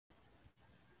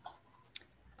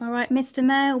All right, Mr.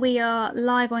 Mayor, we are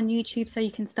live on YouTube, so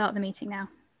you can start the meeting now.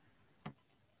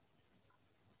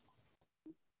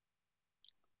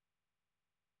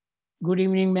 Good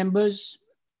evening, members,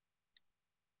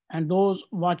 and those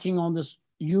watching on this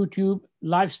YouTube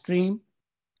live stream.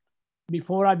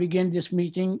 Before I begin this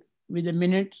meeting with a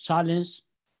minute silence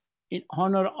in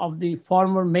honor of the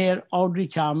former Mayor Audrey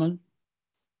Charman,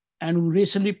 and who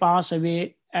recently passed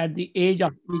away at the age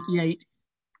of 88,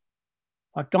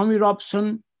 for Tommy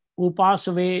Robson, who passed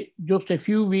away just a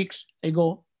few weeks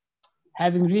ago,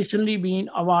 having recently been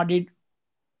awarded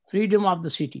Freedom of the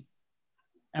City,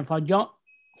 and for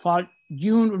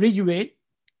June Ridgway,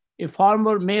 a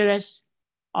former mayoress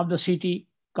of the City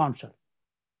Council.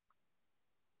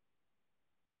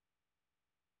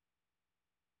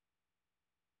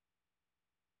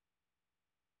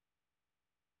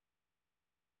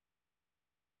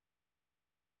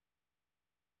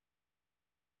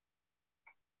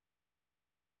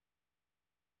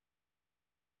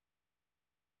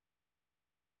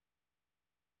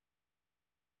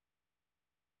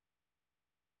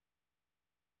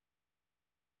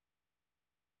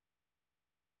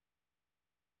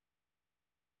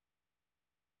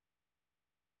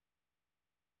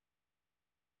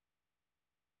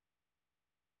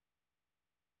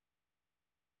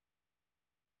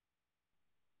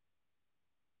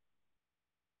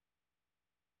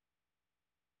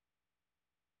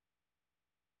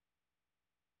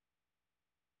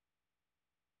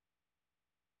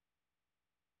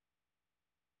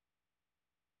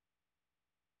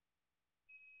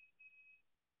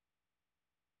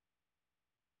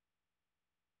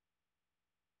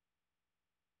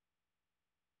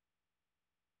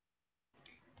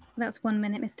 That's 1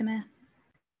 minute, Mr. Mayor.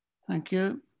 Thank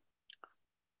you.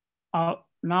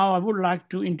 Now I would like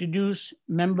to introduce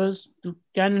members to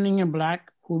Canoning in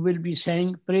Black who will be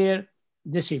saying prayer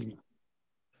this evening.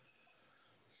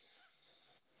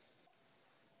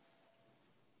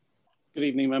 Good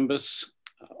evening, members,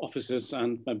 officers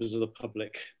and members of the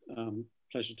public.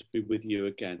 Pleasure to be with you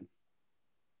again.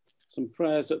 Some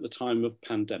prayers at the time of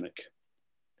pandemic.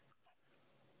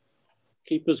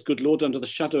 Keep us, good Lord, under the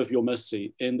shadow of your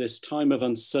mercy in this time of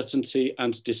uncertainty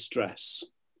and distress.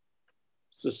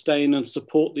 Sustain and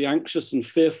support the anxious and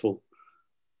fearful,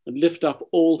 and lift up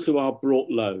all who are brought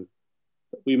low,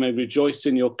 that we may rejoice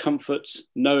in your comfort,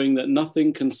 knowing that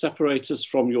nothing can separate us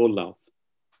from your love.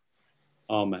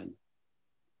 Amen.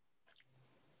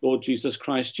 Lord Jesus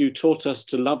Christ, you taught us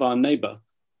to love our neighbour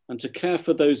and to care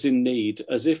for those in need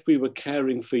as if we were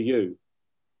caring for you.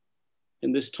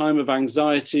 In this time of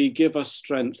anxiety, give us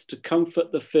strength to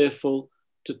comfort the fearful,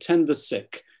 to tend the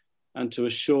sick, and to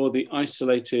assure the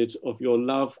isolated of your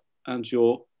love and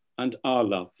our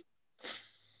love.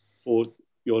 For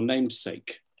your name's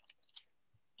sake.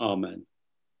 Amen.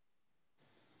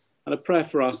 And a prayer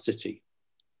for our city.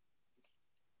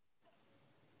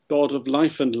 God of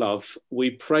life and love, we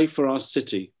pray for our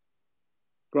city.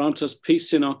 Grant us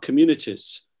peace in our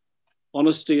communities,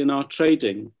 honesty in our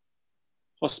trading,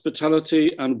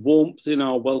 hospitality and warmth in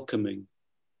our welcoming,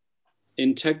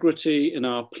 integrity in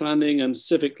our planning and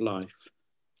civic life,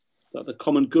 that the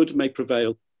common good may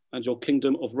prevail and your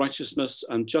kingdom of righteousness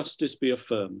and justice be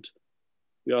affirmed.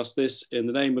 We ask this in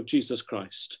the name of Jesus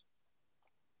Christ.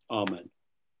 Amen.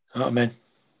 Amen.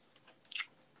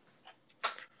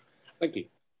 Thank you.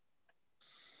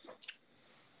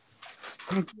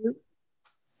 Thank you.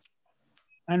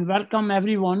 And welcome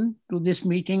everyone to this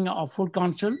meeting of Full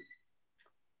Council.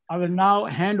 I will now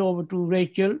hand over to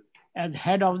Rachel as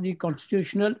head of the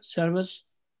Constitutional Service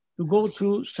to go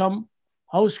through some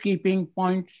housekeeping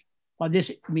points for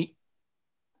this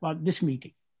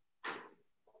meeting.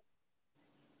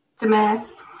 Mr. Mayor,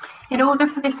 in order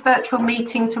for this virtual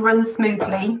meeting to run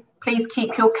smoothly, please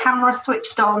keep your camera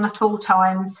switched on at all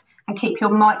times and keep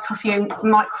your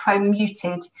microphone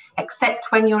muted,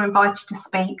 except when you're invited to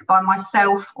speak by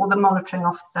myself or the monitoring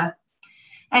officer.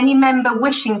 Any member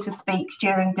wishing to speak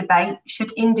during debate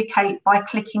should indicate by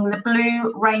clicking the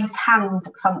blue raise hand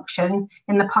function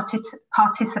in the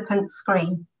participant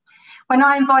screen. When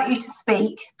I invite you to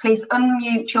speak, please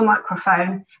unmute your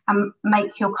microphone and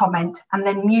make your comment, and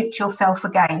then mute yourself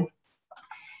again.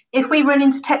 If we run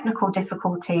into technical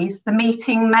difficulties, the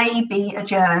meeting may be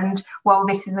adjourned while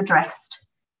this is addressed.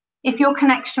 If your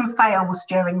connection fails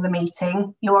during the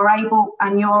meeting, you are unable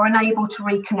to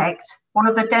reconnect, one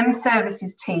of the DEM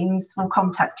services teams will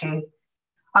contact you.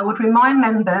 I would remind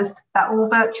members that all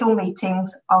virtual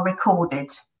meetings are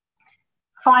recorded.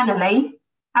 Finally,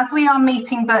 as we are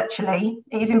meeting virtually,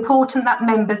 it is important that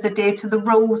members adhere to the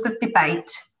rules of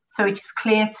debate so it is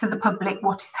clear to the public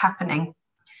what is happening.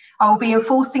 I will be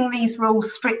enforcing these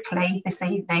rules strictly this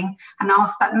evening and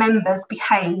ask that members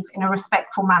behave in a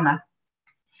respectful manner.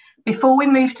 Before we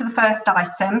move to the first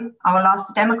item, I will ask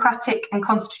the Democratic and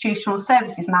Constitutional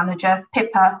Services Manager,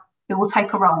 Pippa, who will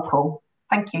take a roll call.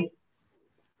 Thank you.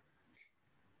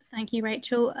 Thank you,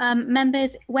 Rachel.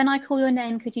 Members, when I call your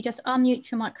name, could you just unmute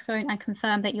your microphone and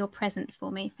confirm that you're present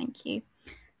for me? Thank you.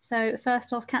 So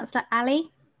first off, Councillor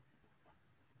Ali.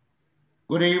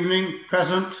 Good evening,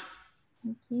 present.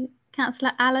 Thank you.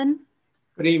 Councillor Allen.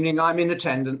 Good evening, I'm in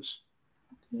attendance.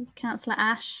 Thank you. Councillor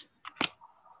Ash.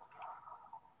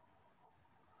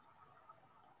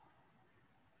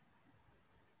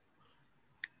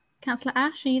 Councillor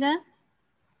Ash, are you there?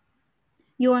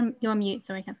 You're on mute,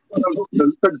 sorry,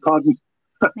 Councillor. Pardon.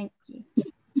 Thank you.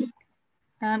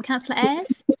 Councillor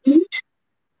Ayres.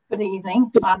 Good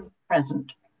evening, I'm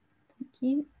present. Thank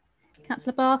you.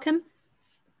 Councillor Barkham.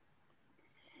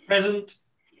 Present.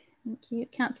 Thank you.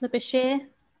 Councillor Bashir.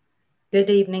 Good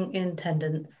evening, in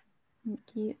attendance. Thank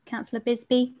you. Councillor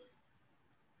Bisbee.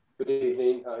 Good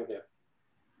evening, I'm here.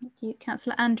 Thank you.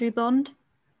 Councillor Andrew Bond.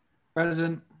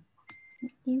 Present.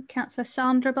 Thank you. Councillor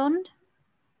Sandra Bond.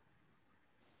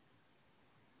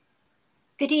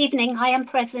 Good evening, I am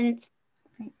present.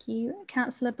 Thank you.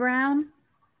 Councillor Brown.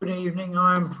 Good evening,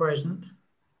 I am present.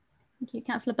 Thank you.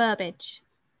 Councillor Burbidge.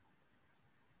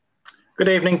 Good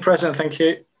evening, present, thank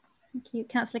you. Thank you.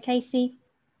 Councillor Casey.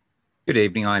 Good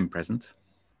evening, I'm present.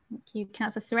 Thank you.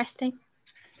 Councillor Seresti.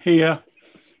 Here.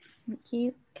 Thank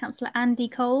you. Councillor Andy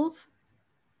Coles.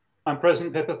 I'm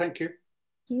present, Pippa, thank you.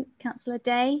 Thank you. Councillor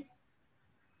Day.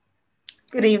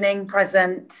 Good evening,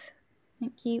 present.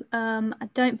 Thank you. I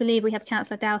don't believe we have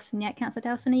Councillor Dowson yet. Councillor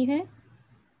Dowson, are you here?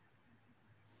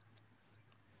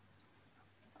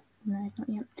 No, not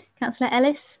yet. Councillor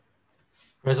Ellis.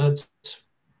 Present.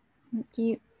 Thank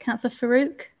you. Councillor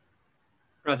Farouk.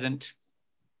 Present.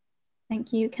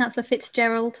 Thank you. Councillor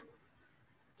Fitzgerald.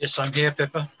 Yes, I'm here,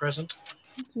 Pippa, present.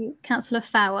 Thank you. Councillor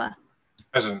Fowler.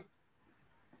 Present.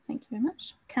 Thank you very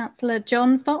much. Councillor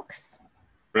John Fox.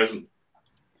 Present.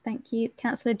 Thank you.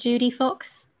 Councillor Judy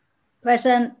Fox.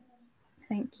 Present.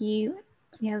 Thank you.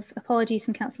 We have apologies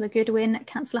from Councillor Goodwin.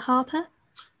 Councillor Harper.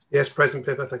 Yes, present,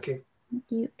 Pippa, thank you. Thank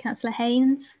you. Councillor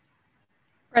Haynes.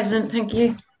 Present, thank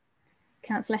you.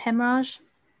 Councillor Hemraj.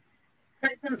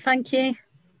 Present, thank you.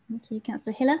 Thank you.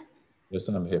 Councillor Hiller. Yes,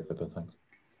 and I'm here, Pippa, thanks.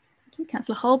 Thank you.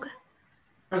 Councillor Hogg.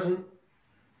 Present.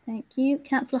 Thank you.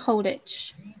 Councillor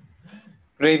Holditch.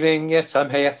 Good evening, yes,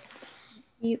 I'm here. Thank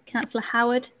you. Councillor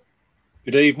Howard.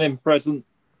 Good evening, present.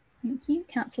 Thank you.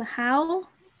 Councillor Howell.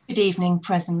 Good evening,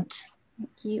 present.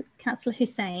 Thank you. Councillor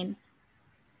Hussain.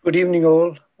 Good evening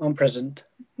all, I'm present.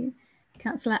 Thank you.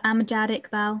 Councillor Amjad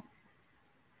Iqbal.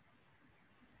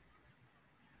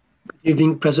 Good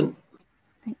evening, present.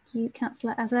 Thank you.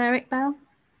 Councillor Azhar Iqbal.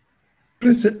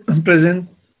 Present, I'm present.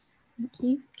 Thank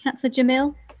you. Councillor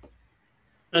Jamil.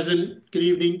 Present, good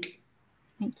evening.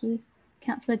 Thank you.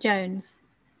 Councillor Jones.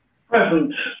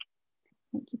 Present.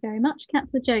 Thank you very much.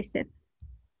 Councillor Joseph.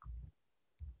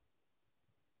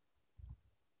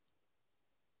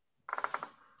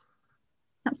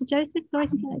 Councillor Joseph, sorry,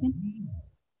 can you say that again?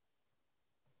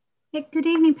 Yeah, good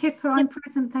evening, Pippa. I'm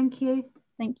present, thank you.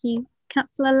 Thank you.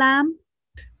 Councillor Lamb.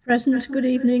 Present, good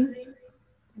evening. Thank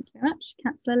you very much.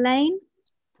 Councillor Lane.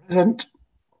 Present.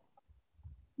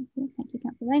 Thank you,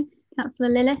 Councillor Lane. Councillor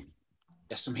Lillis.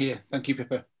 Yes, I'm here. Thank you,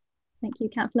 Pippa. Thank you.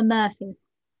 Councillor Murphy.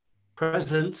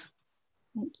 Present.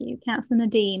 Thank you. Councillor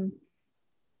Nadeem.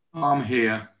 I'm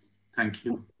here. Thank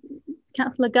you.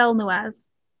 Councillor Gulnawaz.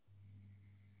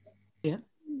 Yeah.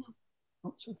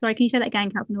 Sorry, can you say that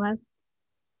again, Councillor Nawaz?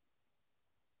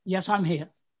 Yes, I'm here.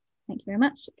 Thank you very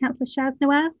much. Councillor Shaz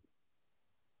Nawaz.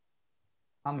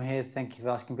 I'm here, thank you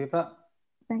for asking, Pippa.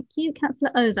 Thank you.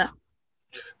 Councillor Over.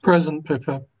 Present,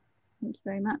 Pippa. Thank you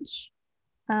very much.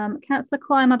 Councillor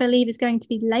Quine, I believe, is going to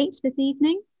be late this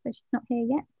evening, so she's not here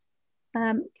yet.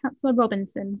 Councillor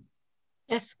Robinson.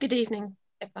 Yes, good evening,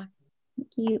 Pippa. Thank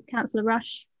you. Councillor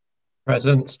Rush.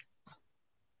 Present.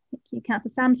 Thank you.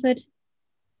 Councillor Sanford.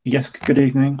 Yes, good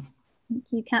evening. Thank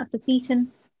you. Councillor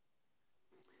Seaton.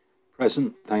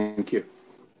 Present, thank you.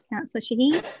 Councillor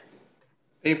Shahid.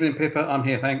 Evening, Pippa, I'm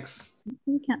here, thanks. Thank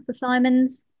you. Councillor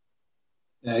Simons.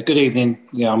 Good evening.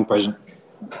 Yeah, I'm present.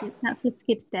 Thank you. Councillor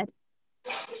Skibstead.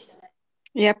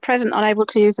 Yeah, present, unable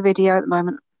to use the video at the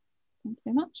moment. Thank you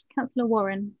very much. Councillor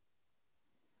Warren.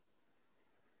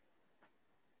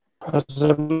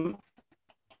 Present.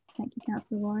 Thank you,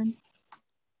 Councillor Warren.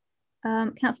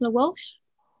 Councillor Walsh.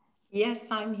 Yes,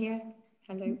 I'm here.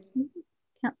 Hello.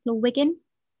 Councillor Wiggin.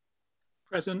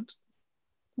 Present.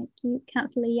 Thank you.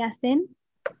 Councillor Yassin.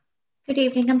 Good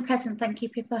evening, I'm present. Thank you,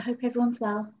 Pippa. I hope everyone's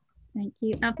well. Thank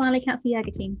you. And finally, Councillor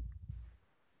Yagatine.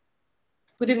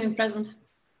 Good evening, present.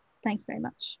 Thank you very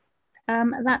much.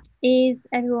 That is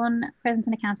everyone present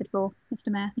and accounted for, Mr.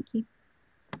 Mayor. Thank you.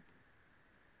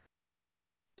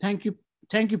 Thank you.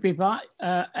 Thank you, Pippa.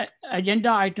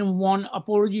 Agenda item 1,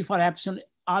 apology for absence.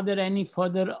 Are there any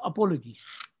further apologies?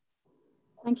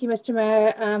 Thank you, Mr.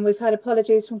 Mayor. We've had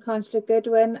apologies from Councillor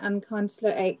Goodwin and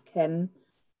Councillor Aitken.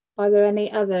 Are there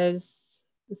any others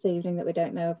this evening that we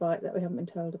don't know about, that we haven't been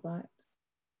told about?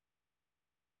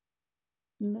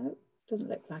 No, doesn't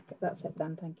look like it. That's it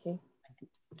then. Thank you.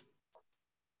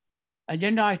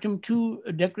 Agenda item 2,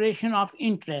 declaration of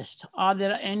interest. Are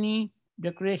there any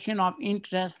declaration of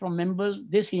interest from members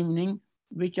this evening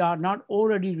which are not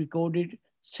already recorded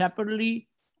separately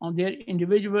on their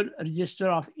individual register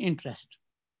of interest?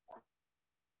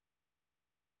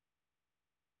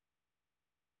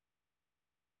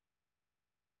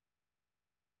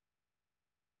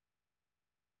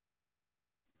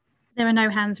 There are no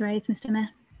hands raised, Mr. Mayor.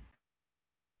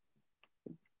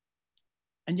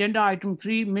 Agenda item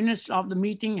 3, minutes of the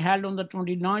meeting held on the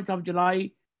 29th of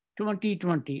July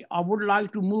 2020. I would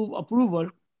like to move approval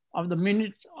of the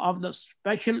minutes of the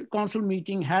special council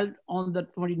meeting held on the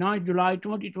 29th July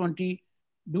 2020.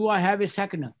 Do I have a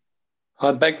seconder?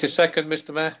 I beg to second,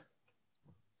 Mr. Mayor.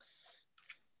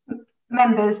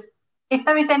 Members, if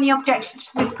there is any objection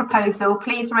to this proposal,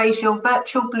 please raise your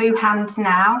virtual blue hand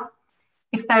now.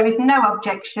 If there is no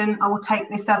objection, I will take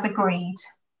this as agreed.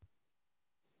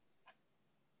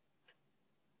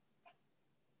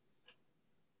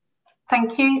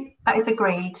 Thank you. That is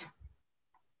agreed.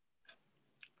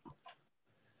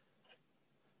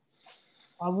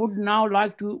 I would now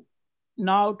like to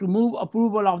move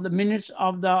approval of the minutes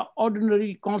of the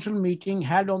ordinary council meeting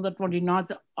held on the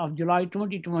 29th of July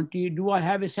 2020. Do I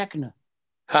have a seconder?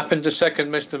 Happen to second,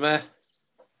 Mr. Mayor.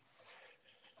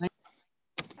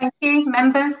 Thank you.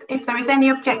 Members, if there is any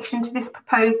objection to this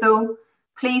proposal,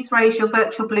 please raise your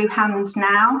virtual blue hand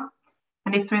now.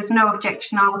 And if there is no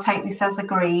objection, I will take this as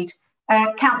agreed.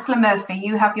 Councillor Murphy,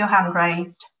 you have your hand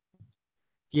raised.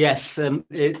 Yes,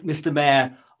 Mr.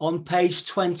 Mayor, on page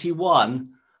 21,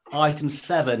 item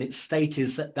 7, it stated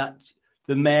that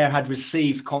the Mayor had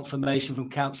received confirmation from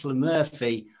Councillor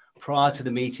Murphy prior to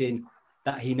the meeting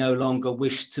that he no longer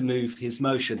wished to move his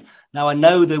motion. Now, I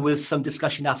know there was some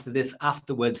discussion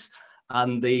afterwards,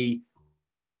 and the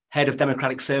head of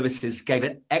Democratic Services gave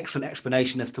an excellent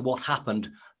explanation as to what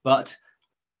happened. But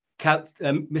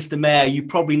Mr. Mayor, you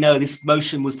probably know this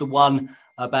motion was the one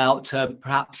about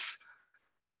perhaps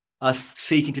us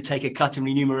seeking to take a cut in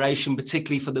remuneration,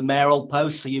 particularly for the mayoral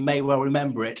post, so you may well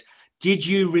remember it. Did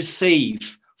you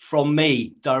receive from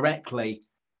me directly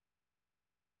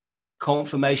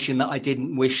confirmation that I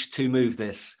didn't wish to move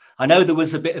this? I know there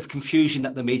was a bit of confusion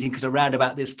at the meeting because around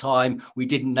about this time, we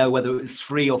didn't know whether it was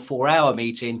 3 or 4 hour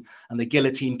meeting and the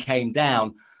guillotine came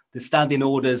down. The standing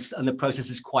orders and the process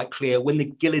is quite clear. When the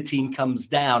guillotine comes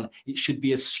down, it should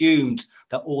be assumed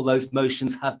that all those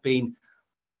motions have been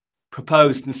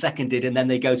proposed and seconded, and then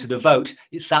they go to the vote.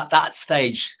 It's at that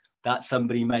stage that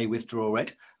somebody may withdraw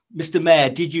it. Mr. Mayor,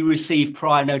 did you receive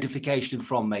prior notification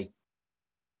from me?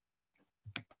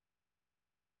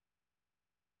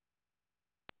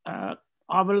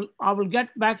 I will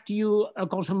get back to you,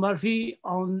 Councillor Murphy,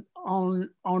 on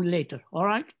later. All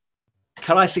right.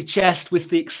 Can I suggest, with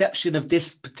the exception of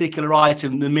this particular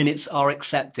item, the minutes are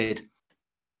accepted?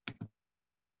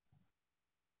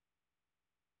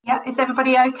 Yeah, is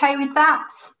everybody okay with that?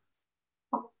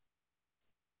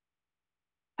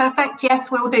 Perfect. Yes,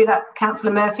 we'll do that,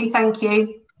 Councillor Murphy. Thank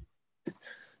you.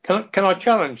 Can I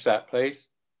challenge that, please?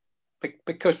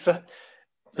 Because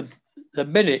the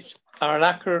minutes are an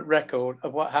accurate record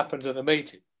of what happened at the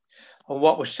meeting and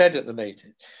what was said at the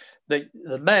meeting.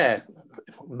 The mayor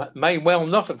may well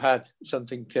not have had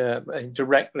something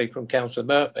directly from Councillor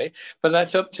Murphy, but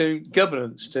that's up to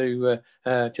governance to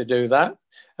do that.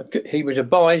 He was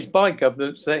advised by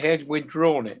governance that he had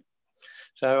withdrawn it.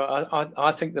 So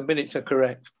I think the minutes are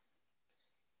correct.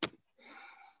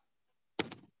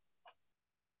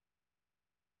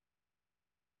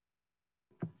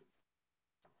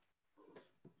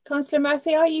 Councillor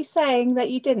Murphy, are you saying that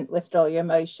you didn't withdraw your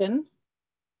motion?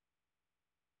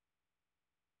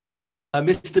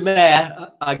 Mr.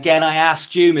 Mayor, again, I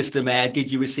asked you, Mr. Mayor,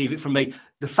 did you receive it from me?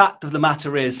 The fact of the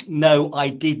matter is, no, I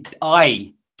did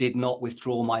not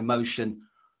withdraw my motion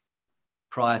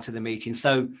prior to the meeting.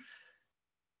 So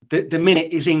the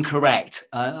minute is incorrect.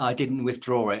 I didn't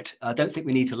withdraw it. I don't think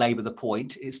we need to labour the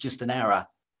point. It's just an error.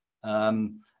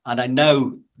 And I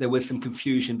know there was some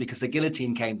confusion because the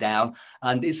guillotine came down,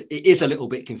 and it is a little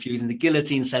bit confusing. The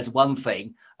guillotine says one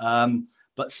thing,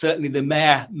 but certainly the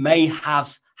mayor may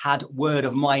have had word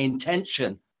of my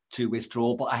intention to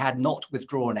withdraw, but I had not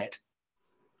withdrawn it.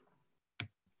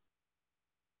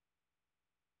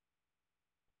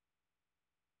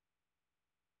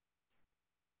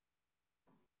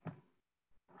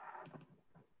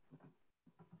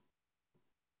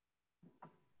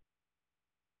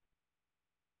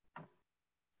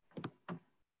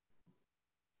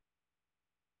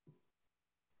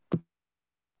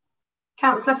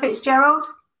 Councillor Fitzgerald.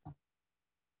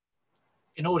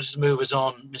 In order to move us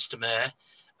on, Mr. Mayor,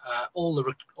 all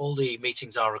the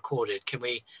meetings are recorded. Can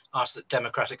we ask that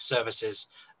Democratic Services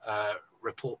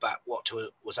report back what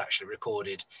was actually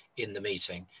recorded in the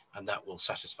meeting, and that will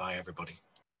satisfy everybody.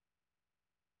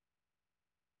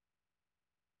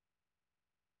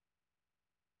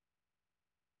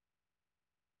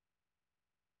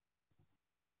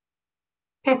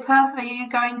 Pippa, are you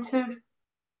going to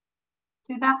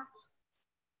do that?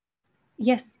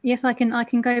 Yes, I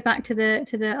can go back to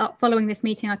the following this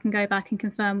meeting. I can go back and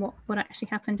confirm what actually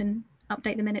happened and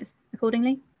update the minutes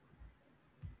accordingly.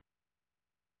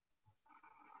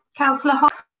 Councillor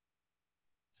Hall.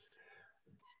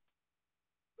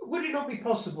 Would it not be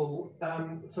possible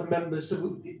for members, so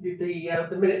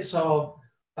the minutes are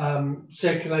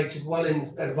circulated well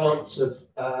in advance of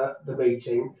the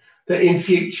meeting, that in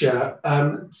future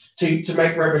to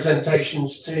make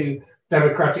representations to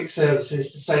Democratic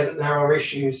Services to say that there are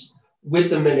issues with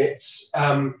the minutes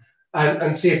and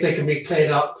see if they can be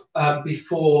cleared up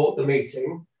before the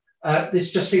meeting?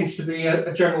 This just seems to be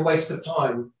a general waste of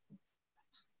time.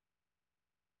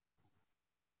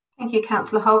 Thank you,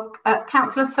 Councillor Hogg.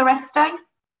 Councillor Sereste.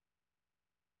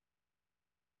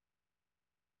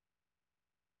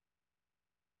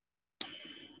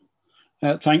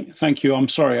 Thank you. I'm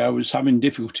sorry, I was having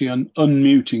difficulty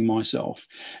unmuting myself.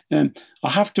 I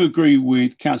have to agree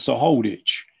with Councillor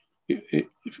Holditch.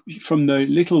 From the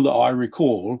little that I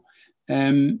recall,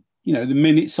 the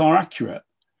minutes are accurate,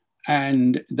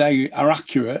 and they are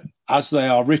accurate as they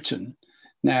are written.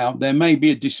 Now, there may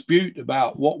be a dispute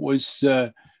about what was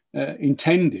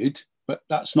intended, but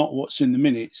that's not what's in the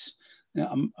minutes.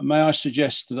 May I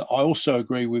suggest that I also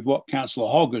agree with what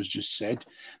Councillor Hogg has just said,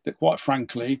 that quite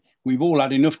frankly, we've all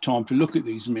had enough time to look at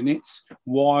these minutes.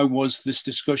 Why was this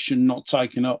discussion not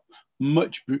taken up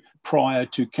much prior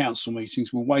to council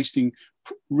meetings? We're wasting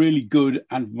really good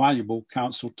and valuable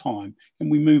council time. Can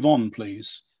we move on,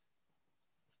 please?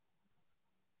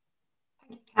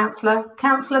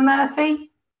 Councillor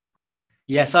Murphy.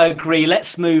 Yes, I agree.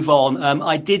 Let's move on.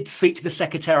 I did speak to the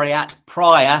Secretariat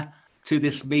prior to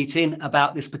this meeting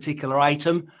about this particular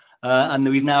item, and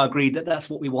we've now agreed that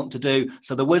that's what we want to do.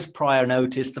 So there was prior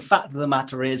notice. The fact of the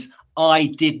matter is I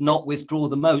did not withdraw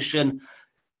the motion.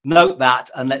 Note that,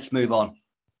 and let's move on.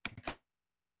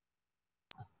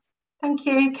 Thank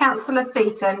you. Councillor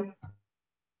Seaton.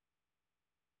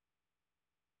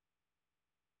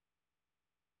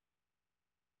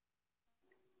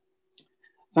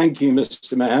 Thank you,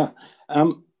 Mr. Mayor.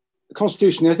 The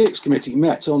Constitution and Ethics Committee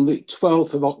met on the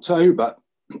 12th of October,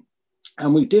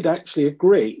 and we did actually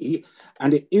agree,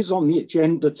 and it is on the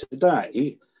agenda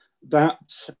today, that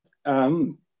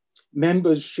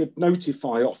members should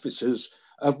notify officers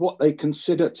of what they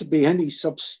consider to be any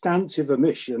substantive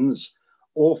omissions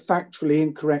or factually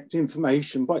incorrect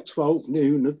information by 12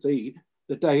 noon of the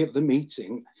day of the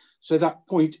meeting. So that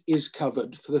point is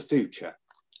covered for the future.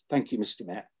 Thank you, Mr.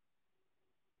 Mayor.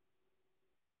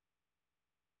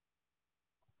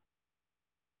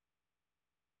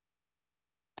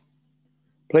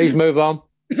 Please move on.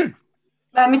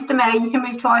 Mr. Mayor, you can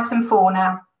move to item 4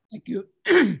 now. Thank you.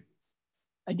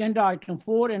 Agenda item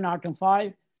 4 and item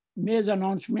 5, Mayor's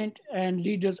announcement and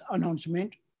Leader's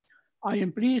announcement. I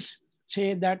am pleased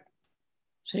to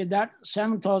say that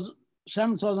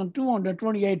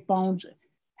 £7,228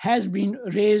 has been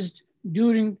raised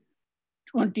during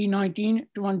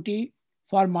 2019-20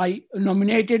 for my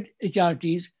nominated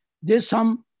charities. This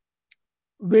sum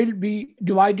will be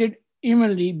divided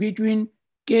evenly between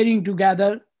Caring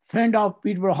Together, Friend of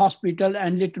Peterborough Hospital,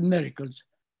 and Little Miracles.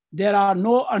 There are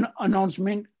no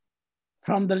announcements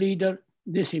from the leader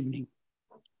this evening.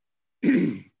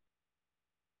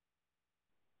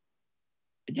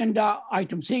 Agenda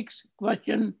item 6,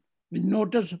 question with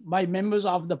notice by members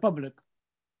of the public.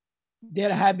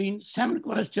 There have been 7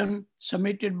 questions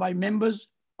submitted by members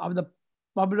of the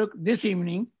public this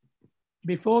evening.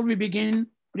 Before we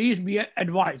begin, please be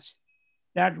advised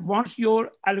that once your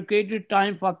allocated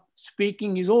time for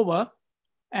speaking is over,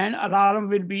 an alarm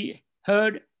will be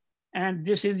heard, and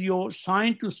this is your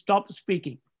sign to stop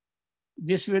speaking.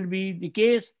 This will be the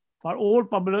case for all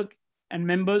public and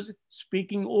members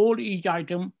speaking all each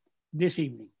item this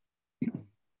evening.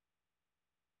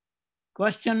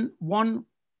 Question 1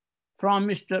 from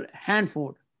Mr.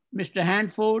 Hanford. Mr.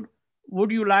 Hanford,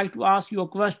 would you like to ask your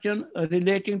question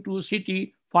relating to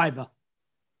City Fibre?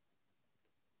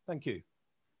 Thank you.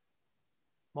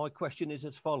 My question is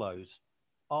as follows.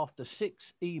 After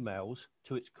 6 emails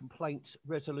to its complaints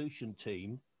resolution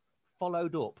team,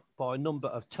 followed up by a number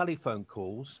of telephone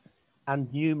calls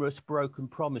and numerous broken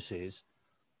promises,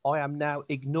 I am now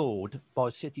ignored by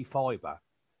City Fibre.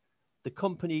 The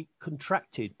company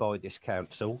contracted by this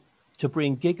council to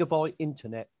bring gigabyte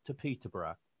internet to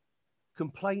Peterborough.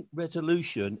 Complaint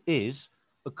resolution is,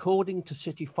 according to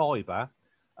City Fibre,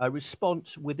 a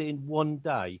response within 1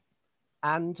 day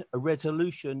and a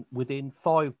resolution within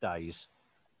 5 days.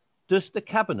 Does the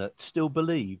Cabinet still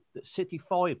believe that City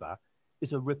Fibre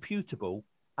is a reputable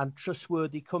and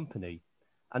trustworthy company?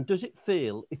 And does it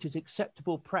feel it is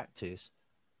acceptable practice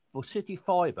for City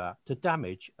Fibre to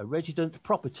damage a resident's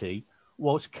property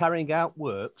whilst carrying out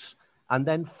works and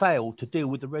then fail to deal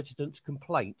with the resident's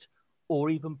complaint or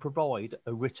even provide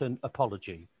a written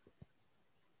apology?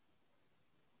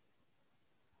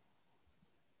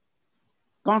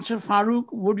 Councillor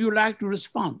Farouk, would you like to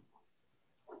respond?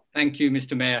 Thank you,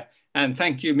 Mr. Mayor, and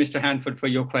thank you, Mr. Hanford, for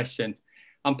your question.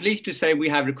 I'm pleased to say we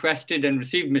have requested and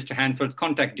received Mr. Hanford's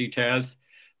contact details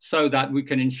so that we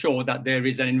can ensure that there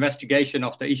is an investigation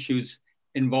of the issues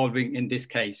involving in this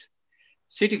case.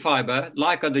 City Fibre,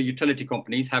 like other utility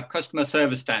companies, have customer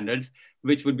service standards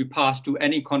which would be passed to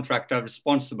any contractor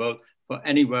responsible for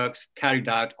any works carried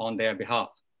out on their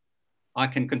behalf. I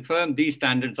can confirm these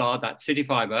standards are that City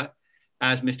Fibre,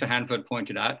 as Mr. Hanford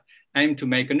pointed out, aim to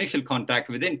make initial contact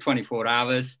within 24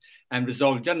 hours and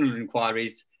resolve general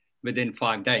inquiries within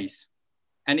 5 days.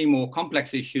 Any more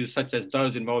complex issues, such as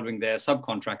those involving their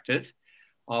subcontractors,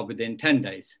 are within 10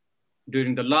 days.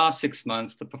 During the last 6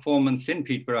 months, the performance in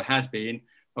Peterborough has been,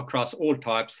 across all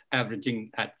types,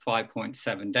 averaging at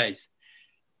 5.7 days.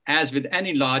 As with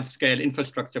any large-scale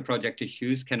infrastructure project,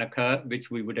 issues can occur, which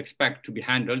we would expect to be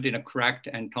handled in a correct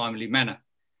and timely manner.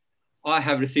 I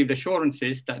have received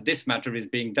assurances that this matter is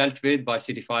being dealt with by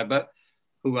City Fibre,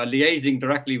 who are liaising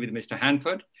directly with Mr.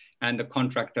 Hanford and the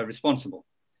contractor responsible.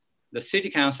 The City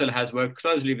Council has worked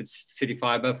closely with City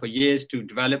Fibre for years to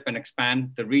develop and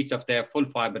expand the reach of their full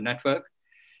fibre network.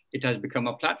 It has become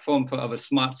a platform for our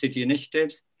smart city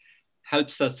initiatives,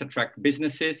 helps us attract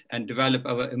businesses and develop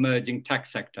our emerging tech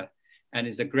sector, and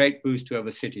is a great boost to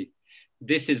our city.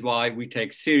 This is why we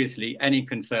take seriously any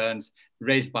concerns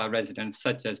raised by residents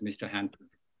such as Mr. Hanford.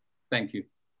 Thank you.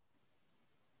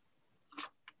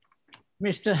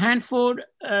 Mr. Hanford,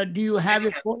 do you have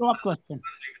a follow-up question?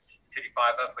 City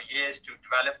Fibre for years to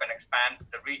develop and expand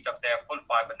the reach of their full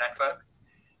fibre network.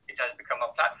 It has become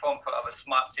a platform for our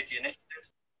smart city initiatives.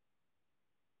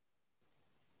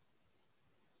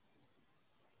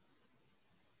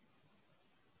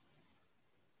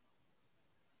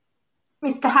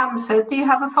 Mr. Hanford, do you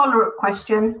have a follow-up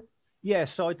question?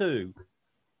 Yes, I do.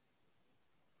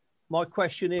 My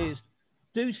question is,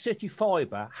 do City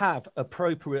Fibre have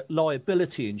appropriate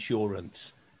liability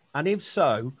insurance? And if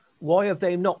so, why have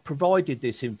they not provided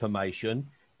this information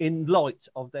in light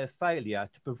of their failure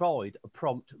to provide a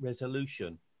prompt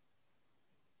resolution?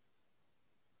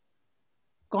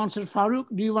 Councillor Farouk,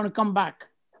 do you want to come back?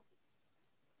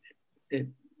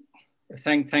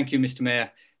 Thank you, Mr.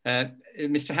 Mayor.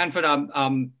 Mr. Hanford,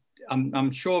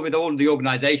 I'm sure with all the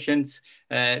organisations,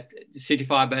 City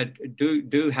Fibre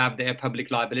do have their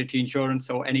public liability insurance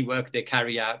or any work they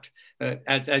carry out.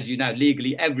 As you know,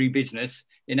 legally, every business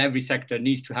in every sector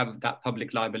needs to have that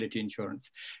public liability insurance.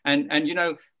 And you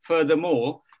know,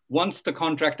 furthermore, once the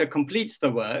contractor completes the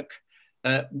work,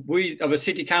 our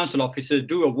City Council officers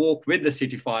do a walk with the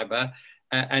City Fibre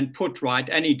and put right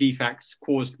any defects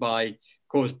caused by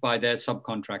their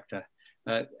subcontractor.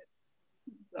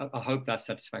 I hope that's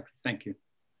satisfactory. Thank you.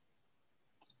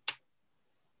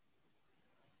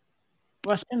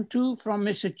 Question 2 from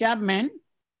Mr. Chapman.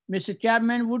 Mr.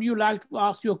 Chapman, would you like to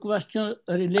ask your question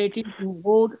relating to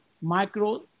road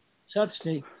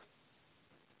micro-surfacing?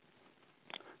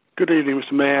 Good evening,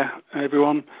 Mr. Mayor,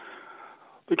 everyone.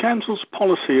 The Council's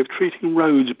policy of treating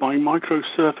roads by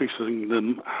micro-surfacing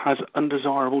them has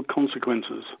undesirable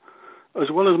consequences. As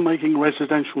well as making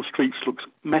residential streets look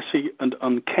messy and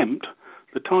unkempt,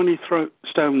 the tiny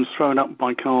stones thrown up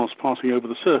by cars passing over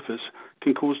the surface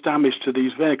can cause damage to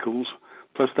these vehicles,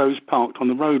 plus those parked on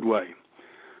the roadway.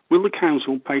 Will the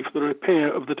Council pay for the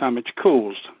repair of the damage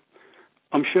caused?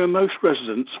 I'm sure most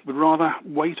residents would rather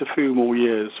wait a few more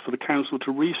years for the Council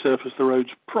to resurface the roads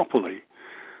properly.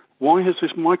 Why has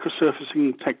this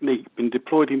microsurfacing technique been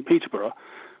deployed in Peterborough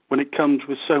when it comes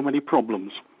with so many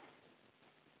problems?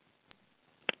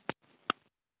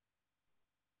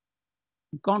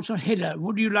 Councillor Hiller,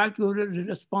 would you like to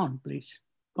respond, please?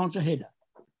 Councillor Hiller.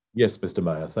 Yes, Mr.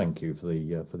 Mayor, thank you for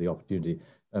the opportunity.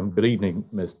 Good evening,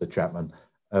 Mr. Chapman.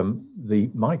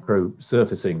 The micro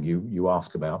surfacing you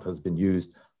ask about has been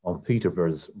used on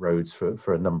Peterborough's roads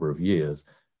for a number of years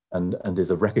and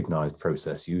is a recognised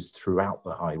process used throughout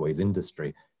the highways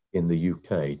industry in the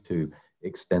UK to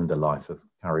extend the life of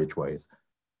carriageways.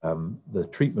 The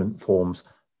treatment forms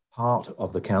part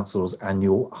of the Council's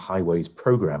annual highways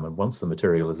programme, and once the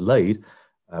material is laid,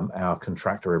 our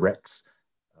contractor erects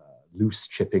loose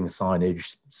chipping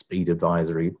signage, speed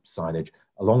advisory signage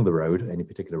along the road, any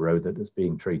particular road that is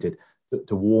being treated,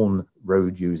 to warn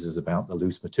road users about the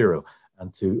loose material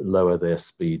and to lower their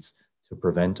speeds to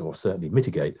prevent or certainly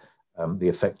mitigate the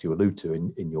effect you allude to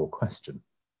in your question.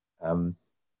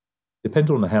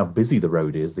 Depending on how busy the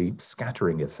road is, the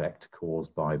scattering effect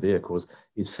caused by vehicles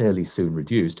is fairly soon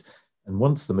reduced. And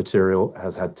once the material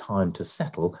has had time to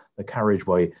settle, the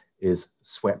carriageway is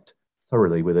swept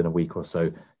thoroughly within a week or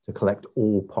so to collect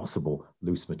all possible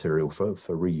loose material for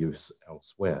reuse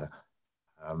elsewhere.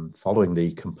 Following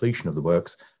the completion of the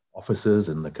works, officers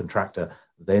and the contractor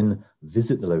then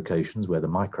visit the locations where the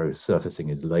micro surfacing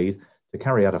is laid to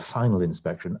carry out a final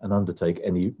inspection and undertake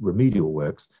any remedial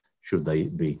works should they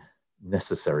be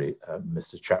necessary,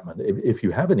 Mr. Chapman. If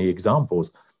you have any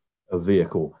examples of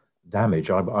vehicle damage,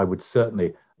 I would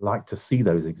certainly like to see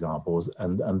those examples,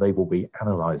 and they will be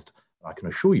analysed. I can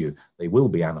assure you they will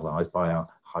be analysed by our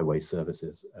highway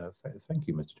services. Thank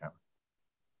you, Mr. Chapman.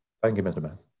 Thank you, Mr.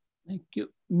 Mayor. Thank you.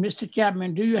 Mr.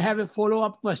 Chapman, do you have a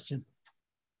follow-up question?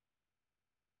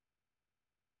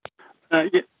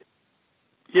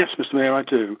 Yes, Mr. Mayor, I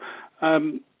do.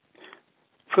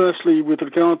 Firstly, with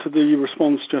regard to the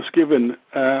response just given,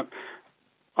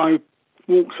 I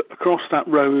walked across that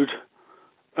road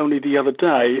only the other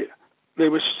day.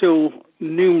 There were still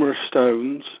numerous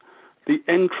stones. The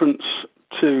entrance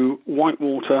to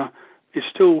Whitewater is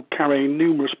still carrying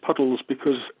numerous puddles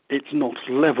because it's not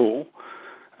level.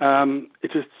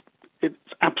 It's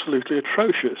absolutely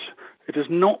atrocious. It has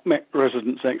not met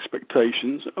residents'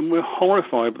 expectations, and we're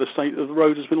horrified by the state that the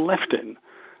road has been left in.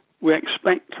 We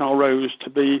expect our roads to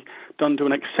be done to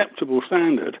an acceptable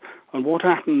standard, and what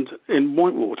happened in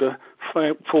Whitewater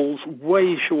falls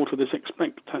way short of this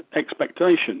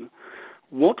expectation.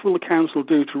 What will the council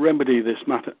do to remedy this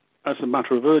matter as a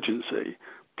matter of urgency?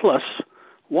 Plus,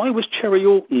 why was Cherry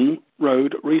Alton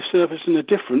Road resurfaced in a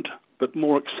different but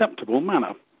more acceptable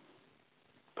manner?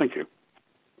 Thank you.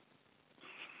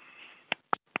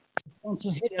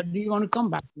 Councillor Hiller, do you want to come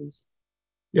back, please?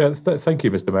 Yeah, thank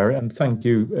you, Mr. Mayor, and thank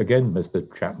you again,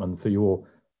 Mr. Chapman, for your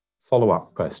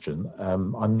follow-up question.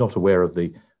 I'm not aware of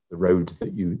the roads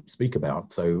that you speak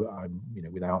about, so I'm,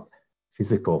 without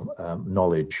physical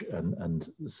knowledge and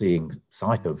seeing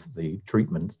sight of the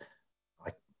treatment,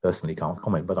 I personally can't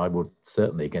comment, but I will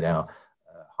certainly get our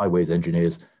highways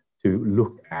engineers to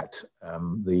look at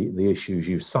the issues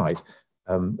you cite.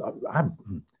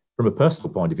 From a personal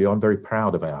point of view, I'm very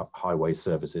proud of our highway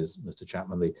services, Mr.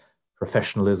 Chapman, the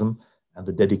professionalism and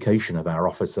the dedication of our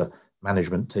officer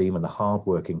management team and the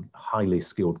hard-working, highly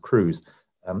skilled crews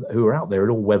who are out there in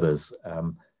all weathers,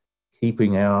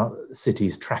 keeping our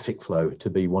city's traffic flow to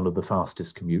be one of the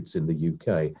fastest commutes in the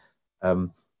UK.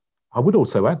 I would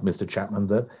also add, Mr. Chapman,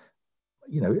 that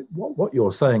what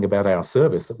you're saying about our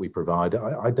service that we provide,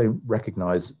 I don't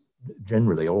recognise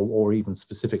generally or even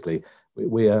specifically.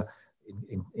 We are,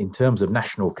 in terms of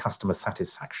national customer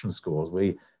satisfaction scores,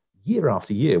 year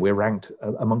after year, we're ranked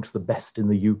amongst the best in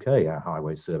the UK, our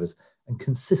highway service, and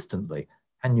consistently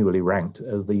annually ranked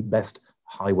as the best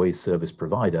highway service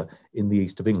provider in the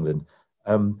east of England.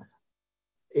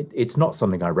 It's not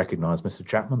something I recognise, Mr.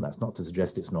 Chapman. That's not to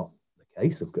suggest it's not the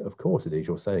case. Of course it is.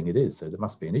 You're saying it is. So there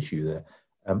must be an issue there.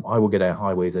 I will get our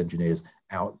highways engineers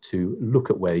out to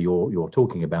look at where you're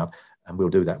talking about, and we'll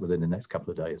do that within the next couple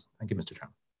of days. Thank you, Mr.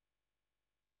 Chapman.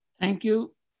 Thank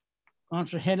you,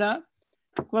 Councillor Hiller.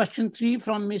 Question 3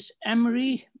 from Miss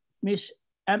Emery. Miss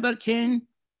Aberkin,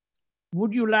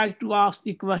 would you like to ask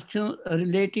the question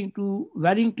relating to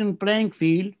Wellington playing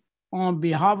field on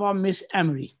behalf of Miss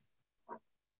Emery?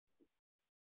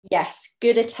 Yes,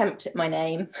 good attempt at my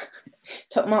name.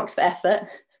 Top marks for effort.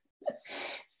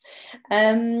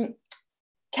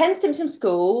 Kensington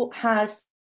School has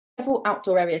several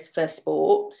outdoor areas for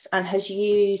sports and has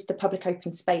used the public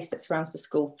open space that surrounds the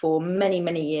school for many,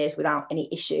 many years without any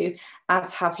issue,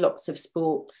 as have lots of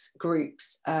sports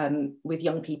groups with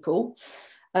young people.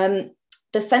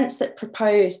 The fence that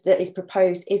is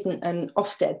proposed isn't an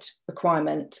Ofsted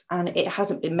requirement, and it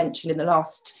hasn't been mentioned in the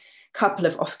last couple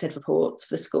of Ofsted reports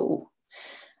for the school.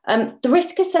 The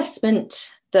risk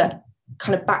assessment that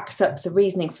kind of backs up the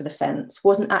reasoning for the fence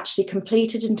wasn't actually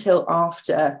completed until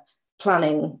after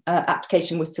planning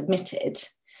application was submitted.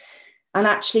 And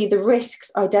actually the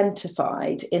risks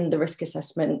identified in the risk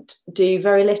assessment do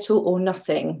very little or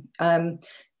nothing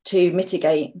to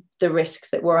mitigate the risks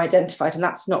that were identified. And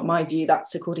that's not my view,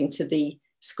 that's according to the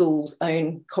school's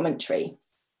own commentary.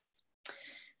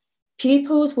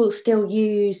 Pupils will still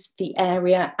use the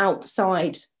area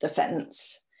outside the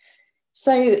fence.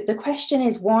 So the question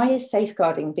is, why is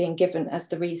safeguarding being given as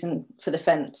the reason for the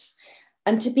fence?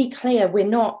 And to be clear, we're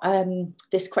not,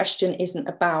 this question isn't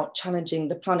about challenging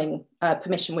the planning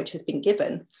permission which has been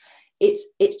given.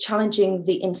 It's challenging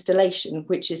the installation,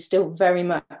 which is still very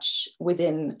much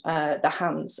within the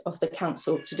hands of the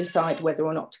council to decide whether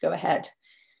or not to go ahead.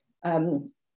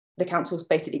 The council's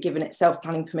basically given itself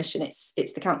planning permission. It's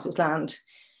the council's land.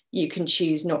 You can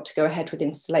choose not to go ahead with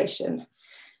installation.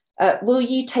 Will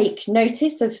you take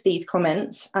notice of these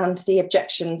comments and the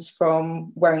objections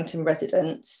from Warrington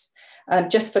residents?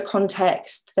 Just for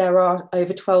context, there are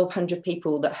over 1,200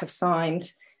 people that have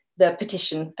signed the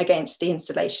petition against the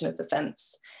installation of the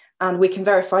fence. And we can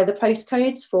verify the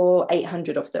postcodes for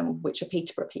 800 of them, which are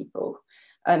Peterborough people.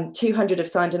 200 have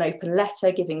signed an open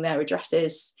letter giving their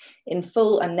addresses in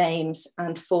full and names,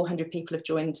 and 400 people have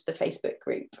joined the Facebook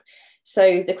group.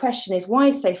 So the question is, why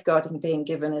is safeguarding being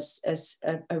given as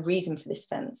a reason for this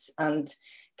fence? And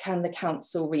can the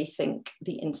council rethink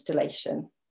the installation?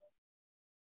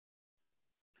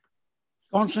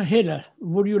 Councillor Hiller,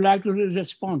 would you like to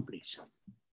respond, please?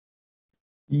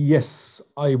 Yes,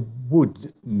 I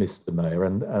would, Mr. Mayor,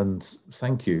 and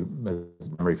thank you, Ms.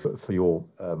 Murray, for your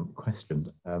question.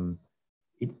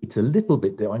 It's a little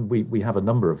bit, we have a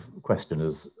number of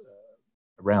questioners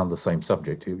around the same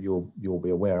subject who you'll be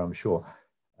aware, I'm sure,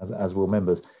 as will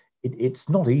members. It's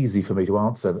not easy for me to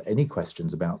answer any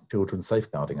questions about children's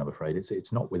safeguarding, I'm afraid.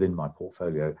 It's not within my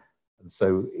portfolio, and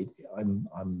so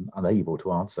I'm unable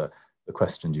to answer the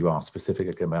questions you ask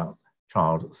specifically about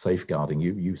child safeguarding.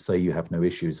 You say you have no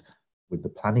issues with the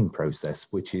planning process,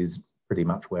 which is pretty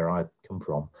much where I come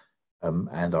from.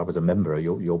 And I was a member,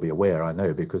 you'll be aware, I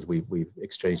know, because we've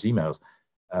exchanged emails.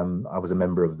 I was a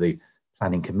member of the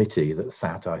planning committee that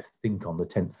sat, I think, on the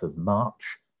 10th of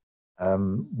March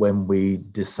when we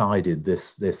decided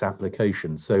this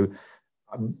application. So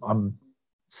I'm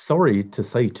sorry to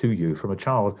say to you, from a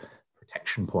child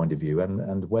protection point of view,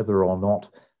 and whether or not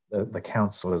the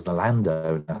council as the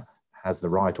landowner has the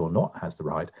right or not has the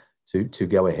right to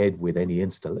go ahead with any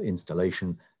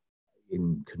installation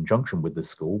in conjunction with the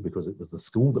school, because it was the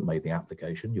school that made the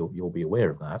application, you'll be aware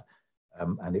of that,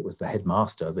 and it was the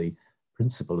headmaster, the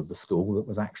principal of the school, that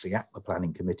was actually at the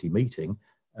planning committee meeting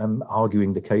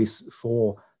arguing the case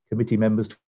for committee members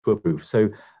to approve. So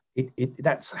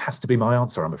that has to be my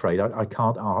answer, I'm afraid. I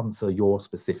can't answer your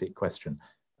specific question.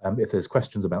 If there's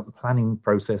questions about the planning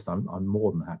process, I'm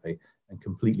more than happy and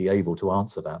completely able to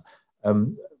answer that.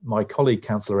 My colleague,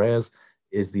 Councillor Ayres,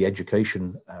 is the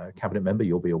Education Cabinet member.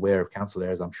 You'll be aware of Councillor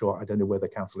Ayres, I'm sure. I don't know whether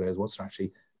Councillor Ayres wants to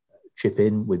actually chip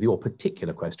in with your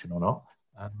particular question or not.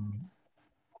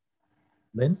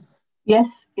 Lynn?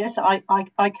 Yes,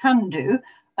 I can do.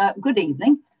 Good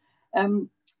evening.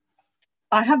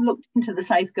 I have looked into the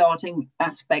safeguarding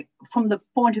aspect from the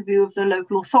point of view of the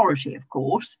local authority, of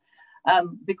course,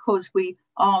 because we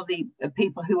are the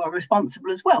people who are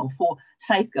responsible as well for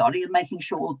safeguarding and making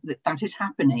sure that that is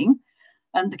happening.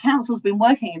 And the council's been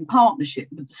working in partnership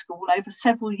with the school over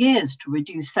several years to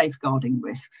reduce safeguarding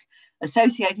risks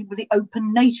associated with the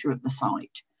open nature of the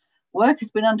site. Work has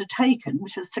been undertaken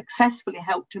which has successfully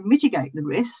helped to mitigate the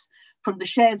risks from the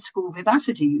shared school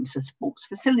vivacity use of sports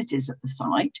facilities at the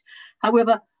site.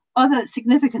 However, other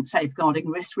significant safeguarding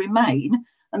risks remain,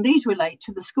 and these relate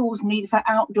to the school's need for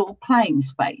outdoor playing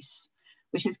space,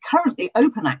 which is currently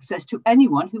open access to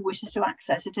anyone who wishes to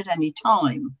access it at any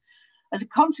time. As a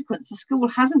consequence, the school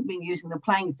hasn't been using the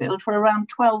playing field for around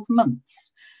 12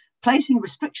 months, placing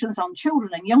restrictions on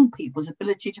children and young people's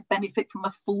ability to benefit from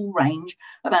a full range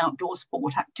of outdoor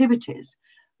sport activities.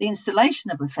 The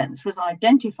installation of a fence was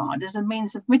identified as a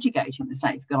means of mitigating the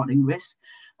safeguarding risk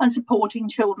and supporting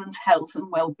children's health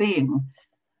and well-being.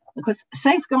 Because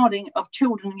safeguarding of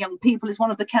children and young people is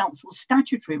one of the council's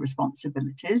statutory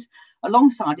responsibilities,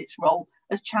 alongside its role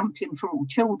as champion for all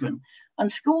children. And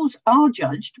schools are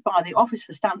judged by the Office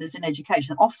for Standards in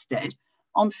Education, Ofsted,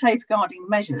 on safeguarding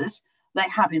measures they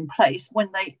have in place when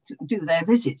they do their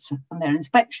visits and their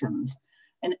inspections.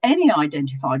 And any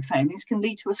identified failings can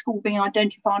lead to a school being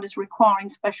identified as requiring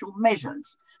special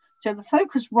measures. So the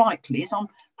focus rightly is on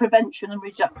prevention and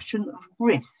reduction of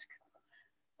risk.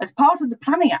 As part of the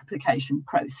planning application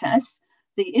process,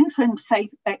 the interim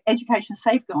education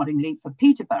safeguarding lead for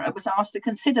Peterborough was asked to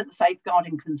consider the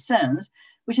safeguarding concerns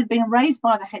which had been raised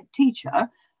by the head teacher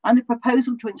and the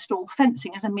proposal to install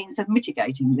fencing as a means of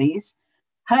mitigating these.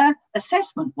 Her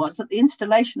assessment was that the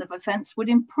installation of a fence would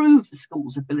improve the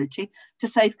school's ability to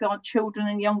safeguard children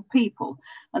and young people.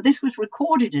 And this was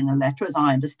recorded in a letter, as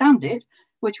I understand it,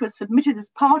 which was submitted as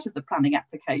part of the planning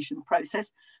application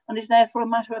process and is therefore a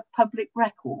matter of public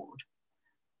record.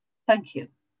 Thank you.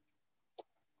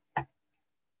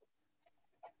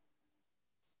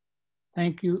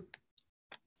 Thank you.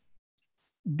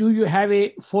 Do you have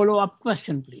a follow-up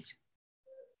question, please?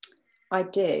 I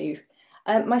do.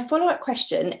 My follow-up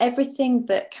question, everything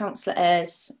that Councillor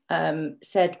Ayres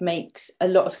said makes a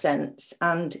lot of sense,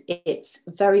 and it's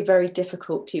very, very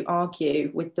difficult to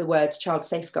argue with the words child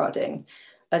safeguarding.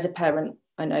 As a parent,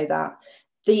 I know that.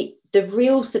 The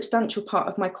real substantial part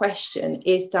of my question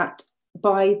is that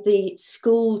by the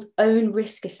school's own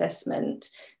risk assessment,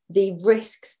 the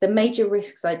major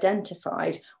risks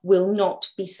identified will not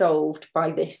be solved by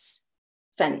this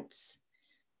fence.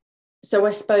 So I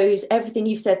suppose everything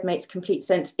you've said makes complete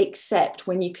sense, except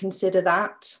when you consider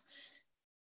that.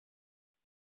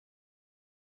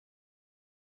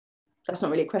 That's not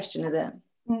really a question, is it?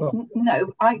 Well,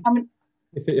 no, I mean...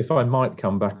 If I might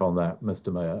come back on that,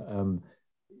 Mr. Mayor,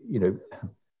 you know,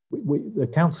 the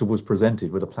council was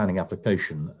presented with a planning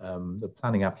application. The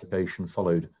planning application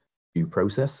followed due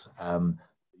process,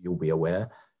 you'll be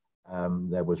aware.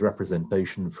 There was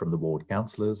representation from the ward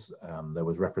councillors, there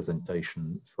was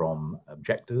representation from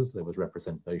objectors, there was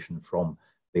representation from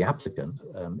the applicant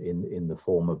in the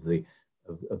form of the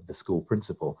school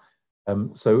principal.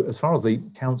 So as far as the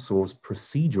council's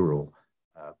procedural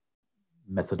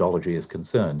methodology is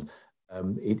concerned,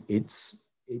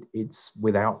 it's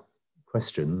without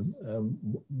question,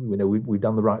 you know, we've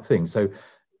done the right thing. So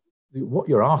what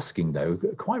you're asking, though,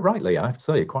 quite rightly, I have to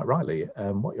say, quite rightly,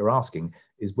 what you're asking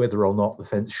is whether or not the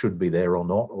fence should be there or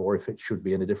not, or if it should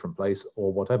be in a different place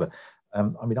or whatever.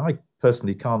 I mean, I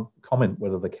personally can't comment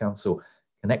whether the council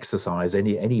can exercise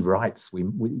any rights we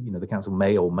you know, the council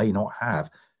may or may not have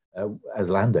as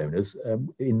landowners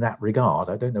in that regard.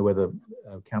 I don't know whether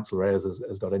Councillor Ayres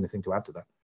has got anything to add to that.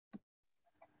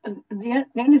 The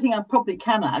only thing I probably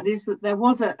can add is that there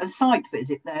was a site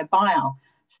visit there by our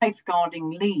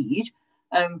safeguarding lead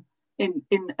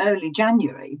in early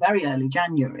January, very early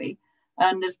January.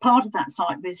 And as part of that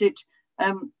site visit,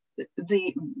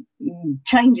 the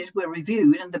changes were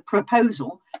reviewed and the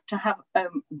proposal to have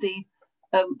the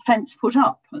fence put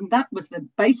up. And that was the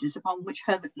basis upon which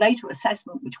her later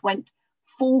assessment, which went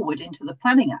forward into the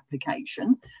planning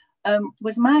application,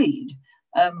 was made.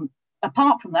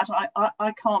 Apart from that,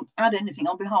 I can't add anything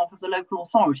on behalf of the local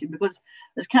authority because,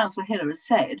 as Councillor Hiller has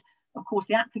said, of course,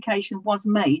 the application was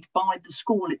made by the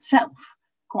school itself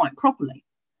quite properly.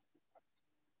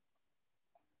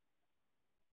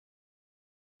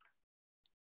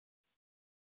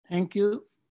 Thank you.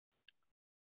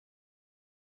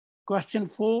 Question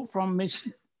 4 from Ms.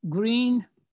 Green.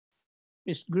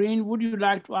 Ms. Green, would you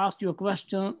like to ask your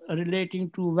question relating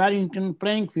to Warrington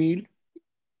playing field?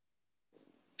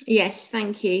 Yes,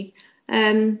 thank you.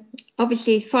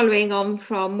 Obviously, following on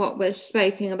from what was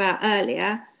spoken about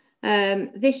earlier,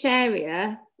 this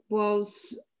area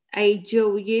was a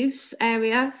dual use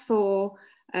area for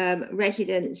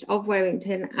residents of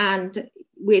Warrington and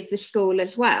with the school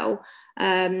as well.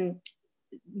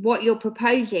 What you're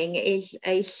proposing is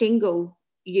a single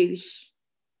use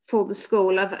for the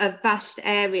school of a vast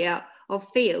area of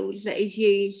fields that is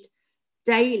used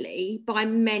daily by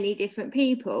many different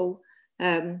people,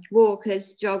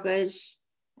 walkers, joggers,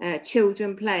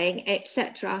 children playing,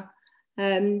 etc.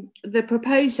 The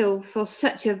proposal for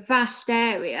such a vast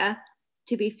area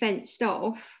to be fenced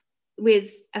off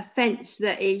with a fence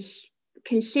that is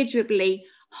considerably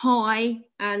high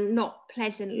and not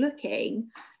pleasant looking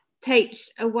takes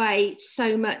away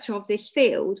so much of this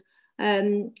field.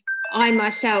 I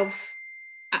myself,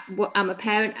 I'm a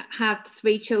parent, have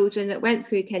 3 children that went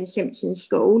through Ken Simpson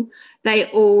School. They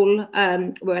all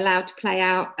were allowed to play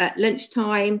out at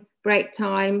lunchtime, break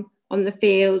time on the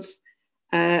fields.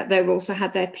 They also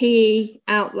had their PE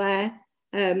out there.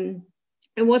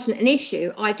 It wasn't an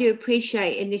issue. I do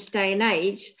appreciate in this day and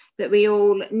age that we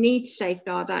all need to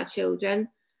safeguard our children.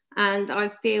 And I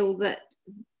feel that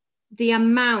the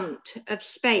amount of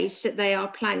space that they are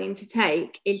planning to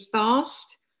take is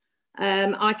vast.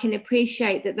 I can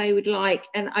appreciate that they would like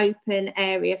an open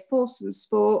area for some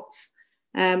sports.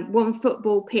 1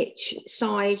 football pitch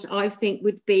size, I think,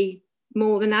 would be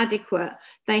more than adequate.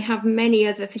 They have many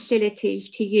other facilities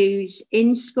to use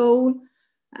in school.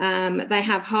 They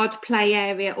have hard play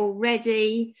area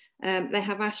already. They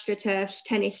have astroturfs,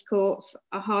 tennis courts,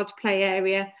 a hard play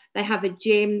area. They have a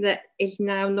gym that is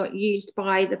now not used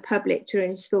by the public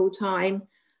during school time.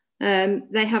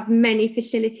 They have many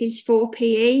facilities for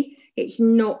PE. It's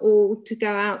not all to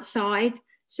go outside.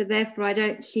 So therefore, I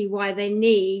don't see why they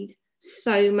need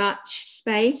so much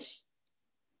space.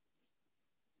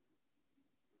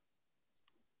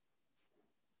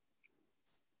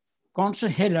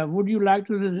 Councillor Hiller, would you like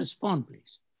to respond,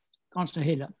 please? Councillor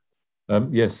Hiller.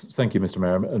 Yes, thank you, Mr.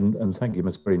 Mayor, and thank you,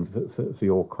 Ms. Green, for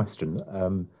your question.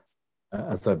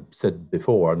 As I've said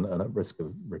before, and at risk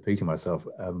of repeating myself,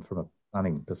 from a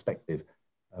planning perspective,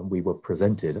 we were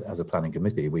presented, as a planning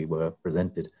committee, we were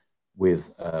presented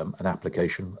with an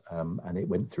application, and it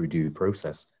went through due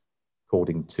process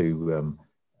according to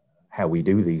how we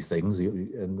do these things,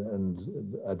 and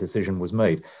a decision was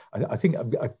made. I think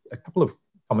a couple of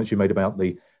comments you made about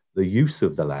the use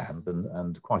of the land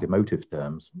and quite emotive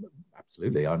terms,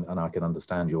 absolutely, and I can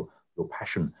understand your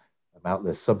passion about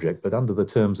this subject, but under the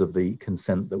terms of the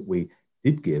consent that we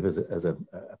did give as a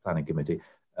planning committee,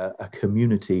 a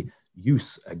community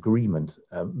use agreement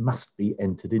must be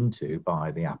entered into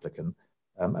by the applicant.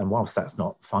 And whilst that's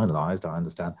not finalised, I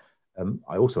understand,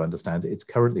 I also understand it's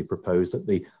currently proposed that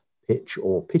the pitch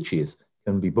or pitches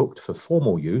can be booked for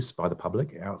formal use by the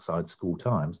public outside school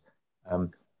times.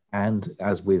 And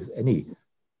as with any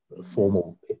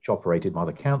formal pitch operated by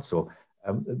the council,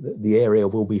 the area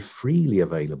will be freely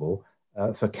available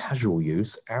for casual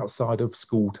use outside of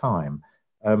school time.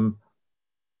 I'm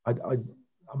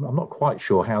not quite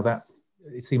sure how that,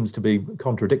 it seems to be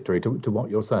contradictory to what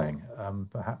you're saying.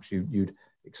 Perhaps you'd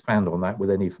expand on that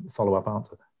with any follow-up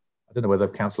answer. I don't know whether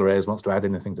Councillor Ayres wants to add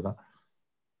anything to that.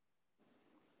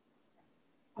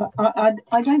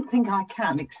 I don't think I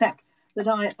can, except that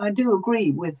I do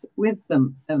agree with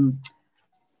them.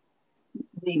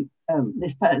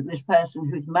 This person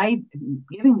who's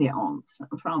giving the answer,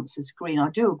 Frances Green, I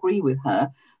do agree with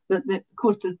her that of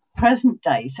course the present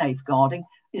day safeguarding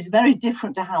is very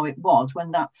different to how it was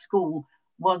when that school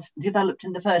was developed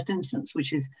in the first instance,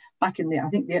 which is back in I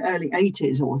think the early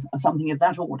 80s or something of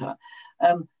that order.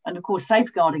 And of course,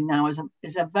 safeguarding now is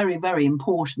a very, very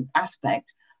important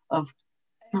aspect of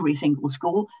every single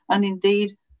school, and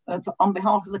indeed on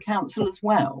behalf of the council as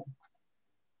well.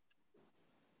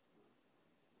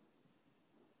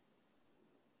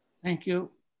 Thank you.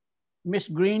 Ms.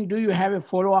 Green, do you have a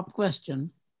follow-up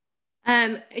question?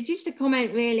 Just a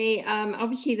comment really,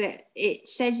 obviously that it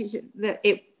says that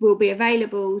it will be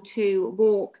available to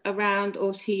walk around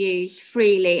or to use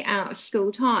freely out of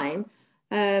school time,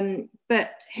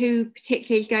 but who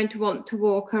particularly is going to want to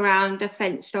walk around a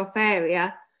fenced off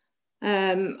area?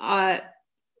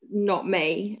 Not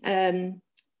me.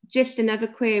 Just another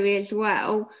query as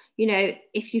well, you know,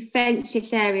 if you fence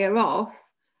this area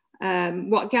off,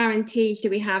 what guarantees do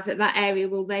we have that that area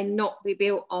will then not be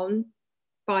built on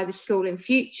by the school in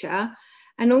future?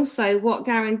 And also, what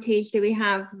guarantees do we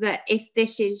have that if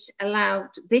this is allowed,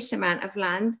 this amount of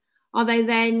land, are they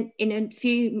then in a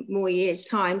few more years'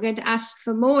 time going to ask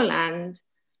for more land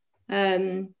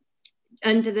under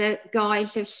the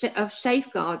guise of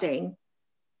safeguarding?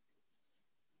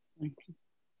 Thank you.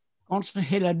 Councillor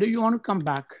Hiller, do you want to come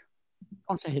back?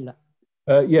 Councillor Hiller.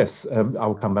 Yes,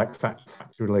 I'll come back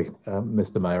factually,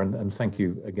 Mr. Mayor, and thank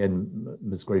you again,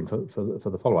 Ms. Green, for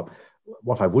the follow-up.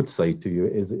 What I would say to you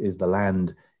is the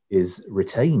land is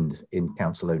retained in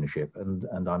council ownership,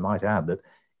 and I might add that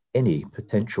any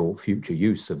potential future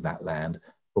use of that land,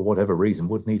 for whatever reason,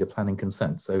 would need a planning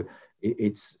consent. So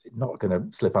it's not going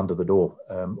to slip under the door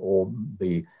or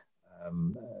be,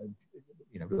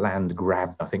 you know, land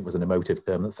grab, I think was an emotive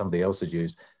term that somebody else has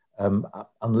used.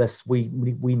 Unless we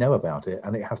know about it,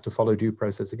 and it has to follow due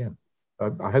process again.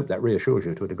 I hope that reassures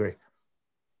you to a degree.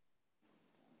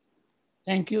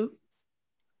 Thank you.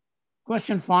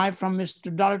 Question 5 from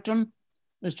Mr. Dalton.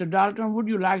 Mr. Dalton, would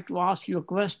you like to ask your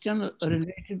question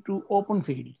related to open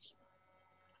fields?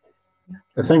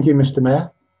 Thank you, Mr.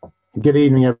 Mayor. Good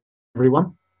evening,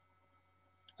 everyone.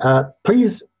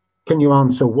 Please, can you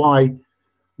answer why,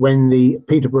 when the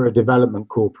Peterborough Development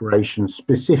Corporation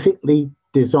specifically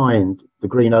designed the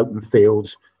green open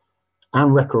fields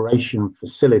and recreation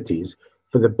facilities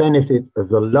for the benefit of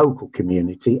the local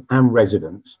community and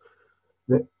residents,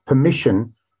 that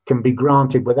permission can be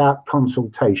granted without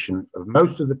consultation of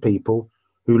most of the people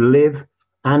who live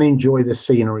and enjoy the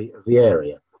scenery of the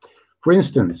area? For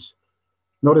instance,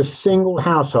 not a single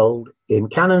household in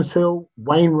Cannonsville,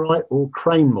 Wainwright or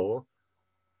Cranemore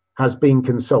has been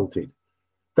consulted.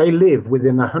 They live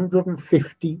within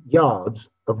 150 yards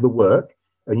of the work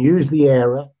and use the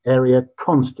area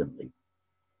constantly.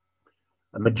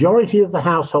 A majority of the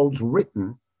households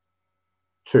written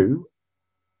two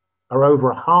are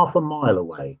over half a mile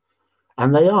away,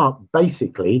 and they are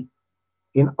basically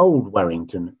in Old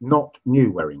Warrington, not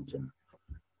New Warrington.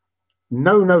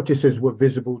 No notices were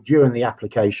visible during the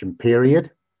application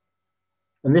period,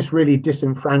 and this really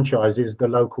disenfranchises the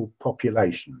local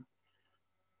population.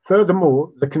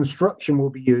 Furthermore, the construction will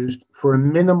be used for a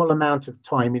minimal amount of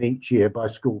time in each year by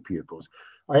school pupils.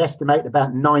 I estimate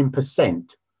about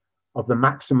 9% of the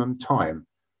maximum time.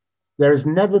 There has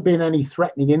never been any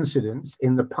threatening incidents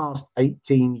in the past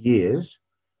 18 years.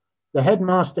 The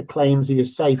headmaster claims he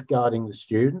is safeguarding the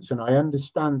students, and I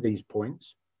understand these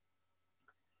points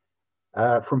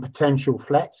from potential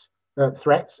threats,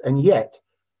 and yet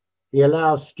he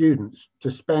allows students to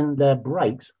spend their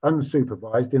breaks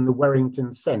unsupervised in the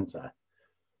Warrington Centre.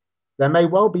 There may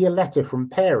well be a letter from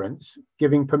parents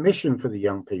giving permission for the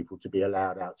young people to be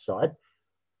allowed outside,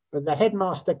 but the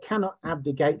headmaster cannot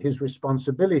abdicate his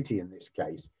responsibility in this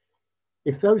case.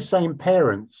 If those same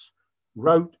parents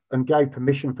wrote and gave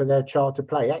permission for their child to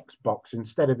play Xbox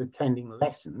instead of attending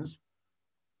lessons,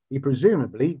 he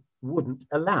presumably wouldn't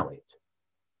allow it.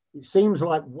 It seems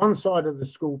like one side of the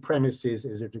school premises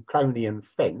is a draconian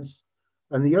fence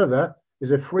and the other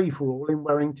is a free-for-all in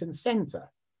Warrington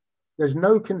Centre. There's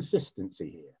no consistency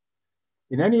here.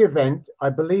 In any event, I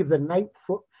believe that an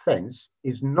 8-foot fence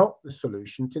is not the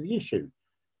solution to the issue.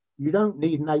 You don't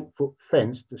need an 8-foot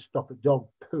fence to stop a dog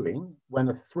pooing when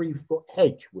a 3-foot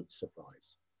hedge would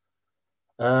suffice.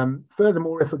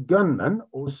 Furthermore, if a gunman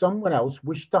or someone else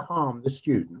wish to harm the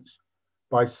students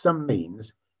by some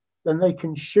means, then they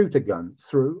can shoot a gun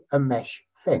through a mesh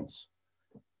fence.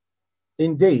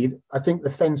 Indeed, I think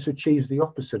the fence achieves the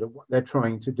opposite of what they're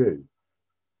trying to do.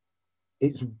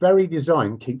 Its very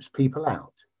design keeps people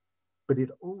out, but it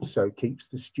also keeps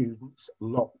the students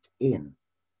locked in.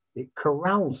 It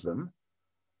corrals them,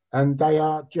 and they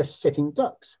are just sitting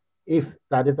ducks if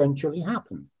that eventually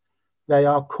happened. They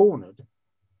are cornered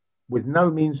with no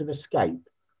means of escape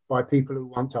by people who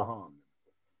want to harm them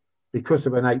because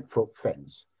of an 8-foot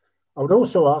fence. I would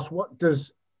also ask, what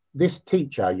does this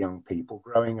teach our young people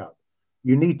growing up?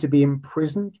 You need to be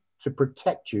imprisoned to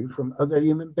protect you from other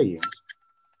human beings.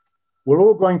 We're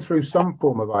all going through some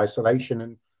form of isolation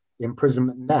and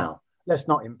imprisonment now. Let's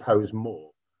not impose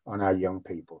more on our young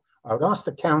people. I would ask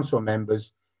the council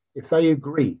members if they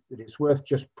agree that it's worth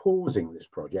just pausing this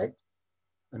project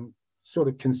and sort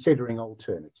of considering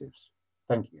alternatives.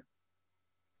 Thank you.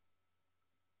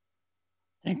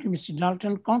 Thank you, Mr.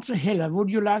 Dalton. Councillor Hiller,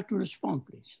 would you like to respond,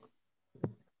 please?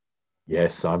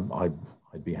 Yes, I'd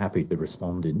be happy to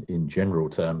respond in general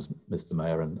terms, Mr.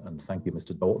 Mayor, and thank you,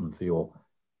 Mr. Dalton, for your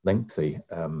lengthy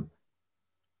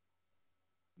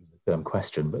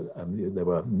question, but there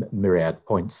were myriad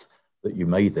points that you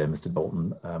made there, Mr.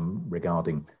 Dalton,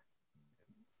 regarding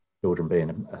children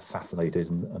being assassinated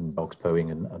and dogs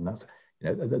pooing, and that's,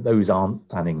 those aren't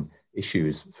planning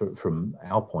issues from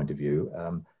our point of view.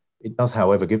 It does,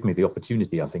 however, give me the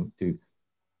opportunity, I think, to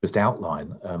just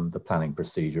outline the planning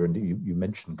procedure. And you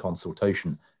mentioned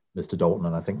consultation, Mr. Dalton,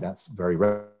 and I think that's very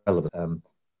relevant.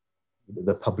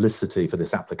 The publicity for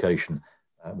this application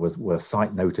were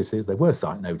site notices. There were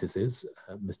site notices,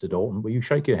 Mr. Dalton. Well, you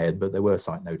shake your head, but there were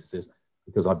site notices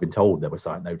because I've been told there were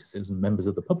site notices, and members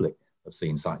of the public have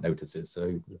seen site notices.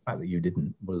 So the fact that you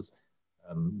didn't was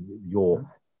you're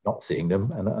not seeing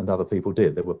them, and other people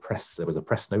did. There was a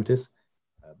press notice,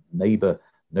 neighbour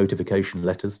notification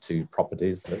letters to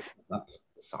properties that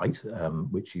site,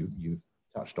 which you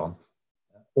touched on.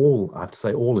 All, I have to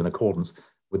say, all in accordance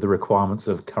with the requirements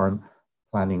of current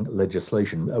planning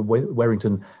legislation.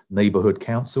 Warrington Neighbourhood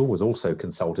Council was also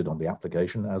consulted on the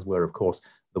application, as were, of course,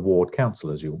 the ward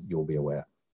councillors, you'll be aware.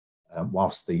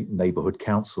 Whilst the Neighbourhood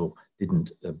Council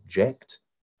didn't object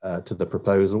to the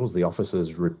proposals, the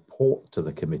officers' report to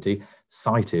the committee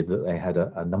cited that they had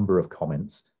a number of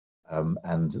comments,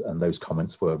 and those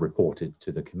comments were reported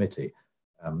to the committee.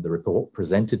 The report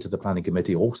presented to the planning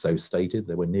committee also stated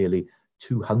there were nearly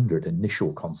 200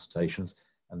 initial consultations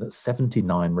and that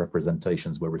 79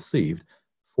 representations were received,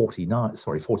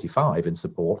 45 in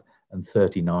support and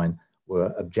 39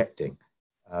 were objecting.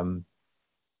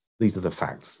 These are the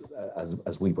facts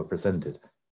as we were presented.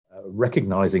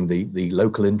 Recognising the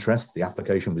local interest, the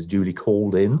application was duly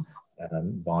called in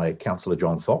by Councillor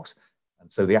John Fox,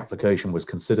 and so the application was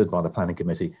considered by the planning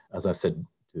committee, as I said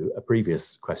to a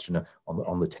previous questioner,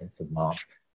 on the 10th of March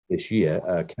this year.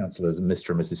 Councillors Mr.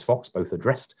 and Mrs. Fox both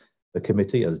addressed the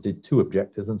committee, as did two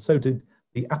objectors, and so did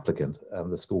the applicant,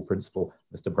 the school principal,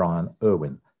 Mr. Brian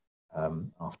Irwin.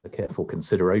 After careful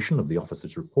consideration of the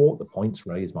officer's report, the points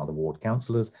raised by the ward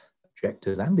councillors,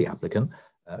 objectors and the applicant,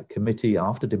 committee,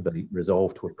 after debate,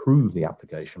 resolved to approve the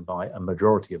application by a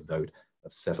majority of vote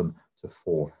of 7 to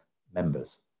 4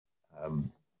 members.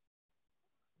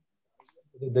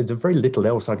 There's very little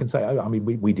else I can say. I mean,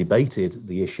 we debated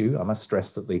the issue. I must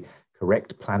stress that the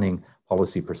correct planning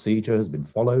policy procedure has been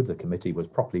followed. The committee was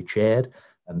properly chaired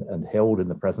and held in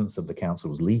the presence of the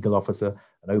council's legal officer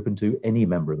and open to any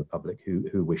member of the public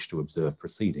who wished to observe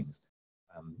proceedings.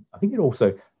 I think it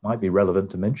also might be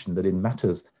relevant to mention that in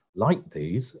matters like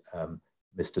these,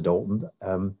 Mr. Dalton,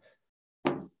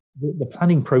 the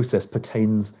planning process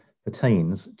pertains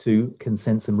to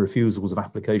consents and refusals of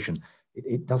application.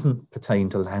 It doesn't pertain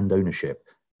to land ownership.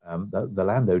 The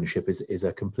land ownership is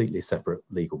a completely separate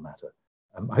legal matter.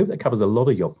 I hope that covers a lot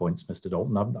of your points, Mr.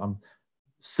 Dalton. I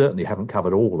certainly haven't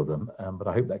covered all of them, but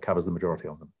I hope that covers the majority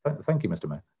of them. Thank you, Mr.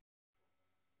 Mayor.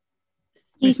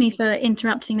 Excuse me for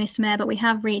interrupting, Mr. Mayor, but we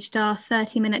have reached our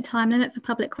 30-minute time limit for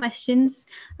public questions,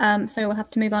 so we'll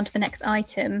have to move on to the next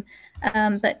item.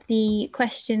 But the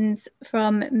questions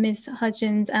from Ms.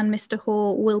 Hudgens and Mr.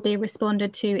 Hall will be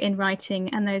responded to in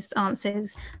writing, and those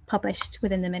answers published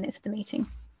within the minutes of the meeting.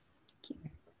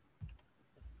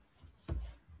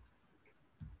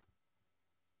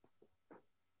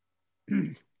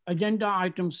 Agenda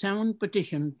item 7,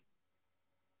 petition.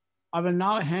 I will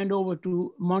now hand over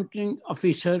to monitoring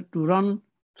officer to run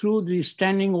through the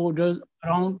standing orders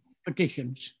around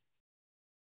petitions.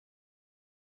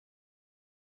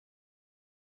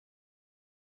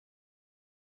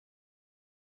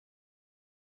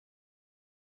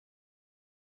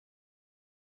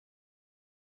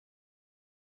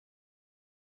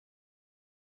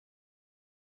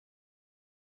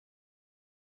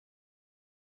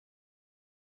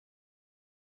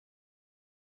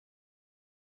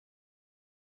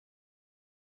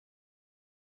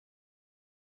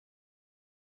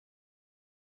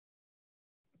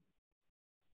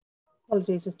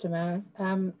 Apologies, Mr.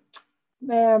 Mayor.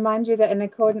 May I remind you that in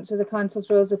accordance with the Council's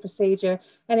rules of procedure,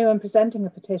 anyone presenting a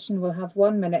petition will have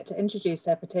 1 minute to introduce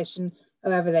their petition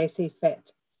however they see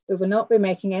fit. We will not be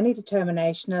making any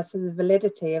determination as to the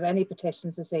validity of any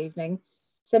petitions this evening,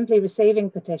 simply receiving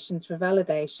petitions for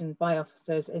validation by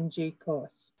officers in due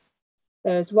course.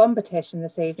 There is one petition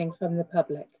this evening from the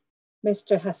public.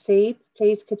 Mr. Hasib,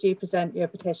 please could you present your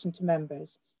petition to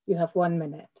members? You have 1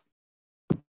 minute.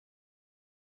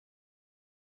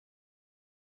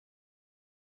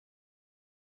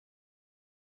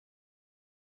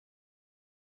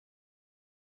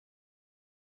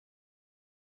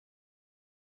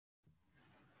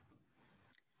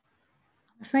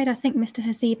 I'm afraid I think Mr.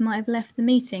 Hasib might have left the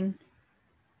meeting,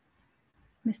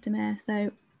 Mr. Mayor,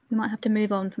 so we might have to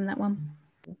move on from that one.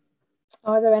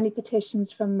 Are there any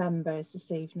petitions from members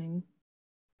this evening?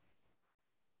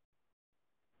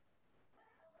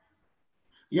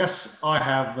 Yes, I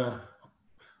have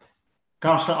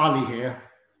Councillor Ali here.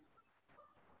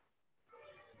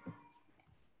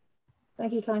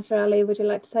 Thank you, Councillor Ali. Would you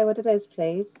like to say what it is,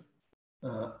 please?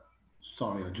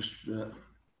 Sorry, I just...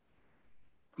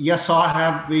 Yes, I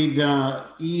have been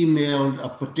emailed a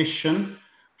petition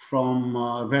from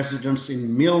residents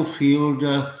in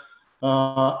Millfield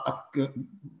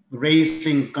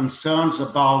raising concerns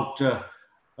about a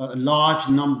large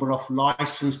number of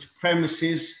licensed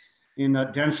premises in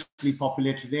a densely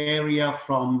populated area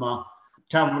from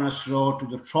Tavernus Road to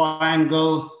the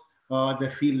Triangle. They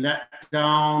feel let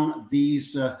down.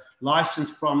 These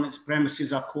licensed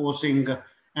premises are causing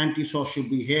antisocial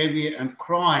behavior and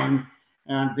crime,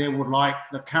 and they would like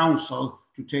the council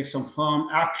to take some firm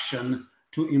action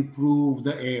to improve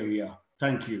the area.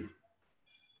 Thank you.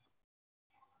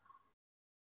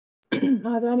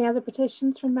 Are there any other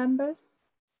petitions from members?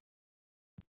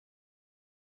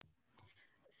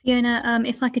 Fiona,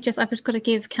 if I could I've just got to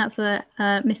give Councillor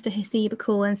Mr. Hasib a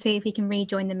call and see if he can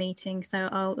rejoin the meeting. So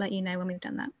I'll let you know when we've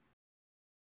done that.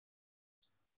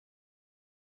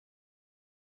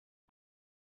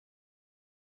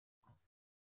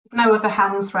 No other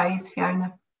hands raised,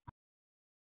 Fiona.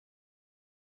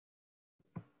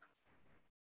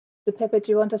 So Pippa, do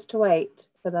you want us to wait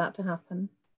for that to happen?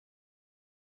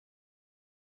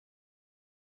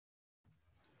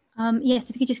 Yes,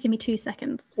 if you could just give me 2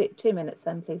 seconds. 2 minutes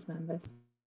then, please, members.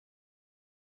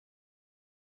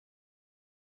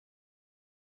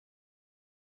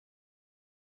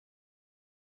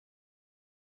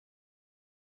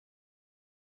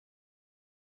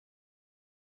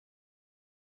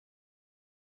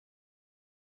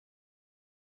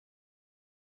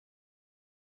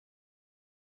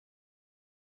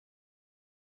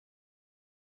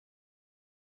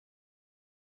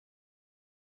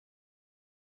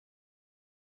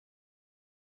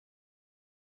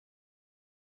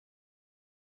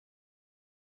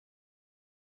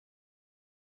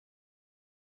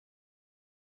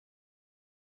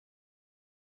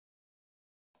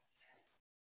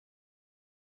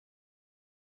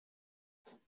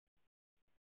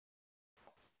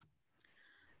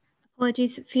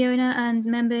 Apologies, Fiona and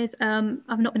members.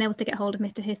 I've not been able to get hold of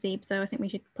Mr. Hasib, so I think we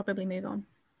should probably move on.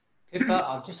 Pippa,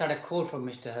 I've just had a call from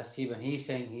Mr. Hasib, and he's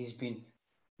saying he's been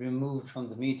removed from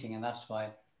the meeting, and that's why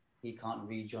he can't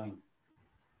rejoin.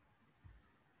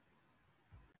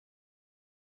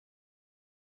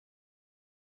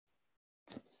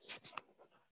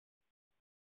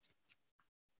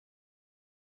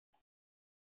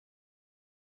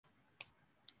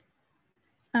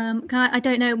 I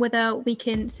don't know whether we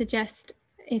can suggest,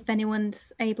 if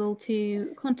anyone's able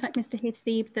to contact Mr.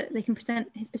 Hasib, that they can present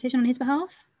his petition on his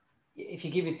behalf. If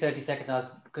you give me 30 seconds,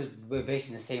 because we're based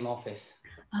in the same office,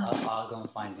 I'll go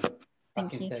and find him.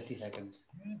 Back in 30 seconds.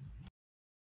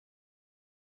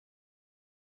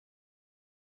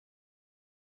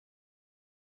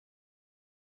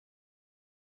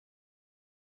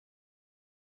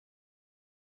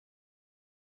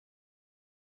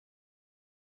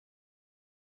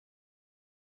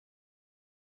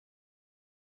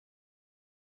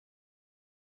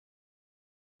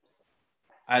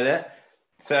 Hi there.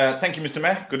 Thank you, Mr.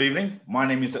 Mayor. Good evening. My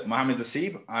name is Mohammed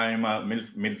Hasib. I'm a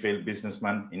Millfield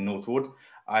businessman in Northwood.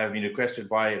 I have been requested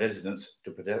by residents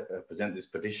to present this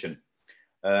petition.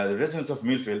 The residents of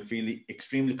Millfield feel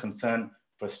extremely concerned,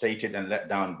 frustrated and let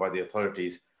down by the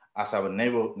authorities, as our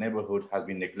neighbourhood has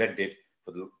been neglected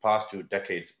for the past 2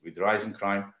 decades, with rising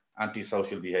crime,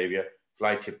 antisocial behaviour,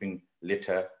 fly tipping,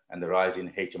 litter and the rise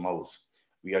in HMOs.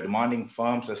 We are demanding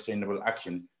firm, sustainable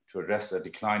action to address the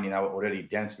decline in our already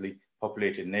densely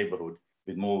populated neighbourhood,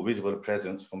 with more visible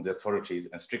presence from the authorities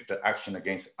and stricter action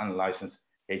against unlicensed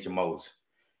HMOs.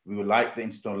 We would like the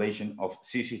installation of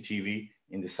CCTV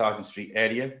in the Sargent Street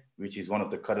area, which is one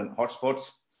of the current hotspots.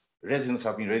 Residents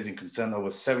have been raising concern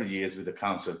over several years with the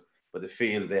council, but they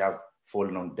feel they have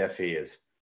fallen on deaf ears.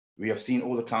 We have seen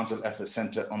all the council efforts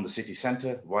centred on the city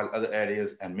centre, while other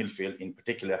areas and Millfield in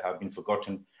particular have been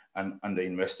forgotten and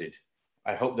underinvested.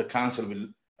 I hope the council will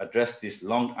address these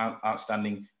long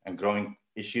outstanding and growing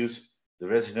issues. The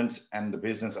residents and the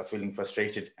business are feeling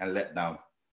frustrated and let down.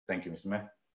 Thank you, Mr.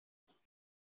 Mayor.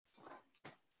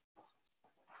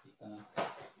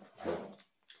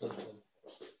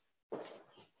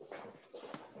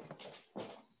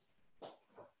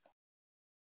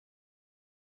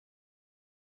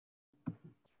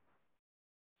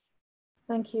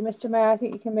 Thank you, Mr. Mayor. I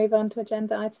think you can move on to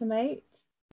agenda item 8.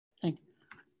 Thank you.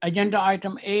 Agenda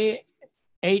item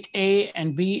 8A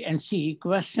and B and C,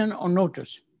 question or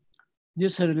notice.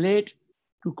 This relates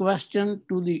to question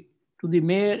to the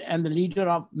mayor and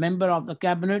the member of the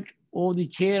cabinet or the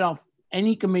chair of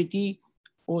any committee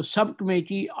or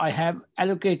subcommittee I have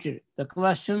allocated the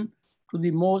question to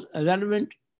the most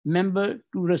relevant member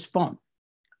to respond.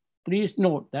 Please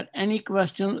note that any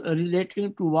questions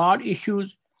relating to ward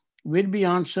issues will be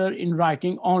answered in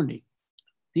writing only.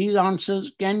 These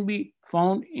answers can be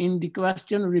found in the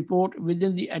question report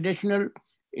within the additional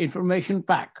information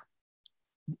pack.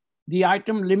 The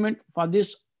item limit for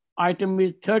this item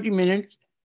is 30 minutes.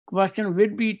 Question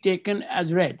will be taken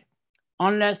as read,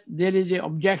 unless there is an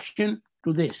objection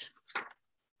to this.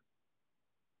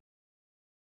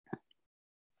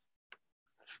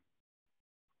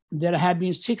 There have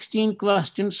been 16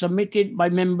 questions submitted by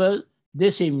members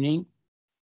this evening.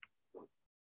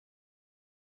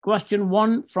 Question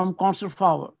 1 from Councillor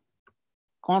Fowler.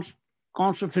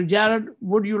 Councillor Fitzgerald,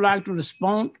 would you like to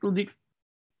respond to the...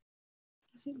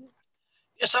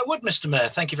 Yes, I would, Mr. Mayor.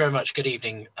 Thank you very much. Good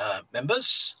evening,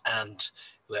 members and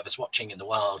whoever's watching in the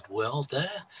wild world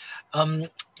there.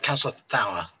 Councillor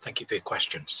Thawer, thank you for your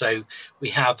question. So we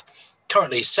have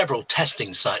currently several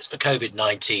testing sites for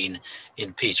COVID-19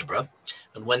 in Peterborough.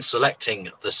 And when selecting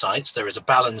the sites, there is a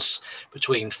balance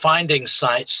between finding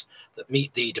sites that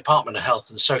meet the Department of Health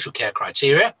and Social Care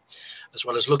criteria, as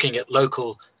well as looking at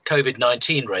local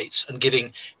COVID-19 rates and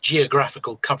giving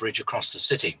geographical coverage across the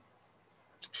city.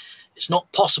 It's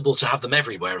not possible to have them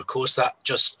everywhere, of course, that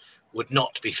just would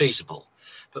not be feasible.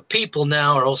 But people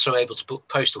now are also able to book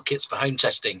postal kits for home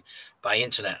testing by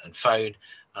internet and phone,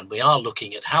 and we are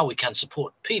looking at how we can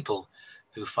support people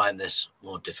who find this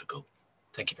more difficult.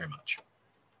 Thank you very much.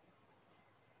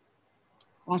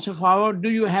 Councillor Fowler, do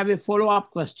you have a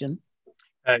follow-up question?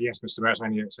 Yes, Mr.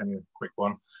 Mayor, it's only a quick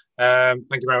one. Thank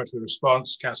you very much for the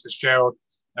response, Councillor Fitzgerald.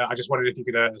 I just wondered if you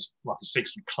could seek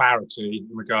some clarity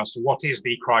in regards to what is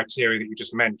the criteria that you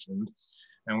just mentioned,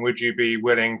 and would you be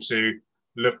willing to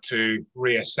look to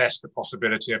reassess the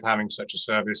possibility of having such a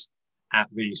service at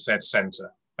the said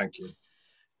centre? Thank you.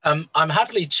 I'm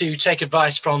happy to take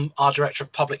advice from our Director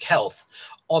of Public Health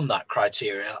on that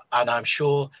criteria, and I'm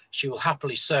sure she will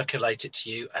happily circulate it to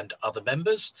you and other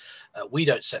members. We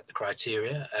don't set the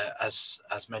criteria, as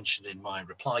mentioned in my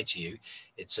reply to you.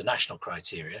 It's a national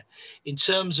criteria. In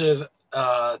terms of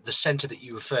the centre that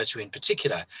you refer to in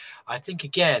particular, I think,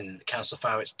 again, Councillor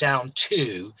Farrow, it's down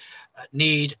to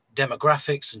need,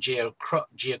 demographics and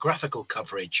geographical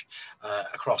coverage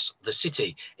across the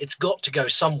city. It's got to go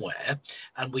somewhere,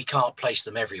 and we can't place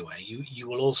them everywhere. You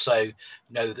will also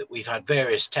know that we've had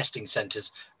various testing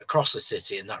centres across the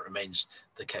city, and that remains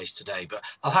the case today. But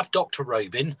I'll have Dr.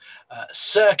 Robin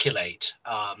circulate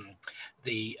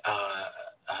the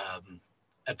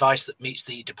advice that meets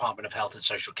the Department of Health and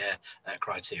Social Care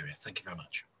criteria. Thank you very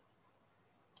much.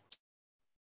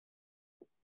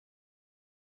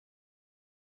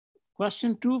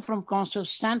 Question 2 from Councillor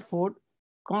Sanford.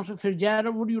 Councillor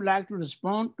Fitzgerald, would you like to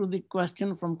respond to the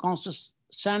question from Councillor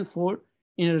Sanford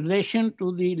in relation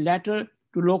to the letter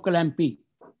to local MP?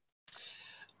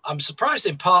 I'm surprised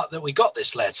in part that we got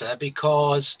this letter,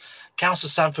 because Councillor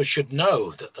Sanford should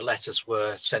know that the letters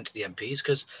were sent to the MPs,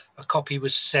 because a copy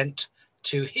was sent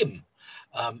to him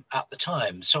at the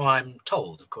time. So I'm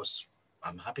told, of course,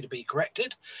 I'm happy to be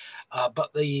corrected.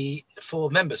 But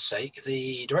for members' sake,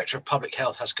 the Director of Public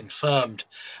Health has confirmed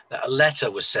that a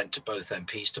letter was sent to both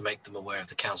MPs to make them aware of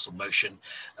the council motion,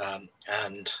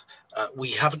 and we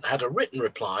haven't had a written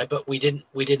reply, but we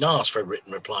didn't ask for a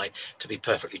written reply, to be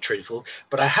perfectly truthful.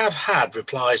 But I have had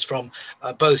replies from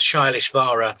both Shailesh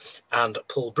Vara and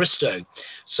Paul Bristow.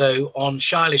 So on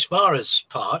Shailesh Vara's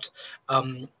part,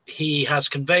 he has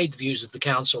conveyed the views of the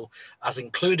council as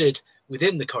included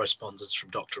within the correspondence from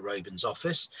Dr. Robin's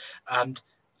office, and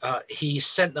he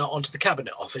sent that on to the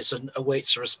Cabinet Office and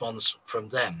awaits a response from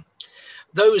them.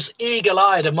 Those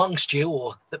eagle-eyed amongst you,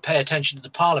 or that pay attention to the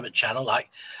Parliament channel, like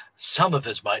some of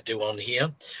us might do on here,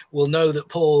 will know that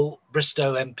Paul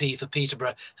Bristow, MP for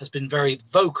Peterborough, has been very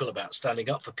vocal about standing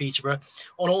up for Peterborough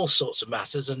on all sorts of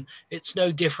matters, and it's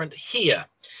no different here.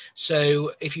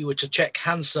 So if you were to check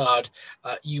Hansard,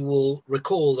 you will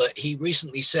recall that he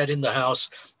recently said in the House,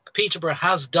 Peterborough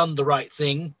has done the right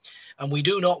thing, and we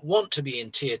do not want to be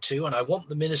in tier 2. And I want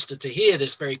the minister to hear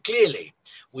this very clearly.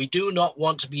 We do not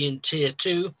want to be in tier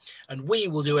 2, and we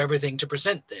will do everything to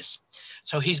present this.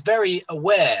 So he's very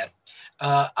aware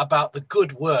about the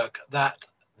good work that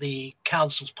the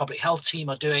council's public health team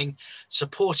are doing,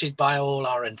 supported by all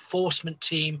our enforcement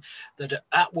team that are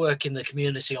at work in the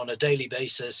community on a daily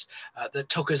basis, that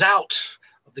took us out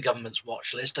of the government's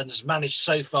watch list and has managed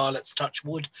so far, let's touch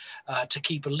wood, to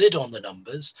keep a lid on the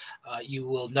numbers. You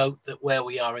will note that where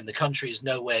we are in the country is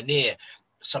nowhere near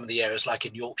some of the areas like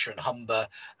in Yorkshire and Humber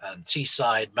and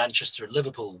Teesside, Manchester and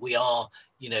Liverpool. We are,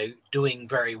 doing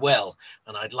very well,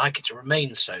 and I'd like it to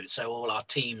remain so. So all our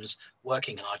teams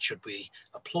working hard should be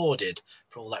applauded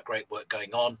for all that great work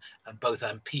going on, and both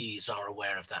MPs are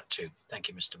aware of that too. Thank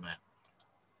you, Mr. Mayor.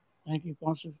 Thank you,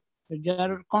 Councillor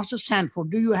Fitzgerald. Councillor Sanford,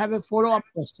 do you have a follow-up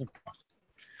question?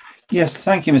 Yes,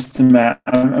 thank you, Mr. Mayor.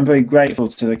 I'm very grateful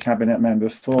to the Cabinet member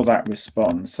for that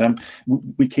response.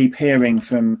 We keep hearing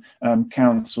from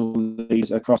council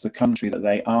leaders across the country that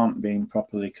they aren't being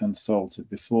properly consulted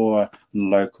before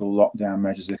local lockdown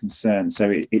measures are concerned.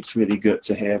 So it's really good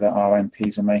to hear that our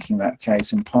MPs are making that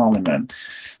case in Parliament.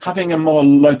 Having a more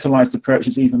localised approach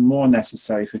is even more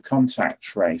necessary for contact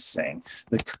tracing.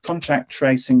 The contact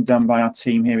tracing done by our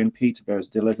team here in Peterborough is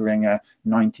delivering a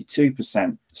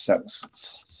 92%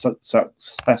 success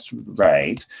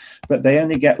rate, but they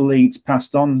only get leads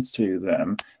passed on to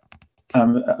them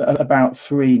about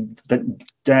 3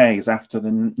 days after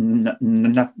the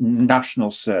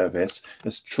national service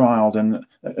has tried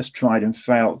and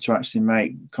failed to actually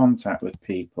make contact with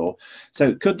people.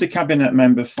 So could the Cabinet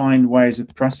member find ways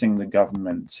of pressing the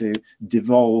government to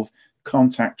devolve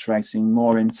contact tracing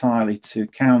more entirely to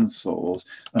councils,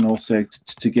 and also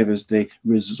to give us the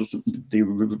resources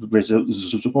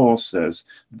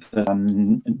that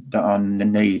are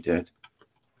needed?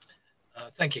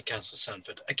 Thank you, Councillor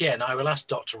Sanford. Again, I will ask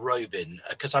Dr. Robin,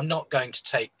 because I'm not going to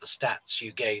take the stats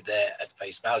you gave there at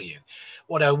face value.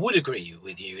 What I would agree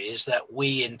with you is that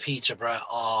we in Peterborough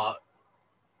are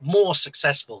more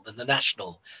successful than the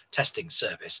national testing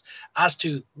service. As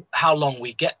to how long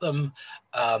we get them,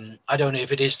 I don't know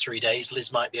if it is 3 days.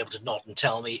 Liz might be able to nod and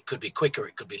tell me. It could be quicker,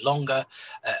 it could be longer,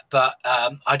 but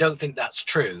I don't think that's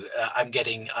true. I'm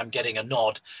getting a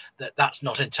nod that that's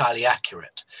not entirely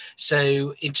accurate.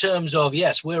 So in terms of,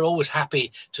 yes, we're always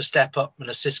happy to step up and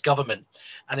assist government,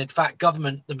 and in fact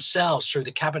government themselves through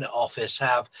the Cabinet Office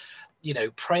have you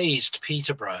know, praised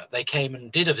Peterborough. They came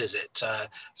and did a visit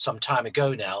some time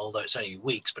ago now, although it's only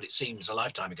weeks, but it seems a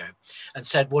lifetime ago, and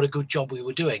said what a good job we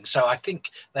were doing. So I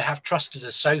think they have trusted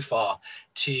us so far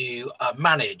to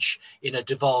manage in a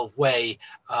devolved way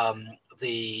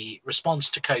the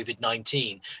response to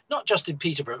COVID-19, not just in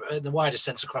Peterborough, but in the wider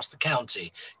sense across the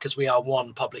county, because we are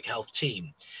one public health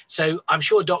team. So I'm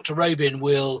sure Dr. Robin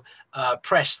will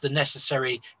press the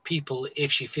necessary people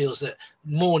if she feels that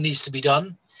more needs to be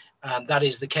done. And that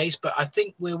is the case, but I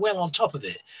think we're well on top of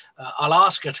it. I'll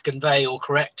ask her to convey or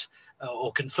correct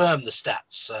or confirm the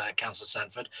stats, Councillor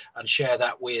Sanford, and share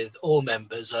that with all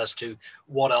members as to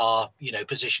what our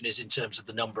position is in terms of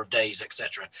the number of days,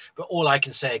 etc. But all I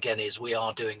can say again is we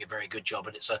are doing a very good job,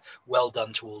 and it's a well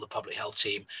done to all the public health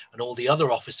team and all the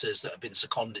other officers that have been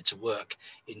seconded to work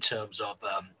in terms of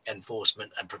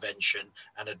enforcement and prevention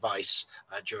and advice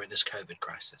during this COVID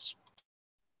crisis.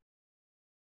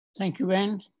 Thank you,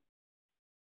 Wayne.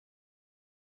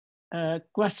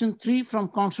 Question 3 from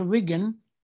Councillor Wiggin.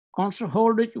 Councillor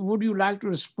Holdridge, would you like to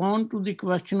respond to the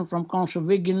question from Councillor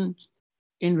Wiggin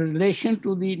in relation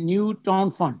to the new town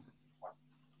fund?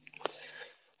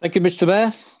 Thank you, Mr.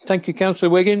 Mayor. Thank you, Councillor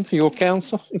Wiggin, for your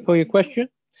question.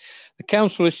 The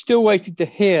council is still waiting to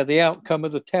hear the outcome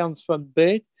of the Towns Fund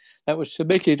bid that was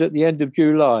submitted at the end of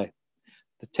July.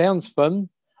 The Towns Fund,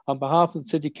 on behalf of the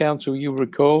City Council, you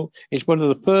recall, is one of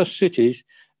the first cities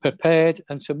prepared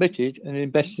and submitted an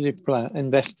investment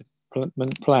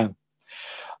plan.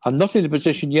 I'm not in a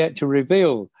position yet to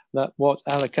reveal what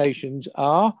allocations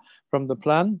are from the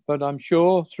plan, but I'm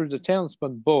sure through the Towns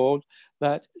Fund board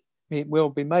that it will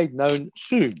be made known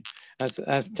soon, as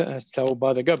told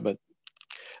by the government.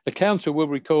 The council will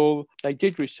recall they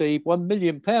did receive £1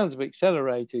 million of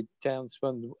accelerated Towns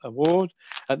Fund award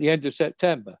at the end of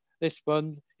September. This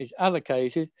fund is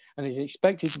allocated and is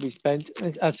expected to be spent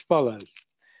as follows.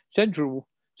 Central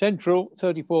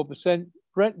 34%,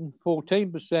 Bretton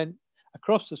 14%,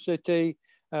 across the city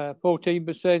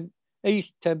 14%,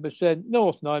 East 10%,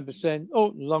 North 9%,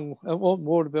 Alton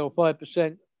Waterville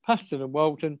 5%, Paston and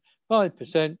Walton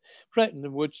 5%, Bretton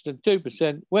and Woodston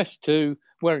 2%, West 2,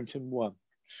 Warrington 1.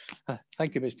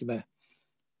 Thank you, Mr. Mayor.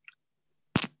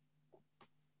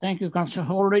 Thank you, Councillor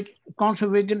Holdridge.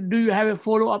 Councillor Wiggin, do you have a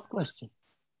follow-up question?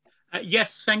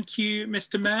 Yes, thank you,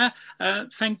 Mr. Mayor.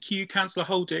 Thank you, Councillor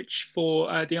Holdridge,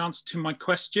 for the answer to my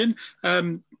question.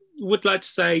 Would like to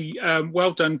say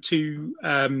well done to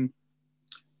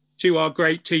our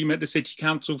great team at the City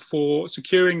Council for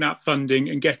securing that funding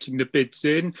and getting the bids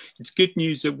in. It's good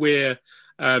news that we're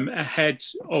ahead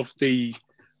of the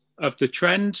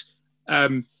trend.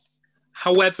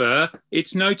 However,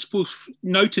 it's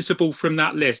noticeable from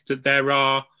that list that there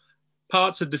are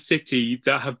parts of the city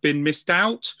that have been missed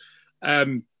out.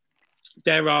 The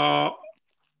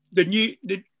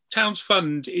Towns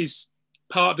Fund is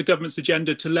part of the government's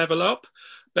agenda to level up,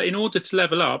 but in order to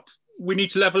level up, we need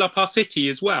to level up our city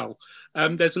as well.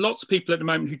 There's lots of people at the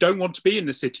moment who don't want to be in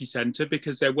the city centre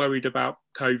because they're worried about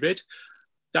COVID.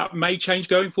 That may change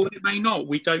going forward, it may not,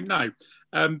 we don't know.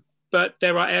 But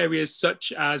there are areas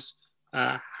such as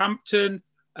Hampton,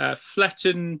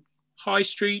 Fletton, High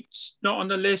Street, not on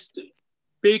the list,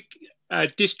 big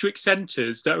district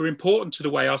centres that are important to the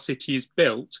way our city is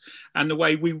built and the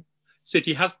way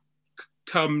city has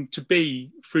come to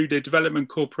be through the Development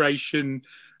Corporation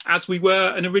as we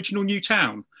were an original new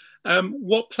town.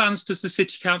 What plans does the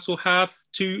City Council have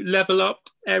to level up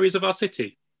areas of our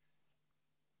city?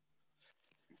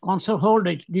 Councillor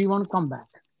Holdridge, do you want to come back?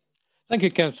 Thank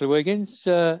you, Councillor Wiggins.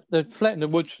 The Fletton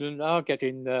and Woodston are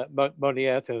getting money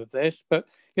out of this, but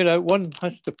one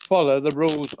has to follow the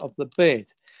rules of the bid.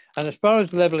 And as far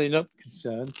as levelling up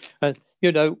concerned,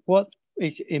 what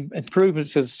is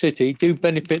improvements of the city do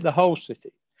benefit the whole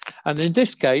city. And in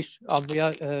this case, on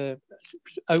the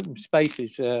open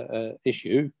spaces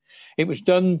issue, it was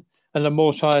done on a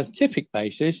more scientific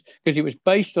basis because it was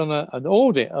based on an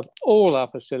audit of all our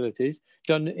facilities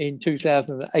done in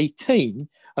 2018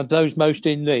 of those most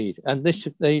in need. And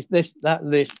that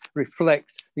list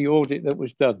reflects the audit that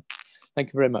was done.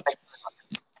 Thank you very much.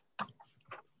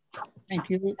 Thank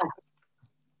you.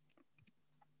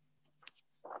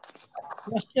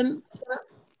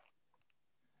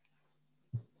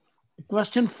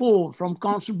 Question 4 from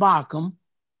Councillor Barkham.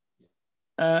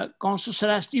 Councillor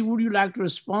Sarasti, would you like to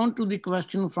respond to the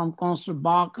question from Councillor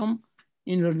Barkham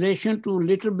in relation to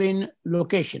litter bin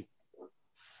location?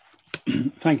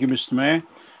 Thank you, Mr. Mayor.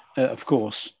 Of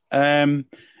course.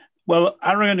 Well,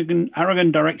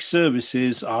 Aragon Direct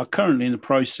Services are currently in the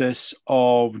process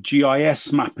of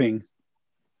GIS mapping,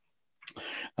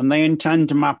 and they intend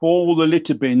to map all the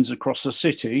litter bins across the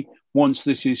city once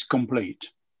this is complete.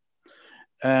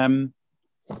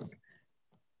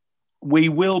 we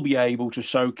will be able to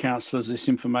show councillors this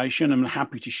information. I'm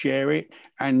happy to share it,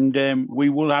 and we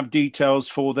will have details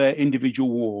for their individual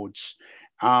wards.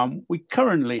 We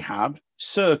currently have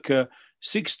circa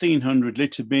 1,600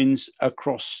 litter bins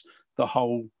across the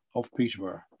whole of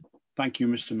Peterborough. Thank you,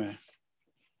 Mr. Mayor.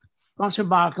 Councillor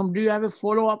Barkham, do you have a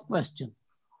follow-up question?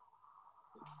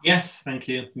 Yes, thank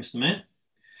you, Mr. Mayor.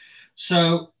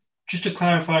 So, just to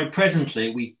clarify,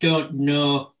 presently we don't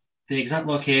know the exact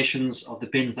locations of the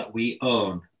bins that we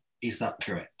own. Is that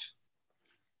correct?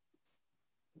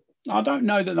 I don't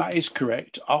know that that is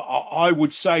correct. I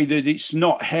would say that it's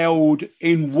not held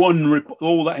in one,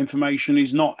 all that information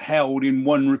is not held in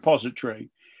one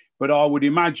repository. But I would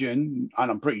imagine,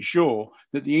 and I'm pretty sure,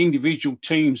 that the individual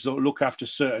teams that look after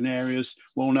certain areas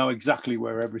will know exactly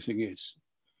where everything is.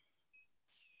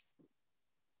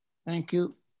 Thank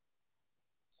you.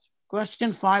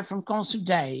 Question 5 from Councillor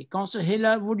Day. Councillor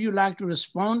Hiller, would you like to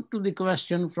respond to the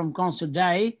question from Councillor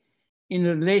Day in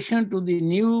relation to the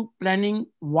new planning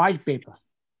white paper?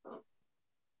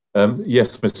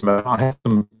 Yes, Mr. Mayor. I have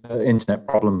some internet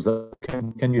problems.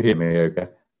 Can you hear me okay?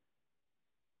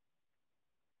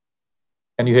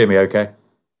 Can you hear me okay?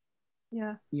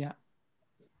 Yeah. Yeah.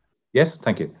 Yes,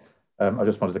 thank you. I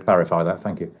just wanted to clarify that.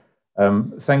 Thank you.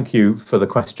 Thank you for the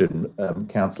question,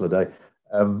 Councillor Day.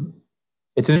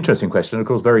 It's an interesting question, of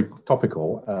course, very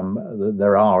topical.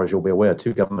 There are, as you'll be aware,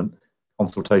 2 government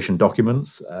consultation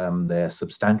documents. They're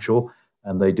substantial,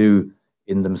 and they do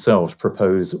in themselves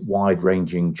propose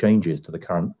wide-ranging changes to the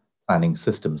current planning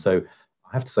system. So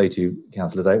I have to say to you,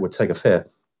 Councillor Day, it would take a fair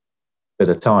bit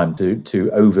of time to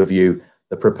overview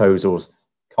the proposals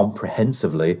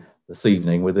comprehensively this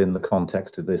evening within the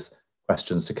context of this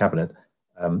questions to Cabinet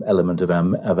element of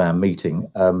our meeting.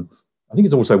 I think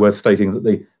it's also worth stating that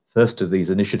the first of these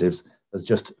initiatives has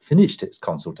just finished its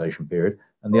consultation period,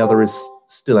 and the other is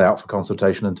still out for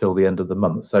consultation until the end of the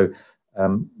month. So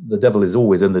the devil is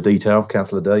always in the detail,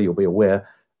 Councillor Day, you'll be aware,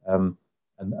 and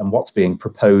what's being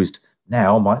proposed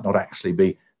now might not actually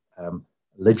be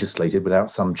legislated without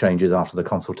some changes after the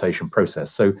consultation process.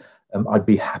 So I'd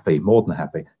be happy, more than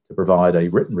happy, to provide a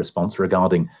written response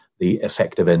regarding the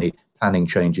effect of any planning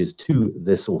changes to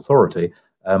this authority,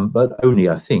 but only,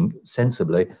 I think,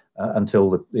 sensibly until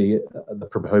the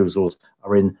proposals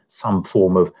are in some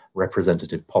form of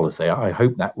representative policy. I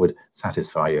hope that would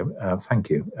satisfy you. Thank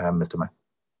you, Mr. Mayor.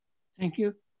 Thank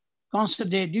you. Councillor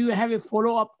Day, do you have a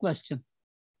follow-up question?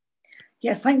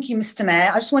 Yes, thank you, Mr.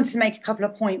 Mayor. I just wanted to make a couple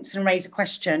of points and raise a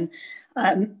question.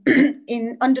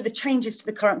 Under the changes to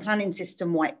the current planning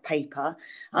system white paper,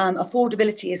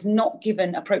 affordability is not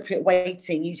given appropriate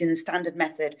weighting using the standard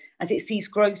method, as it sees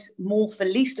growth more for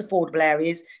least affordable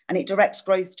areas and it directs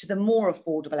growth to the more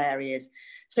affordable areas.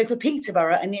 So for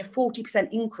Peterborough, a near 40%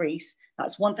 increase,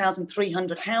 that's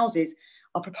 1,300 houses,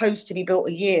 are proposed to be built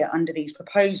a year under these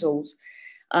proposals.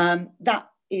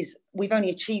 We've only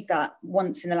achieved that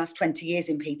once in the last 20 years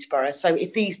in Peterborough. So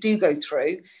if these do go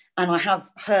through, and I have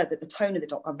heard that the tone of the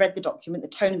document, I've read the document, the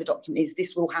tone of the document is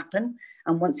this will happen.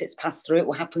 And once it's passed through, it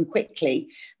will happen quickly.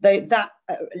 Though that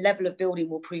level of building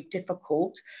will prove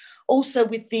difficult. Also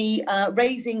with the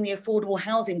raising the affordable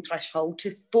housing threshold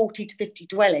to 40 to 50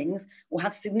 dwellings will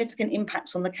have significant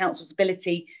impacts on the council's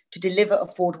ability to deliver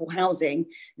affordable housing.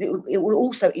 It will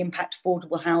also impact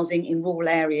affordable housing in rural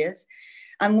areas.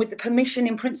 And with the permission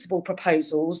in principle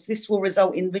proposals, this will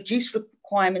result in reduced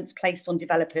requirements placed on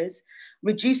developers,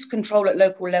 reduced control at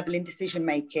local level in decision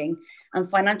making, and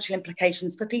financial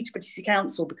implications for Peterborough City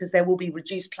Council because there will be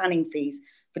reduced planning fees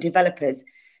for developers.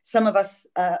 Some of us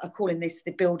are calling this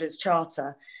the Builders'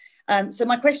 Charter. So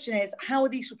my question is, how are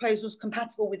these proposals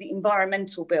compatible with the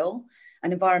environmental bill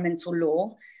and environmental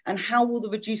law? And how will the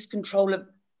reduced control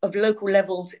of local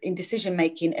levels in decision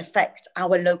making affect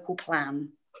our local plan?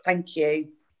 Thank you.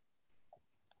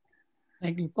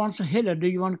 Thank you. Councillor Hiller, do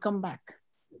you want to come back?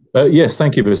 Yes,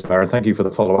 thank you, Mr. Mayor. Thank you for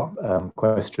the follow-up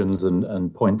questions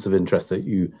and points of interest that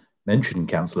you mentioned,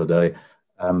 Councillor Day.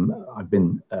 I've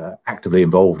been actively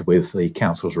involved with the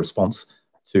Council's response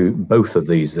to both of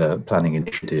these planning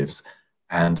initiatives,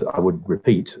 and I would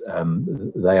repeat,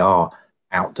 they are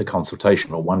out to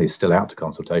consultation, or one is still out to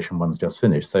consultation, one's just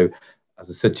finished. So, as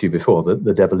I said to you before,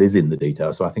 the devil is in the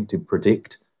detail. So I think to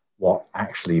predict what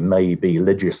actually may be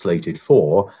legislated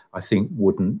for, I think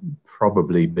wouldn't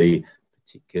probably be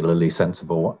particularly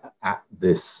sensible at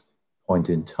this point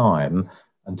in time,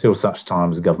 until such time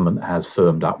as government has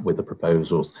firmed up with the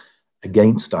proposals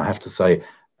against, I have to say,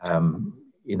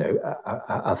 you know,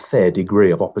 a fair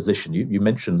degree of opposition. You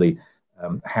mentioned the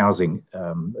housing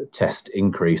test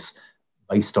increase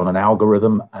based on an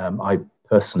algorithm. I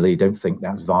personally don't think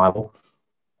that's viable.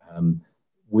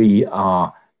 We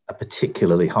are a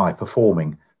particularly high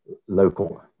performing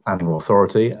local planning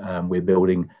authority. We're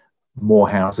building more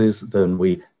houses than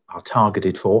we are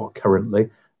targeted for currently.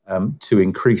 To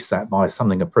increase that by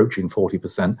something approaching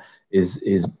 40%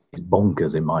 is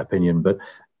bonkers in my opinion, but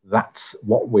that's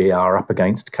what we are up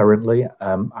against currently.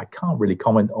 I can't really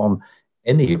comment on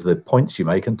any of the points you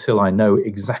make until I know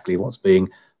exactly what's being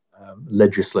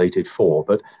legislated for,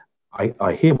 but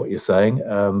I hear what you're saying.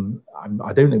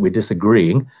 I don't think we're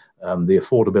disagreeing. The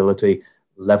affordability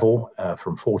level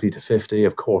from 40 to 50,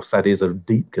 of course, that is a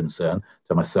deep concern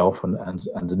to myself and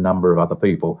a number of other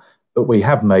people. But we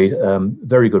have made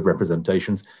very good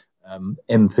representations.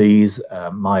 MPs,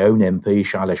 my own MP,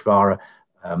 Shailesh Vara,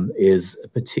 is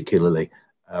particularly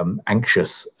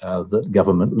anxious that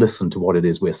government listen to what it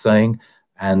is we're saying.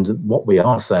 And what we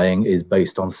are saying is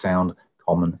based on sound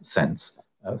common sense.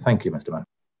 Thank you, Mr. Mayor.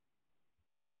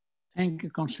 Thank you,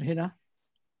 Councillor Hira.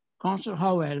 Councillor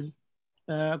Howell,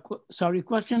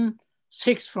 question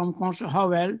 6 from Councillor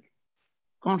Howell.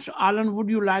 Councillor Allen, would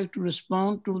you like to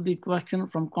respond to the question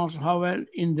from Councillor Howell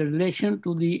in relation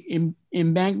to the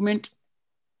embankment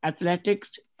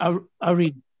athletics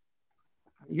arena?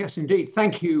 Yes, indeed.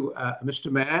 Thank you,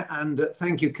 Mr. Mayor, and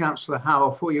thank you, Councillor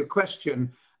Howell, for your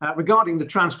question regarding the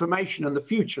transformation and the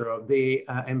future of the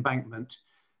embankment.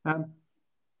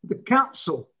 The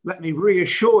council, let me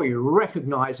reassure you,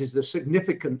 recognises the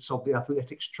significance of the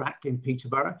athletics track in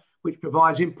Peterborough, which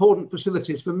provides important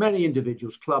facilities for many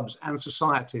individuals, clubs and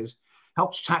societies,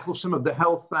 helps tackle some of the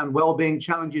health and wellbeing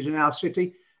challenges in our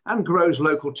city and grows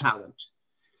local talent.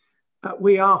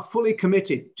 We are fully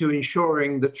committed to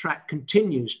ensuring the track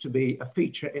continues to be a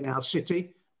feature in our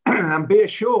city, and be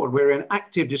assured we're in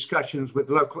active discussions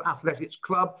with local athletics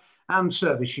club and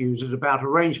service users about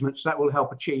arrangements that will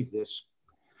help achieve this.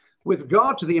 With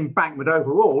regard to the embankment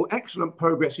overall, excellent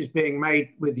progress is being made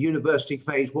with the University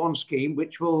Phase 1 scheme,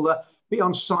 which will be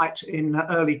on site in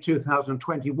early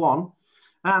 2021,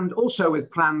 and also with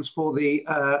plans for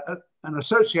an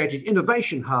associated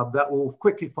innovation hub that will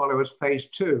quickly follow as Phase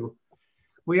 2.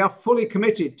 We are fully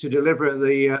committed to deliver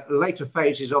the later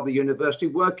phases of the university,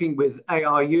 working with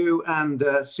ARU and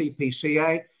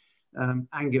CPCA,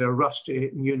 Angular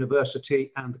Rusty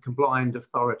University and the Combined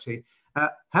Authority.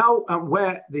 How and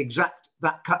where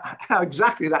how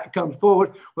exactly that comes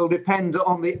forward will depend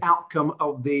on the outcome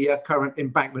of the current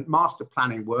embankment master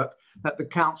planning work that the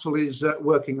council is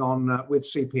working on with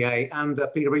CPA and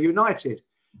Peterborough United.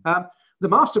 The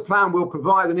master plan will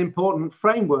provide an important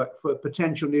framework for a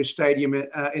potential new stadium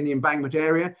in the embankment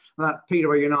area that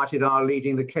Peterborough United are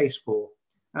leading the case for.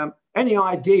 Any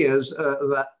ideas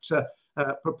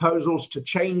proposals to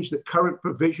change the current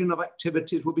provision of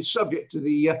activities will be subject to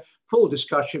the full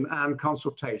discussion and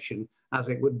consultation, as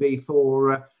it would be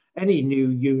for any new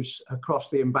use across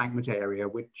the embankment area,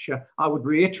 which I would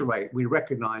reiterate we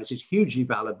recognise is hugely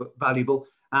valuable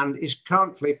and is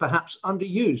currently perhaps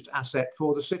underused asset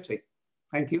for the city.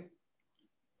 Thank you.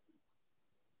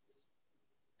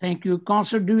 Thank you.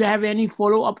 Councillor, do you have any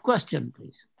follow-up question,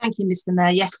 please? Thank you, Mr.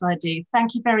 Mayor. Yes, I do.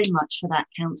 Thank you very much for that,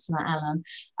 Councillor Allen.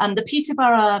 The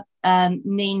Peterborough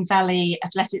Nene Valley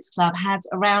Athletics Club has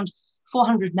around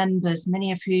 400 members,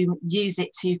 many of whom use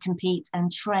it to compete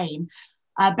and train.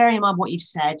 Bearing in mind what you've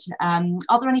said,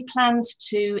 are there any plans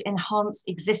to enhance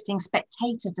existing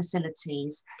spectator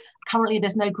facilities? Currently,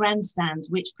 there's no grandstand,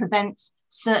 which prevents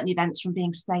certain events from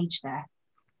being staged there.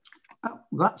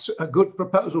 That's a good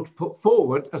proposal to put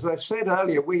forward. As I said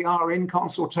earlier, we are in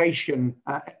consultation,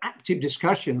 active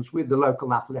discussions with the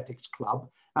local athletics club,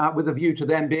 with a view to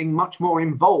them being much more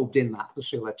involved in that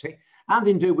facility. And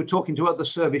indeed, we're talking to other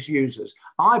service users.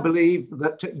 I believe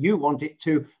that you want it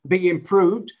to be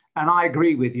improved, and I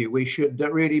agree with you. We should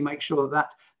really make sure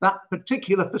that that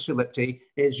particular facility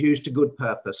is used to good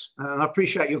purpose. And I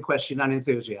appreciate your question and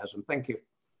enthusiasm. Thank you.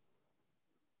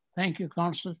 Thank you,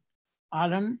 Councillor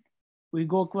Allen. We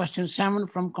go question 7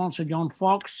 from Councillor John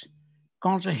Fox.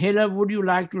 Councillor Hiller, would you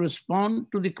like to respond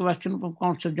to the question from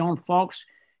Councillor John Fox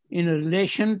in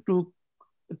relation to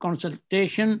the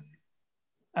consultation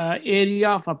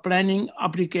area for planning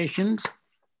applications?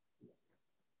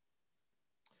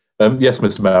 Yes,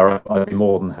 Mr. Mayor, I'd be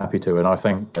more than happy to, and I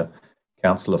thank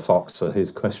Councillor Fox for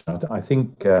his question. I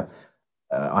think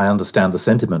I understand the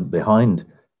sentiment behind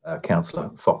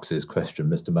Councillor Fox's question,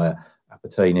 Mr. Mayor,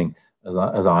 pertaining, as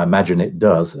I imagine it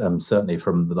does, certainly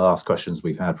from the last questions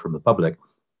we've had from the public,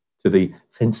 to the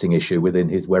fencing issue within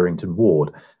his Werrington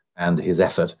ward and his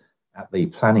effort at the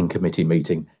planning committee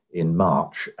meeting in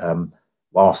March.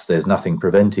 Whilst there's nothing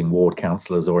preventing ward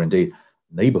councillors or indeed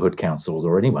neighbourhood councils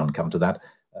or anyone come to that,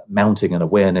 mounting an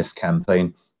awareness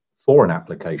campaign for an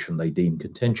application they deem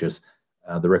contentious,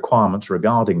 the requirements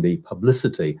regarding the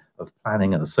publicity of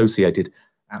planning and associated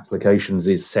applications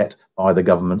is set by the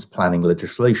government's planning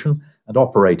legislation and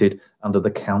operated under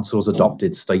the council's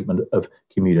adopted statement of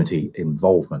community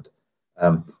involvement.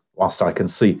 Whilst I can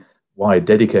see why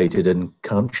dedicated and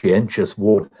conscientious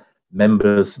ward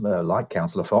members like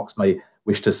Councillor Fox may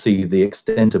wish to see the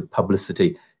extent of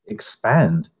publicity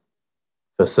expand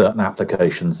for certain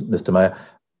applications, Mr. Mayor,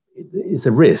 it's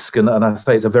a risk, and I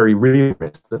say it's a very real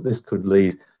risk, that this could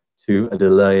lead to a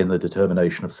delay in the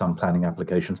determination of some planning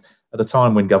applications at a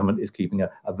time when government is keeping a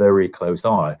very close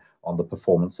eye on the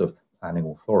performance of planning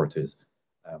authorities.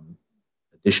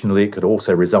 Additionally, it could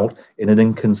also result in an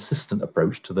inconsistent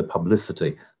approach to the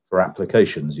publicity for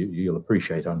applications. You'll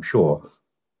appreciate, I'm sure,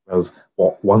 as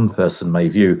what one person may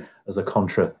view as a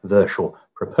controversial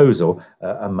proposal,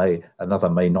 another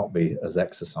may not be as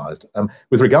exercised.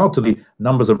 With regard to the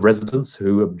numbers of residents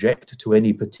who object to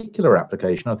any particular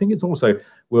application, I think it's also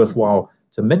worthwhile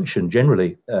to mention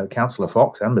generally, Councillor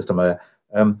Fox and Mr. Mayor,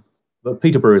 that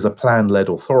Peterborough is a plan-led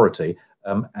authority,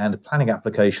 and planning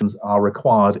applications are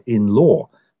required in law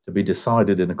to be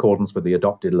decided in accordance with the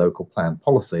adopted local plan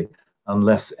policy,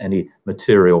 unless any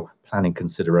material planning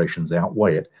considerations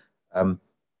outweigh it.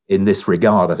 In this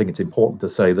regard, I think it's important to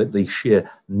say that the sheer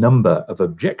number of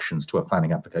objections to a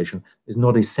planning application is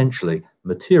not essentially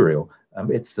material.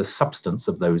 It's the substance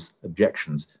of those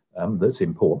objections that's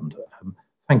important.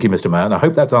 Thank you, Mr. Mayor, and I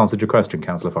hope that's answered your question,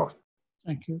 Councillor Fox.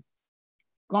 Thank you.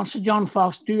 Councillor John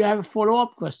Fox, do you have a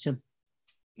follow-up question?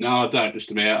 No, I don't,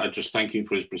 Mr. Mayor. I just thank him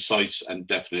for his precise and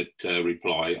definite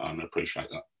reply, and I appreciate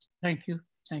that. Thank you.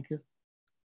 Thank you.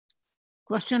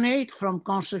 Question 8 from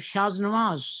Councillor Shaz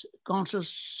Nawaz. Councillor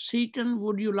Seaton,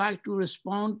 would you like to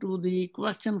respond to the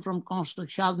question from Councillor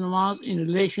Shaz Nawaz in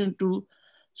relation to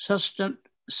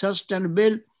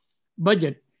sustainable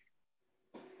budget?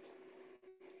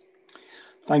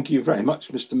 Thank you very much,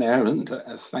 Mr. Mayor, and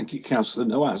thank you, Councillor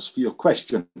Nawaz, for your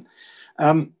question.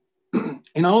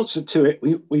 In answer to it,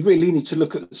 we really need to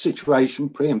look at the situation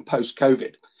pre and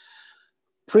post-COVID.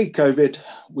 Pre-COVID,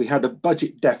 we had a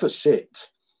budget deficit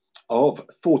of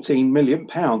 £14 million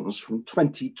from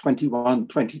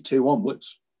 2021-22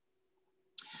 onwards.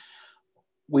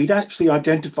 We'd actually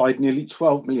identified nearly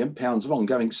 £12 million of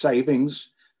ongoing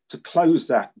savings to close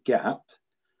that gap,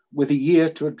 with a year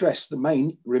to address the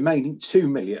remaining £2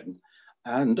 million.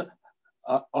 And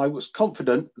I was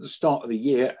confident at the start of the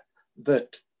year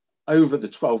that over the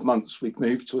 12 months we'd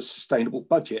move to a sustainable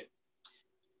budget.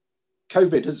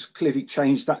 COVID has clearly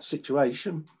changed that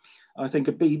situation. I think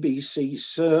a BBC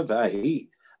survey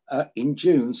in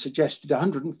June suggested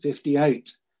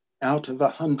 158 out of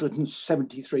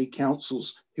 173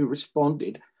 councils who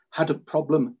responded had a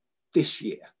problem this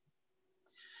year.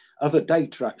 Other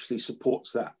data actually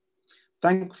supports that.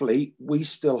 Thankfully, we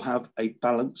still have a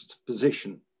balanced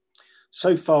position.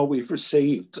 So far, we've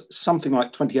received something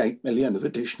like 28 million of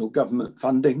additional government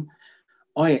funding.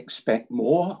 I expect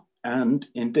more, and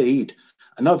indeed,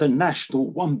 another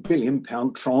national £1 billion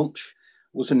tranche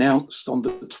was announced on the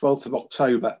 12th of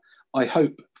October. I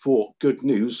hope for good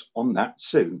news on that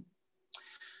soon.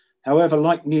 However,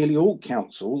 like nearly all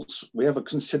councils, we have a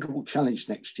considerable challenge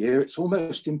next year. It's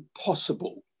almost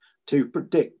impossible to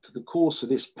predict the course of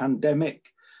this pandemic,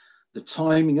 the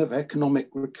timing of economic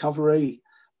recovery,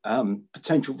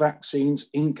 potential vaccines,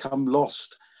 income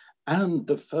lost, and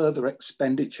the further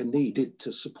expenditure needed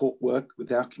to support work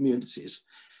with our communities.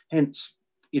 Hence,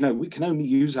 we can only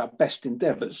use our best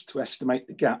endeavours to estimate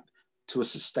the gap to a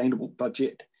sustainable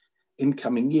budget in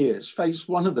coming years. Phase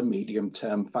 1 of the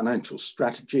medium-term financial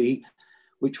strategy,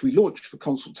 which we launched for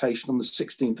consultation on the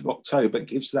 16th of October,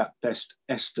 gives that best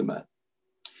estimate.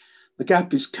 The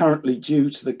gap is currently due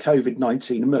to the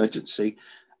COVID-19 emergency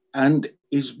and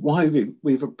is why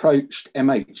we've approached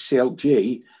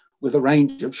MHCLG with a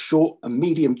range of short and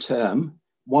medium-term,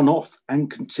 one-off and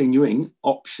continuing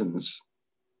options.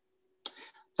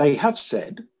 They have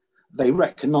said they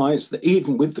recognise that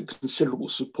even with the considerable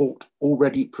support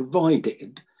already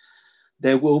provided,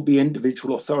 there will be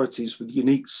individual authorities with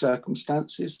unique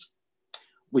circumstances,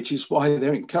 which is why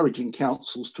they're encouraging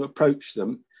councils to approach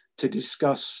them to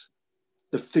discuss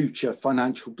the future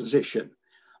financial position.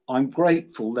 I'm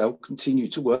grateful they'll continue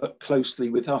to work closely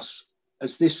with us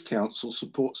as this council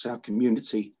supports our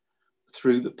community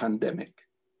through the pandemic.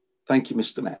 Thank you,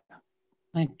 Mr. Mayor.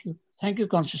 Thank you. Thank you,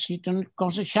 Councillor Seaton.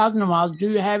 Councillor Shaz Nawaz,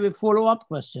 do you have a follow-up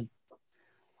question?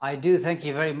 I do. Thank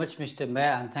you very much, Mr.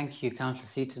 Mayor, and thank you, Councillor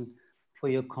Seaton, for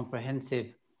your comprehensive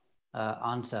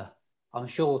answer. I'm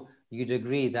sure you'd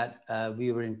agree that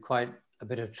we were in quite a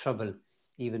bit of trouble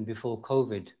even before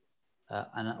COVID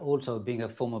and also being a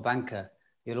former banker,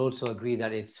 you'll also agree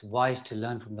that it's wise to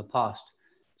learn from the past.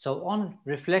 So on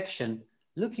reflection,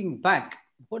 looking back,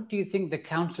 what do you think the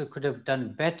council could have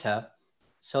done better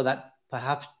so that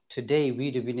perhaps today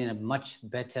we'd have been in a much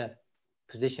better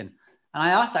position? And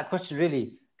I asked that question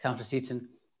really, Councillor Seaton,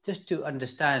 just to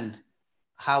understand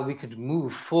how we could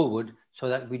move forward so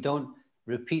that we don't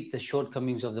repeat the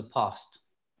shortcomings of the past.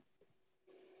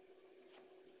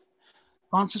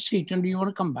 Councillor Seaton, do you want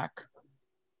to come back?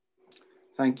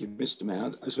 Thank you, Mr.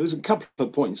 Mayor. So there's a couple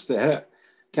of points there,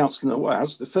 Councillor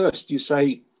Nawaz. The first, you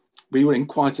say we were in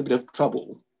quite a bit of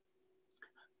trouble.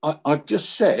 I've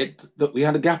just said that we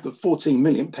had a gap of £14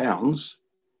 million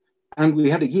and we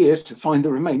had a year to find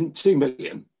the remaining £2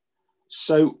 million.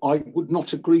 So I would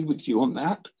not agree with you on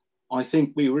that. I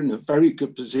think we were in a very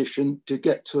good position to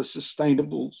get to a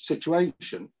sustainable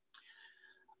situation.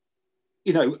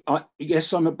 You know,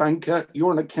 yes, I'm a banker,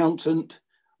 you're an accountant,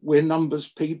 we're numbers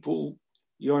people,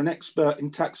 you're an expert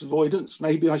in tax avoidance.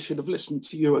 Maybe I should have listened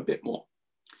to you a bit more.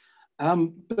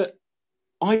 But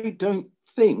I don't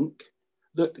think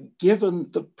that given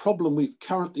the problem we've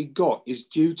currently got is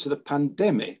due to the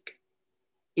pandemic,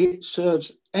 it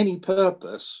serves any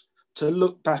purpose to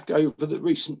look back over the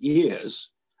recent years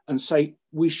and say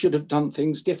we should have done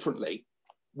things differently.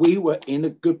 We were in a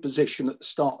good position at the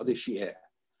start of this year.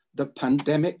 The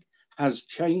pandemic has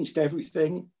changed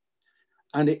everything,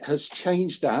 and it has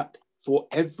changed that for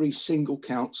every single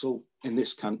council in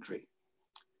this country.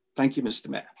 Thank you, Mr.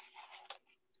 Mayor.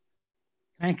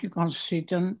 Thank you, Councillor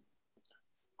Seaton.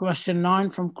 Question 9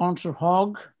 from Councillor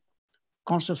Hogg.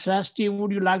 Councillor Sasti,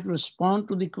 would you like to respond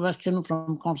to the question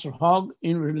from Councillor Hogg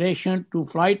in relation to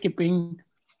fly tipping?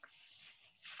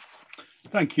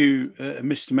 Thank you,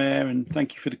 Mr. Mayor, and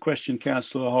thank you for the question,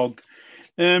 Councillor Hogg.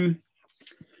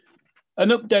 An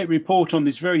update report on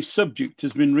this very subject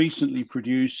has been recently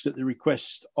produced at the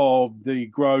request of the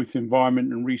Growth,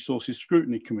 Environment and Resources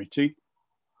Scrutiny Committee.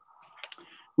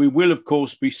 We will, of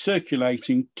course, be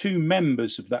circulating to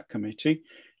members of that committee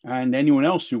and anyone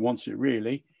else who wants it,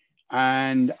 really.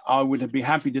 And I would be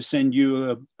happy to send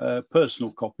you a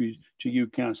personal copy to you,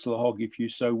 Councillor Hogg, if you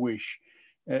so wish.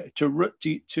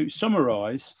 To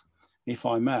summarise, if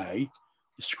I may,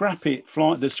 the Scrap It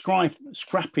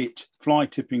fly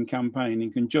tipping campaign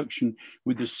in conjunction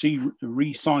with the Sea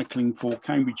Recycling for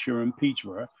Cambridgeshire and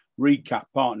Peterborough RECAP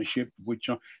partnership, of which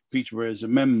Peterborough is a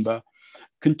member,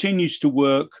 continues to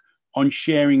work on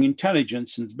sharing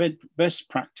intelligence and best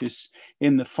practice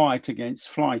in the fight against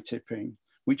fly tipping,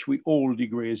 which we all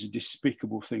agree is a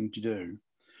despicable thing to do.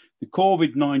 The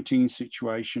COVID-19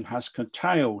 situation has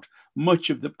curtailed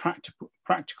much of the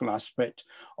practical aspect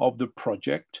of the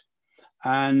project,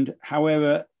 and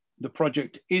however, the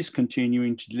project is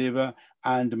continuing to deliver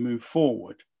and move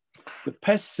forward. The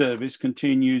Pest Service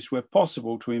continues where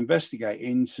possible to investigate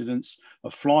incidents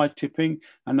of fly tipping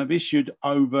and have issued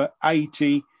over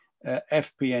 80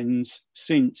 FPNs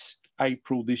since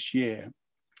April this year.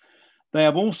 They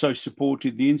have also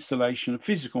supported the installation of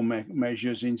physical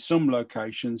measures in some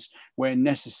locations where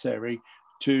necessary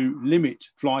to limit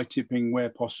fly tipping where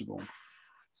possible.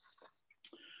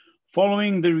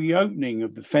 Following the reopening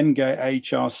of the Fengate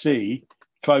HRC,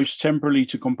 closed temporarily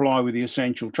to comply with the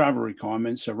essential travel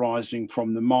requirements arising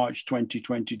from the March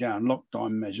 2020 down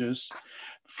lockdown measures,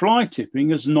 fly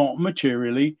tipping has not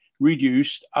materially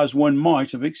reduced as one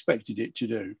might have expected it to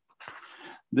do.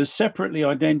 The separately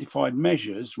identified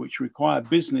measures which require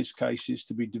business cases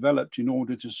to be developed in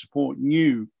order to support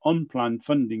new unplanned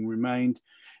funding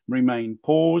remain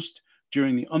paused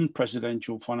during the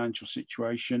unprecedented financial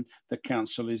situation the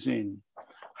Council is in.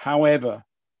 However,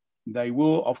 they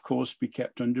will, of course, be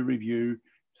kept under review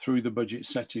through the budget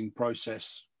setting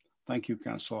process. Thank you,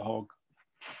 Councillor Hogg,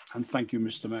 and thank you,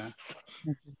 Mr. Mayor.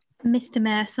 Mr.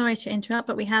 Mayor, sorry to interrupt,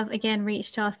 but we have again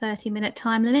reached our 30-minute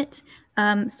time limit.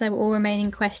 So all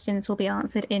remaining questions will be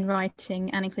answered in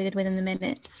writing and included within the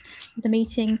minutes of the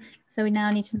meeting. So we now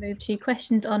need to move to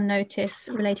questions on notice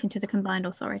relating to the combined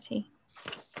authority.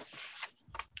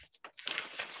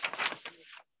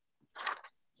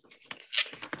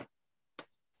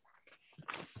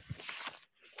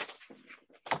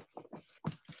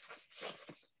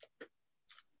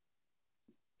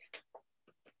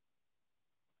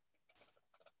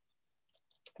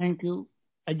 Thank you.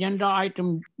 Agenda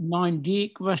item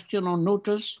 9D, question on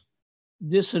notice.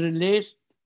 This relates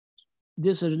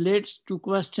to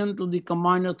question to the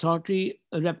combined authority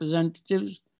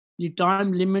representatives. The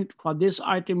time limit for this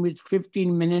item is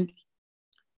 15 minutes.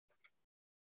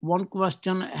 One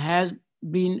question has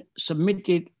been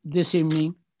submitted this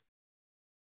evening.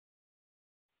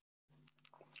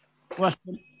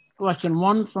 Question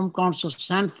 1 from Councillor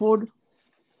Sanford.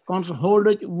 Councillor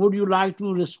Holdridge, would you like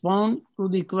to respond to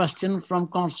the question from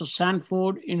Councillor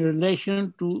Sanford in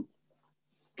relation to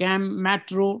CAM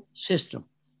metro system?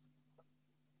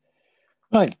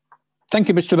 Right. Thank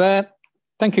you, Mr. Mayor.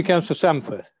 Thank you, Councillor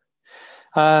Sanford.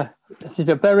 This is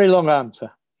a very long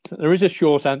answer. There is a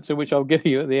short answer, which I'll give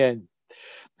you at the end.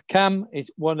 CAM is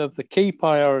one of the key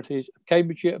priorities of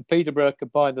Cambridgeshire and Peterborough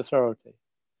Combined Authority,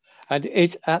 and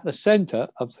it's at the centre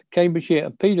of the Cambridgeshire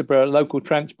and Peterborough Local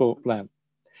Transport Plan.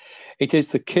 It is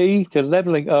the key to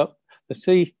levelling up the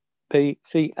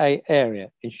CPCA area,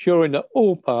 ensuring that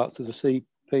all parts of the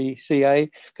CPCA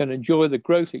can enjoy the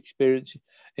growth experience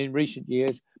in recent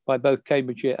years by both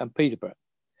Cambridgeshire and Peterborough.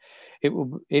 It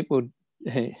will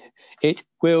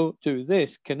do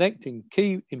this, connecting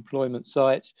key employment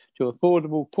sites to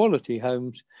affordable quality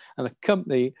homes, and a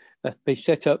company that be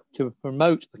set up to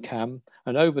promote the CAM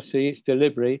and oversee its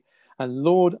delivery. And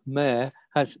Lord Mayor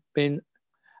has been,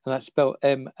 and that's spelled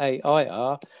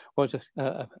M-A-I-R, was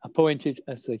appointed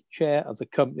as the chair of the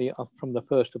company from the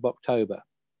 1st of October.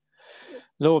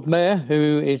 Lord Mayor,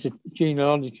 who is a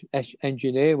genealogy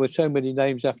engineer with so many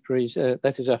names after his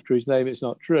letters after his name, it's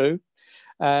not true,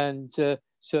 and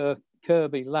Sir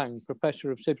Kirby Lang, Professor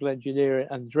of Civil Engineering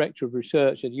and Director of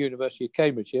Research at the University of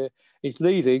Cambridgeshire, is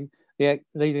leading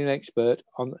expert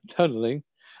on tunnelling,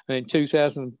 and in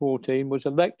 2014 was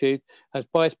elected as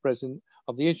Vice President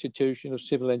of the Institution of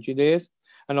Civil Engineers,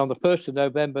 and on the 1st of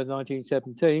November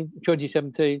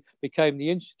 2017 became the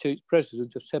Institute's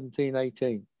President of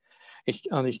 1718. It's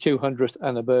on his 200th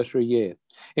anniversary year.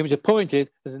 He was appointed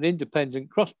as an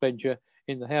independent crossbencher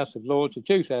in the House of Lords in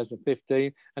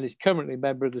 2015 and is currently a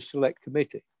member of the Select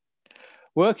Committee.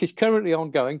 Work is currently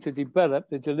ongoing to develop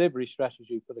the delivery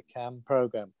strategy for the CAM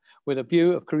programme, with a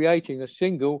view of creating a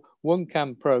single one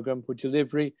CAM programme for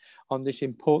delivery on this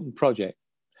important project.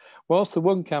 Whilst the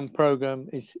one CAM programme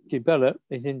is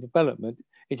in development,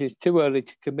 it is too early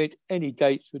to commit any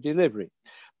dates for delivery,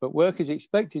 but work is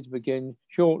expected to begin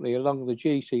shortly along the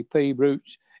GCP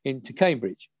routes into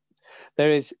Cambridge.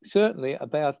 There is certainly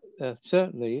about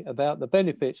the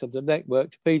benefits of the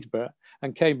network to Peterborough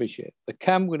and Cambridgeshire. The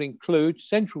CAM will include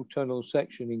central tunnel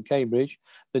section in Cambridge,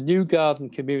 the new garden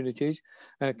communities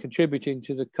contributing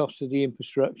to the cost of the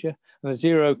infrastructure, and a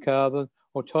zero carbon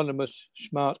autonomous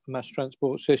smart mass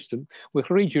transport system with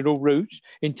regional routes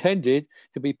intended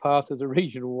to be part of the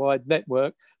regional wide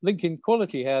network linking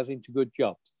quality housing to good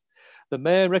jobs. The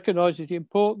Mayor recognises the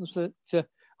importance that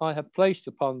I have placed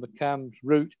upon the CAM's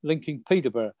route linking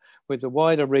Peterborough with the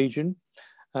wider region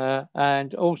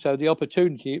and also the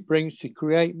opportunity it brings to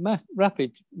create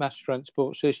rapid mass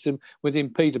transport system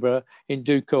within Peterborough in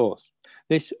due course.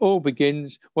 This all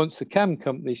begins once the CAM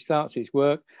company starts its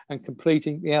work and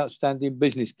completing the outstanding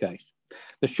business case.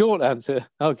 The short answer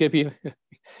I'll give you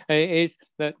is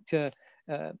that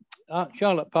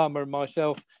Charlotte Palmer and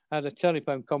myself had a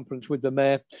telephone conference with the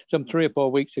Mayor some 3 or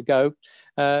 4 weeks ago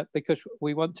because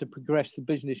we want to progress the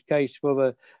business case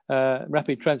for the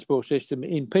rapid transport system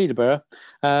in Peterborough,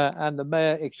 and the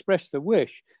Mayor expressed the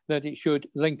wish that it should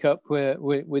link up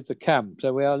with the CAM.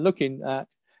 So we are looking at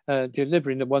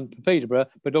delivering the one for Peterborough,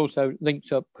 but also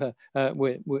links up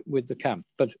with the CAM.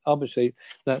 But obviously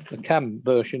the CAM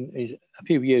version is a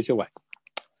few years away.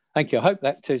 Thank you. I hope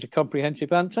that is a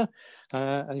comprehensive answer.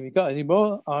 And if you've got any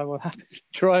more, I will have to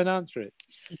try and answer it.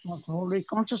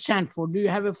 Councillor Sanford, do you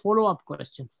have a follow-up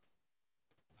question?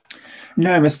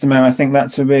 No, Mr. Mayor, I think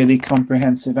that's a really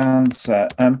comprehensive answer.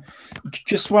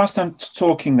 Just whilst I'm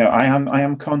talking, though, I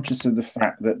am conscious of the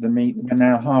fact that we're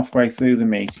now halfway through the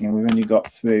meeting and we've only got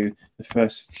through the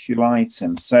first few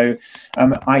items. So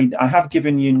I have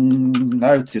given you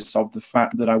notice of the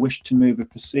fact that I wish to move a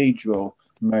procedural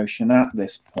motion at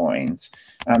this point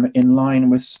in line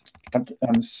with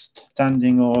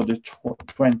Standing Order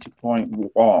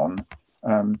 20.1,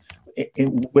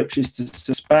 which is to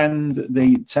suspend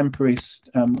the temporary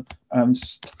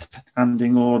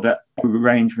standing order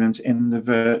arrangement in the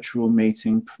virtual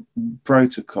meeting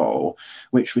protocol,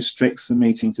 which restricts the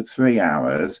meeting to 3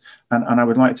 hours, and I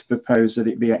would like to propose that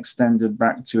it be extended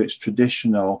back to its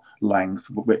traditional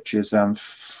length, which is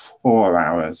 4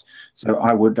 hours. So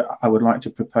I would like to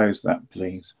propose that,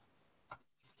 please.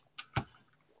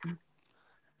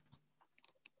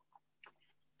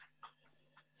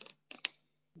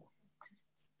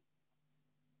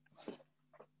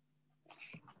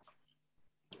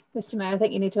 Mr. Mayor, I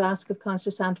think you need to ask if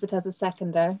Councillor Sanford has a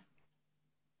seconder.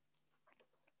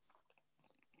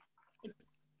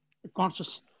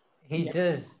 He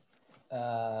does,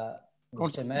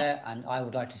 Mr. Mayor, and I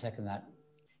would like to second that.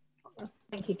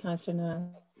 Thank you, Councillor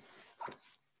Noel.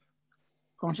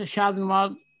 Councillor Shah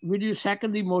Nawaz, will you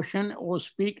second the motion or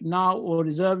speak now or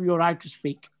reserve your right to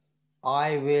speak?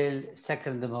 I will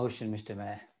second the motion, Mr.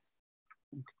 Mayor.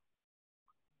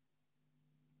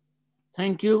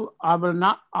 Thank you. I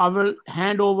will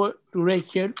hand over to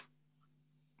Rachel.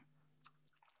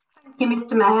 Thank you,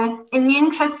 Mr. Mayor. In the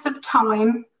interest of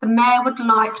time, the Mayor would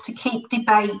like to keep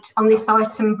debate on this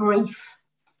item brief.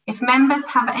 If members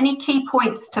have any key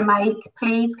points to make,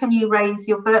 please can you raise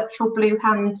your virtual blue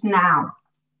hand now?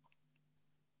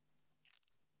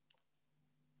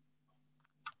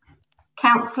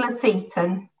 Councillor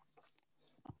Seaton.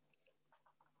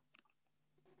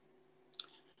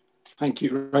 Thank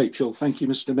you, Rachel. Thank you,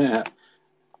 Mr. Mayor.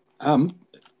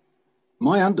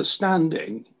 My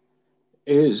understanding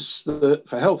is that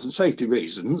for health and safety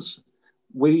reasons,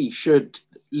 we should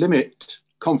limit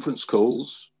conference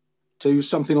calls to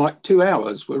something like 2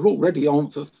 hours. We're already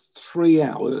on for 3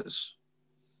 hours.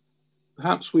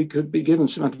 Perhaps we could be given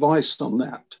some advice on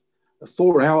that. A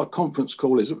 4-hour conference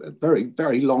call is a very,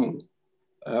 very long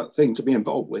thing to be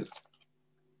involved with.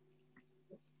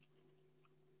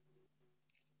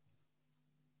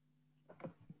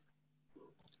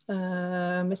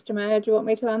 Mr. Mayor, do you want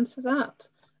me to answer that?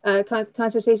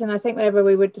 Councillor Seaton, I think whenever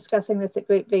we were discussing this at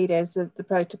group leaders, the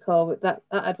protocol, that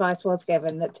advice was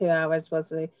given that 2 hours was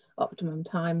the optimum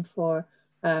time for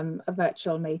a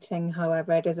virtual meeting.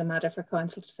 However, it is a matter for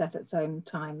council to set its own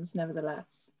times,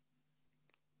 nevertheless.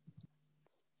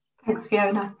 Thanks,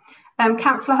 Fiona.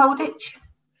 Councillor Holditch.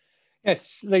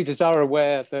 Yes, leaders are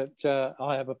aware that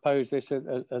I have opposed this at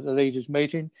the leaders'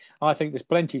 meeting. I think there's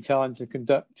plenty of time to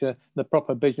conduct the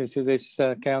proper business of this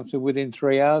council within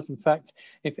 3 hours. In fact,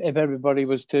 if everybody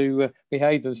was to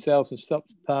behave themselves and stop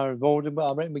the power of order,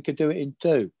 I reckon we could do it in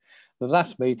 2. The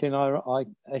last meeting, I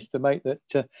estimate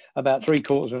that about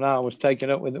 3/4 of an hour was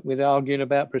taken up with arguing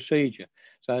about procedure.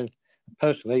 So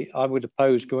personally, I would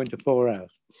oppose going to 4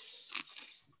 hours.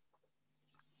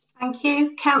 Thank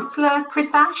you. Councillor Chris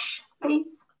Ash,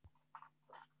 please.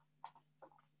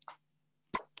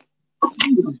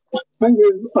 Thank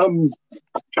you.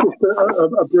 Just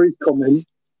a brief comment.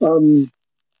 Well,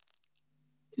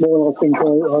 I think I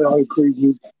agree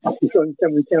with the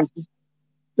Assembly Council.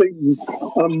 I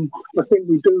think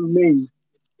we do need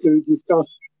to discuss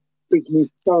business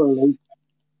thoroughly.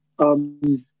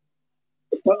 And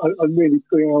really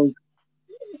 3 hours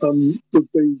would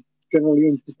be generally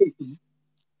insufficient.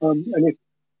 And if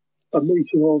a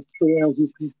meeting of 3 hours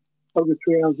is over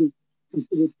 3 hours is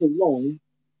considered too long,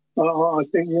 I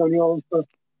think the only answer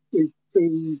is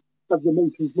to have the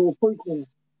meetings more frequently,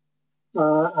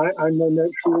 and then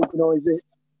actually organise it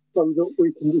so that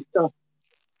we can discuss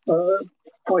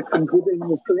items within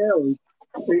the 3 hours.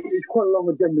 It's quite a long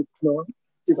agenda tonight.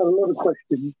 We've had a lot of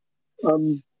questions.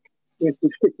 If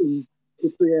we're sticking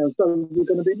to 3 hours, so we're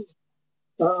going to be,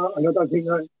 and I don't think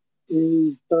that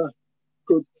is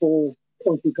good for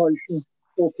consultation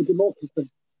or for democracy.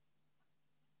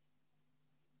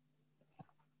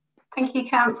 Thank you,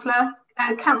 Councillor.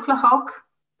 Councillor Hogg,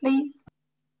 please.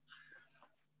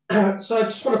 So I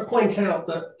just want to point out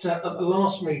that at the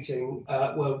last meeting,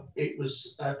 well, it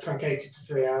was truncated to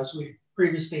 3 hours. We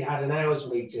previously had an hour's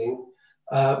meeting,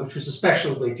 which was a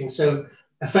special meeting. So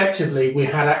effectively, we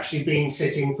had actually been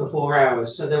sitting for 4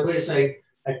 hours. So there was a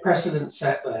precedent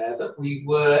set there that we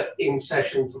were in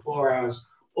session for 4 hours,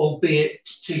 albeit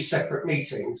 2 separate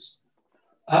meetings.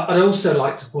 I'd also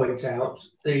like to point out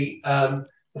the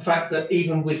fact that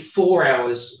even with 4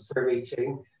 hours for a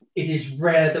meeting, it is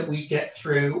rare that we get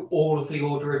through all of the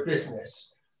order of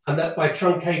business, and that by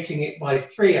truncating it by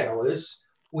 3 hours,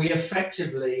 we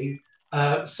effectively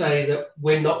say that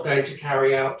we're not going to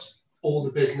carry out all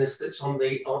the business that's on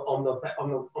the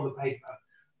paper.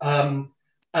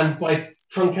 And by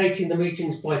truncating the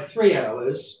meetings by 3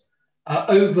 hours,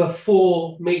 over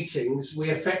 4 meetings, we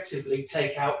effectively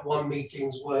take out 1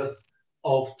 meeting's worth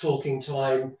of talking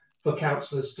time for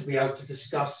councillors to be able to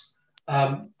discuss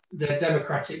their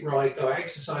democratic right, or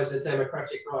exercise their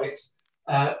democratic right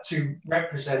to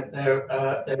represent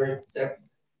their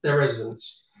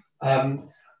residents.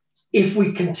 If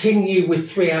we continue with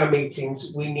 3-hour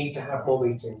meetings, we need to have more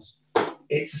meetings.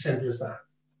 It's as simple as that.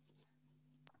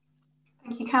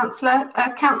 Thank you, Councillor.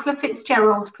 Councillor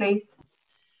Fitzgerald, please.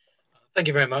 Thank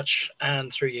you very much,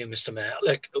 and through you, Mr. Mayor.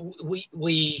 Look,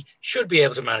 we should be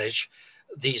able to manage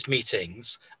these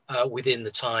meetings within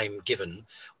the time given.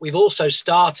 We've also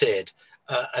started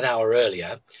an hour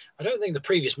earlier. I don't think the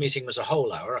previous meeting was a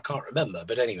whole hour. I can't remember,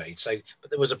 but anyway, but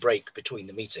there was a break between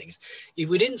the meetings. If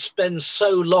we didn't spend so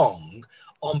long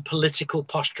on political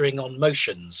posturing on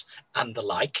motions and the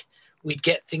like, we'd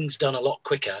get things done a lot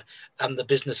quicker and the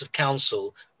business of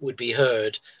council would be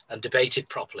heard and debated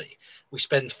properly. We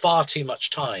spend far too much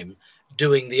time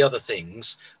doing the other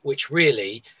things, which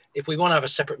really, if we want to have a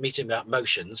separate meeting about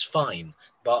motions, fine.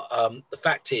 But the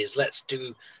fact is, let's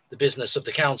do the business of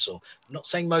the council. I'm not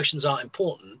saying motions aren't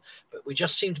important, but we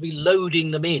just seem to be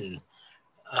loading them in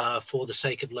for the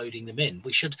sake of loading them in.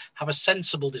 We should have a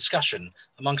sensible discussion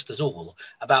amongst us all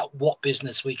about what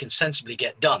business we can sensibly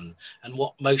get done and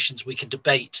what motions we can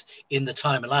debate in the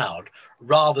time allowed,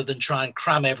 rather than try and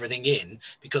cram everything in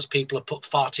because people have put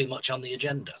far too much on the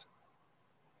agenda.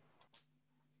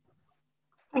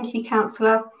 Thank you,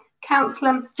 Councillor.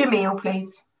 Councillor Jamil,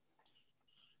 please.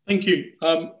 Thank you.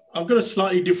 I've got a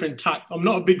slightly different tack. I'm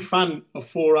not a big fan of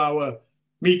 4-hour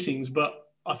meetings, but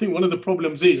I think one of the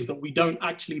problems is that we don't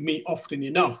actually meet often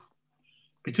enough.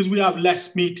 Because we have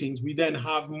less meetings, we then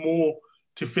have more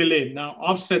to fill in. Now,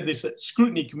 I've said this at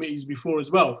scrutiny committees before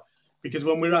as well, because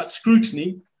when we're at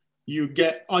scrutiny, you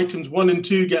get items 1 and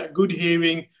 2, get a good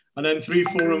hearing, and then 3,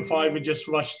 4, and 5 are just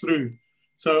rushed through.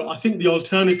 So I think the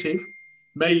alternative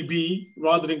may be,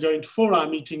 rather than going to 4-hour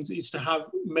meetings, is to have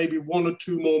maybe 1 or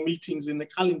 2 more meetings in the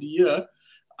calendar year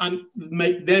and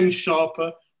make them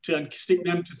sharper and stick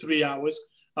them to 3 hours.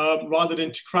 Rather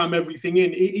than to cram everything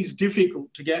in. It is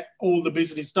difficult to get all the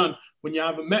business done when you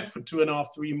haven't met for 2.5,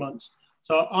 3 months.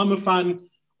 So I'm a fan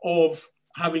of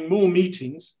having more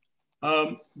meetings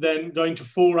than going to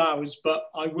 4 hours, but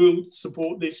I will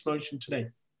support this motion today.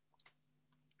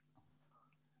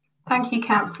 Thank you,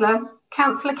 Councillor.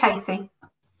 Councillor Casey.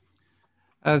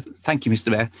 Thank you, Mr.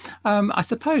 Mayor. I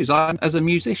suppose as a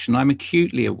musician, I'm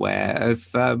acutely aware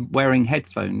of wearing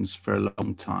headphones for a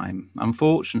long time.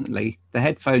 Unfortunately, the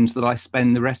headphones that I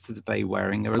spend the rest of the day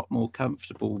wearing are a lot more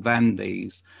comfortable than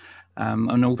these.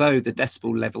 And although the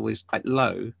decibel level is quite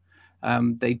low,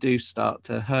 they do start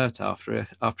to hurt after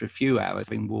a few hours,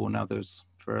 having worn others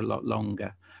for a lot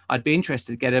longer. I'd be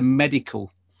interested to get a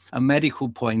medical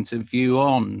point of view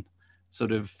on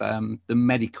sort of the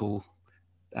medical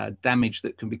damage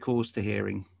that can be caused to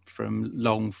hearing from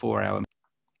long 4-hour.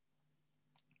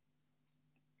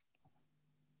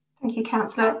 Thank you,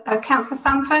 Councillor. Councillor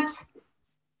Sanford.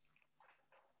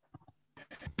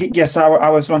 Yes, I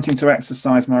was wanting to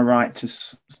exercise my right to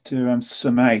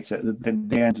summate at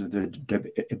the end of the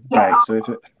debate. Yeah, so if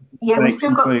it, yeah, we've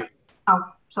still got.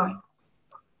 Oh, sorry.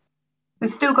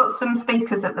 We've still got some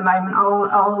speakers at the moment.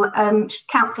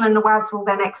 Councillor Nawaz will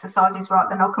then exercise his right.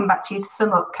 Then I'll come back to you to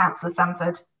sum up, Councillor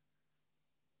Sanford.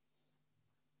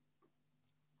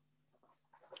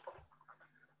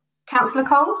 Councillor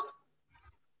Coles.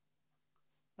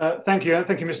 Thank you,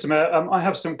 Mr. Mayor. I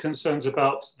have some concerns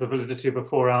about the validity of a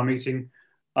 4-hour meeting.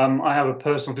 I have a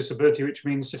personal disability, which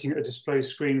means sitting at a display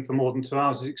screen for more than 2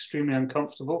 hours is extremely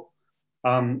uncomfortable. I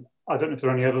don't know if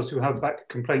there are any others who have back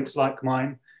complaints like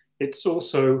mine. It's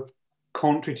also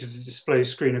contrary to the display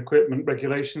screen equipment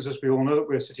regulations, as we all know, that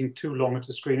we're sitting too long at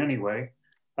a screen anyway.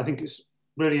 I think it's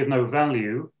really of no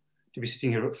value to be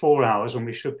sitting here at 4 hours when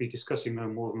we should be discussing no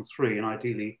more than 3 and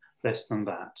ideally less than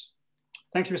that.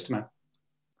 Thank you, Mr. Mayor.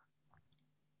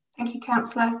 Thank you,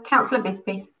 Councillor. Councillor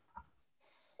Bisbee.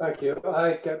 Thank you.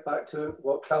 I get back to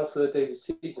what Councillor David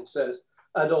Seaton says,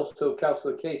 and also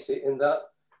Councillor Casey, in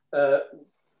that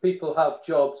people have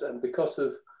jobs, and because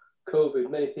of COVID,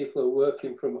 many people are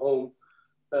working from home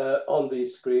on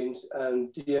these screens,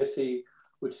 and DSE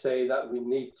would say that we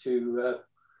need to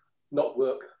not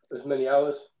work as many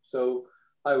hours. So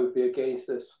I would be against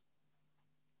this.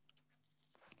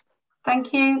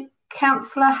 Thank you.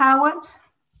 Councillor Howard.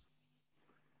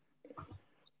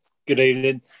 Good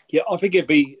evening. Yeah, I think it'd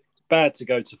be bad to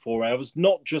go to 4 hours,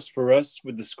 not just for us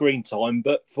with the screen time,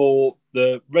 but for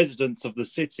the residents of the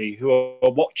city who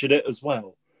are watching it as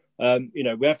well. You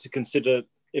know, we have to consider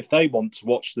if they want to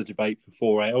watch the debate for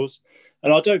 4 hours.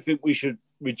 And I don't think we should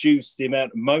reduce the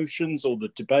amount of motions or the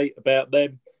debate about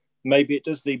them. Maybe it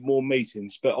does need more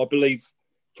meetings, but I believe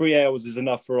 3 hours is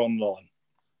enough for online.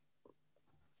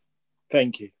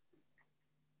 Thank you.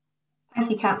 Thank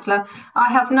you, Councillor.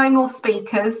 I have no more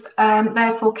speakers.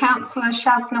 Therefore, Councillor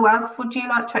Shaz Nawaz, would you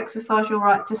like to exercise your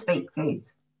right to speak,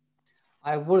 please?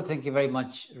 I would. Thank you very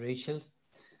much, Rachel.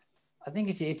 I think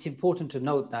it's important to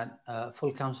note that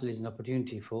full council is an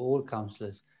opportunity for all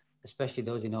councillors, especially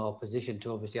those in opposition,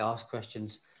 to obviously ask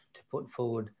questions, to put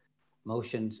forward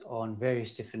motions on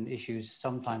various different issues.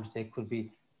 Sometimes they could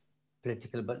be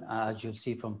political, but as you'll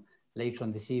see from later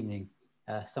on this evening,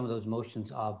 some of those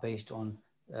motions are based on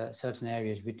certain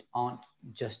areas which aren't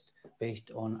just based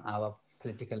on our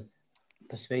political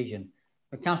persuasion.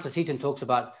 When Councillor Seaton talks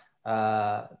about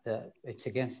it's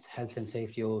against health and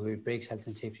safety, or it breaks health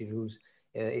and safety rules,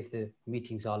 if the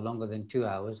meetings are longer than 2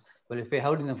 hours. Well, if we're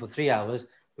holding them for 3 hours,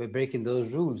 we're breaking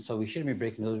those rules. So we shouldn't be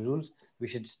breaking those rules. We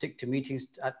should stick to meetings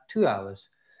at 2 hours.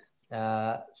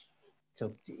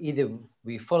 So either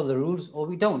we follow the rules or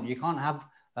we don't. You can't have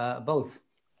both.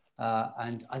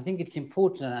 And I think it's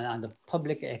important, and the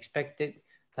public expect it,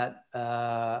 that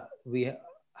we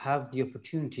have the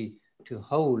opportunity to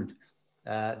hold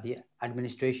the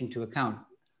administration to account.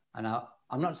 And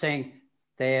I'm not saying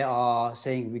they are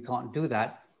saying we can't do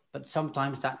that, but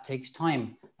sometimes that takes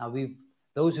time. Now,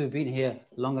 those who've been here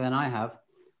longer than I have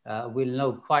will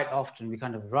know quite often we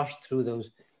kind of rush through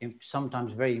those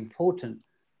sometimes very important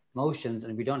motions,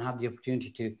 and we don't have the opportunity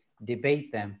to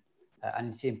debate them. And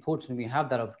it's important we have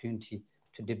that opportunity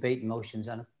to debate motions.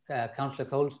 And Councillor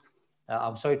Coles,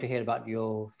 I'm sorry to hear about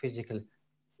your physical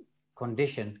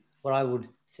condition. What I would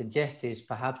suggest is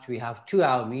perhaps we have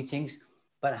 2-hour meetings,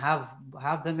 but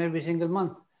have them every single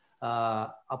month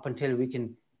up until we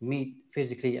can meet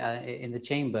physically in the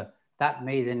chamber. That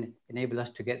may then enable us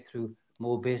to get through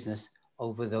more business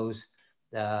over those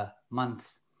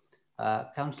months.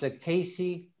 Councillor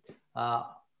Casey,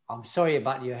 I'm sorry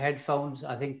about your headphones.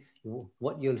 I think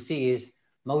what you'll see is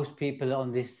most people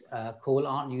on this call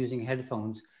aren't using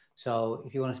headphones. So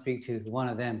if you want to speak to one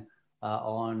of them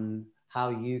on how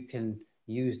you can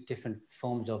use different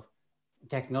forms of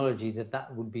technology,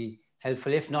 that would be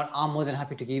helpful. If not, I'm more than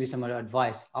happy to give you some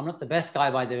advice. I'm not the best guy,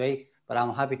 by the way, but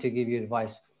I'm happy to give you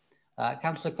advice.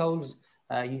 Councillor Coles,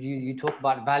 you talk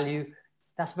about value.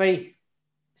 That's very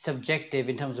subjective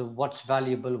in terms of what's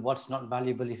valuable, what's not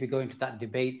valuable. If you go into that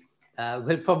debate,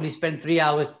 we'll probably spend 3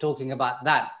 hours talking about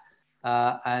that.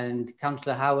 And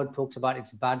Councillor Howard talks about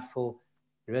it's bad for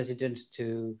residents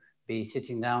to be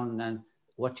sitting down and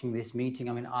watching this meeting.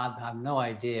 I mean, I have no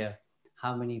idea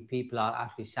how many people are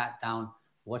actually sat down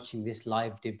watching this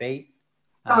live debate.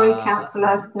 Sorry,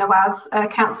 Councillor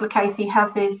Nawaz. Councillor Casey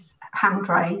has his hand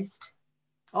raised.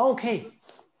 Okay. Do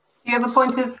you have a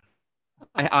point of...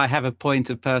 I have a point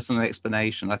of personal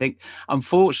explanation. I think,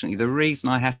 unfortunately, the reason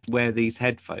I have to wear these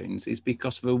headphones is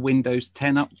because of a Windows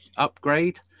 10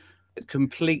 upgrade that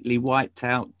completely wiped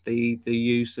out the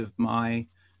use of my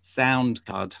sound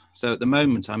card. So at the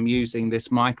moment, I'm using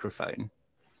this microphone,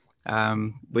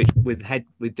 which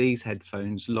with these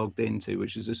headphones logged into,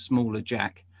 which is a smaller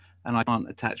jack, and I can't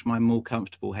attach my more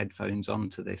comfortable headphones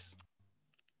onto this.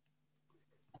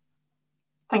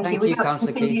 Thank you,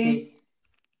 Councillor Casey.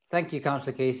 Thank you,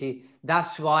 Councillor Casey.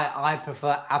 That's why I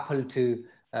prefer Apple to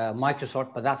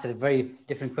Microsoft, but that's a very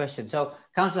different question. So,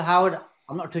 Councillor Howard,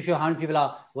 I'm not too sure how many people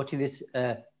are watching this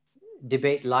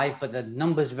debate live, but the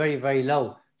number's very, very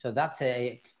low. So that's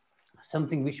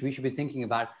something which we should be thinking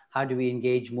about. How do we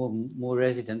engage more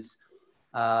residents?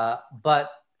 But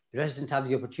residents have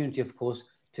the opportunity, of course,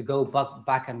 to go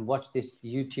back and watch this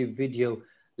YouTube video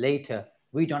later.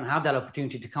 We don't have that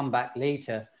opportunity to come back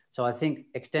later. So I think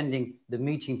extending the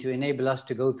meeting to enable us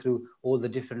to go through all the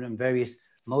different and various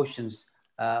motions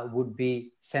would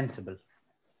be sensible.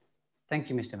 Thank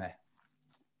you, Mr. Mayor.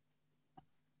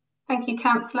 Thank you,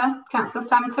 Councillor. Councillor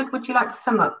Sanford, would you like to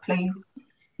sum up, please?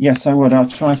 Yes, I would. I'll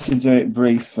try to do it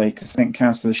briefly because I think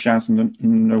Councillor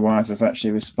Nawaz has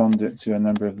actually responded to a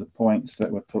number of the points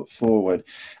that were put forward.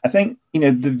 I think,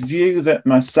 the view that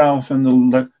myself and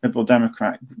the Liberal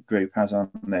Democrat group has on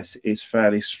this is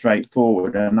fairly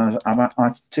straightforward, and I've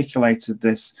articulated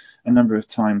this a number of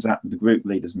times at the group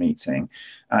leaders meeting,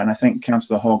 and I think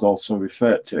Councillor Hogg also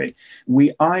referred to it.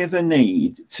 We either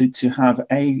need to have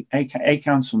a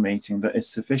council meeting that is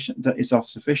sufficient, that is of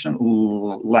sufficient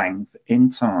length in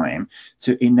time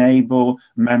to enable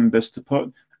members to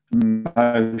put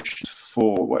motions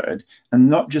forward, and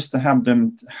not just to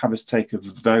have us take a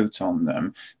vote on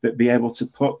them, but be able to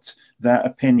put their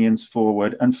opinions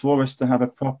forward and for us to have a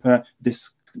proper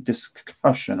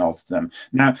discussion of them.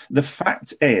 Now, the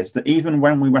fact is that even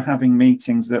when we were having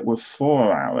meetings that were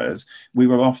 4 hours, we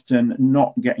were often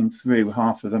not getting through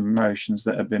half of the motions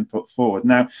that have been put forward.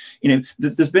 Now,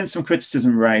 there's been some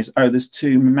criticism raised, there's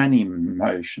too many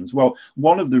motions. Well,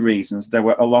 one of the reasons there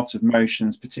were a lot of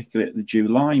motions, particularly at the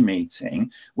July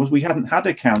meeting, was we hadn't had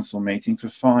a council meeting for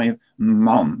 5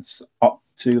 months up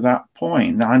to that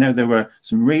point. Now, I know there were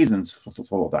some reasons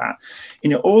for that.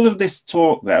 All of this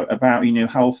talk, though, about,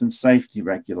 health and safety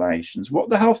regulations, what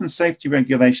the health and safety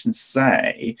regulations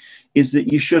say is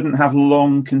that you shouldn't have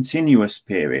long continuous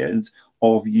periods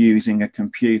of using a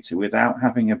computer without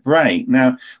having a break.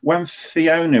 Now, when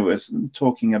Fiona was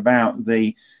talking about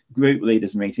the group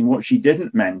leaders meeting, what she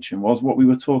didn't mention was what we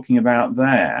were talking about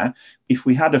there. If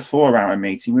we had a 4-hour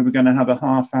meeting, we were going to have a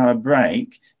half-hour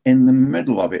break in the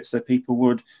middle of it, so people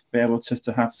would be able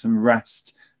to have some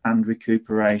rest and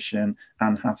recuperation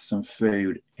and have some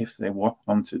food if they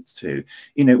wanted to.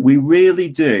 You know, we really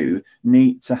do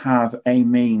need to have a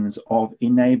means of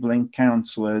enabling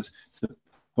councillors to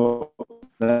put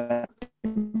their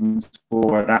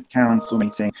forward at council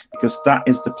meeting, because that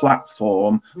is the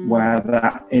platform where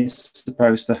that is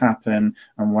supposed to happen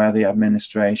and where the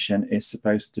administration is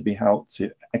supposed to be held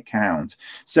to account.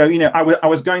 So, you know, I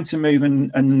was going to move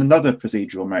another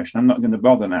procedural motion. I'm not going to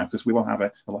bother now because we will have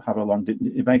a long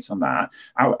debate on that.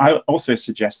 I also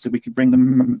suggested we could bring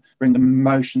the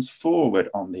motions forward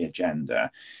on the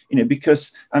agenda, you know,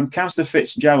 because Councillor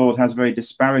Fitzgerald has very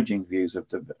disparaging views of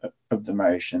the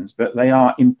motions, but they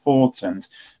are an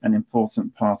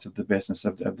important part of the business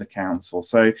of the council.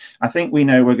 So I think we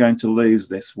know we're going to lose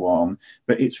this one,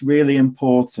 but it's really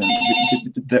important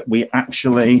that we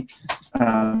actually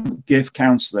give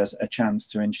councillors a chance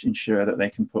to ensure that they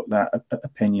can put their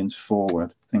opinions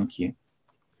forward. Thank you.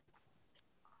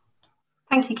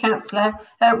 Thank you, Councillor.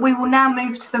 We will now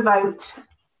move to the vote.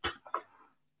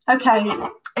 Okay,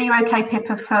 are you okay,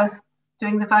 Pippa, for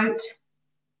doing the vote?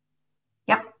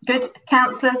 Yep, good.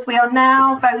 Councillors, we are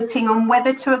now voting on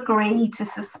whether to agree to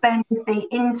suspend the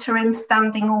interim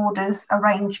standing orders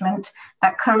arrangement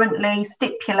that currently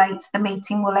stipulates the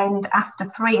meeting will end after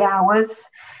 3 hours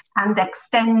and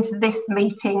extend this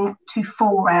meeting to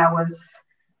 4 hours.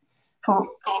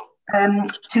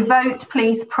 To vote,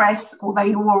 please press, although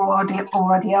you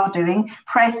already are doing,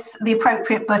 press the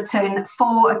appropriate button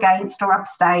for, against or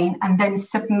abstain, and then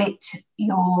submit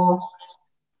your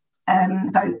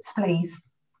votes, please.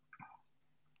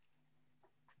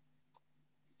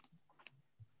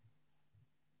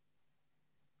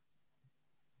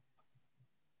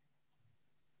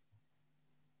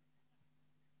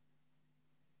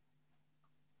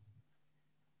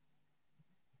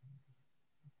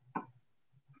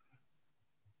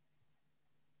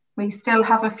 We still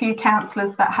have a few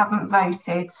councillors that haven't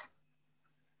voted.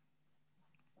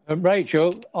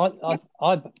 Rachel,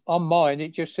 on mine,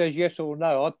 it just says yes or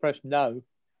no. I pressed no.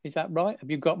 Is that right? Have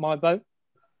you got my vote?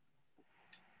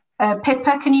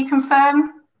 Pippa, can you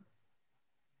confirm?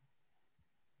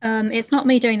 It's not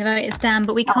me doing the vote, it's Dan,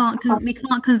 but we can't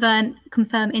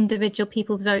confirm individual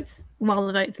people's votes while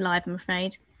the vote's live, I'm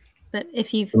afraid. But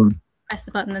if you've pressed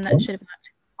the button, then that should have worked.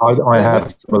 I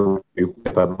have some of you,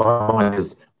 but mine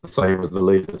is the same as the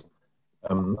leaders.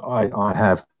 I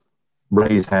have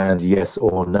raise hand, yes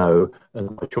or no, as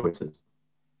my choices.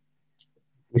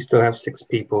 We still have 6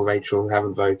 people, Rachel, who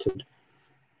haven't voted.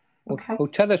 Okay. Well,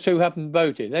 tell us who haven't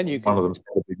voted, then you can. One of them's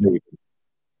probably me.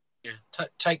 Yeah,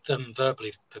 take them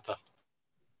verbally, Pippa.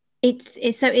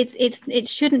 It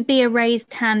shouldn't be a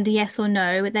raised hand, yes or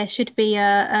no. There should be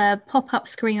a pop-up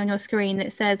screen on your screen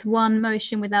that says one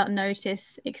motion without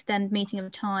notice, extend meeting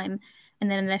of time, and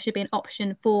then there should be an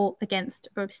option for, against,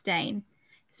 or abstain.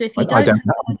 So if you don't have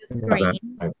that on your screen,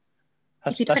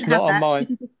 if you don't have that,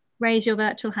 you just raise your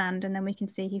virtual hand, and then we can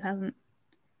see who hasn't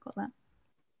got that.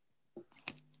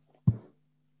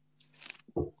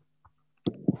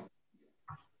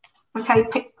 Okay,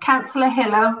 Councillor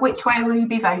Hiller, which way will you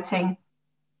be voting?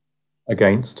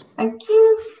 Against. Thank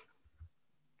you.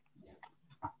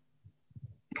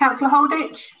 Councillor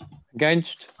Holditch?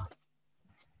 Against.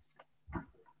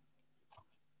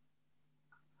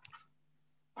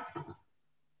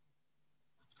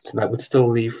 So that would still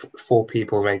leave 4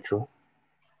 people, Rachel.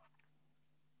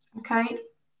 Okay.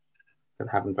 That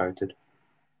haven't voted.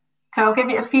 Okay, I'll give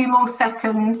it a few more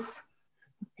seconds.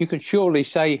 You can surely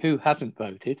say who hasn't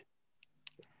voted.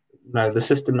 No, the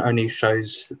system only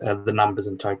shows the numbers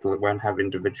in total. It won't have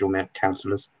individual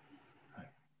councillors.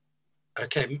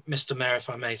 Okay, Mr. Mayor, if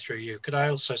I may, through you, could I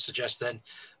also suggest then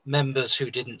members who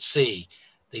didn't see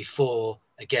the for,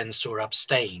 against or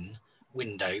abstain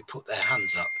window put their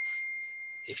hands up?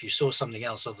 If you saw something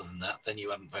else other than that, then you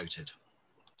haven't voted.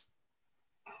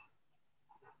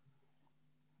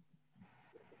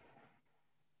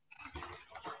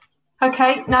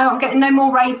 Okay, no, I'm getting no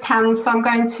more raised hands, so I'm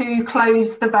going to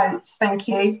close the votes. Thank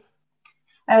you.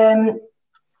 The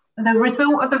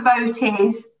result of the vote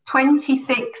is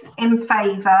 26 in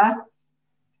favour,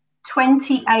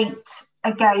 28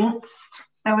 against.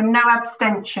 There were no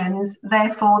abstentions.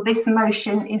 Therefore, this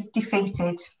motion is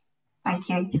defeated. Thank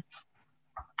you.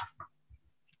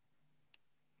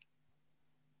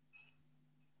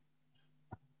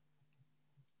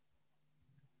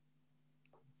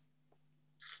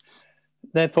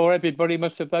 Therefore, everybody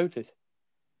must have voted.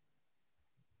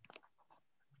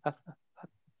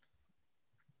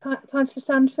 Councillor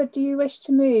Sandford, do you wish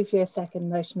to move your second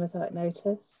motion without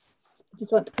notice?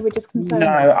 Can we just confirm?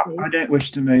 No, I don't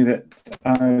wish to move it.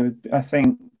 I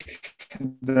think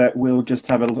that we'll just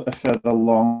have a further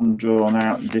long drawn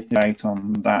out debate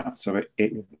on that, so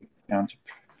it will be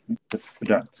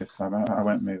counterproductive. So I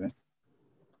won't move it.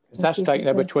 That's taken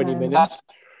over 20 minutes.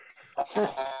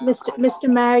 Mr.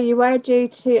 Mayor, you were due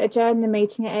to adjourn the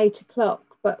meeting at 8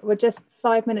 o'clock, but we're just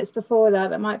 5 minutes before that.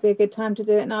 That might be a good time to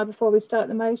do it now before we start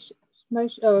the motion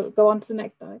or go on to the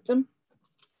next item.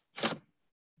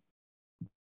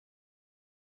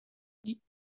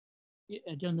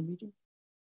 Adjourn the meeting.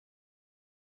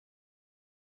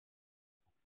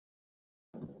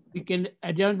 We can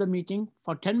adjourn the meeting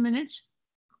for 10 minutes.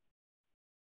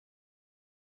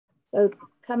 So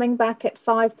coming back at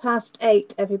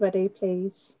 8:05, everybody,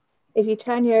 please. If you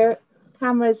turn your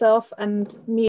cameras off and mute.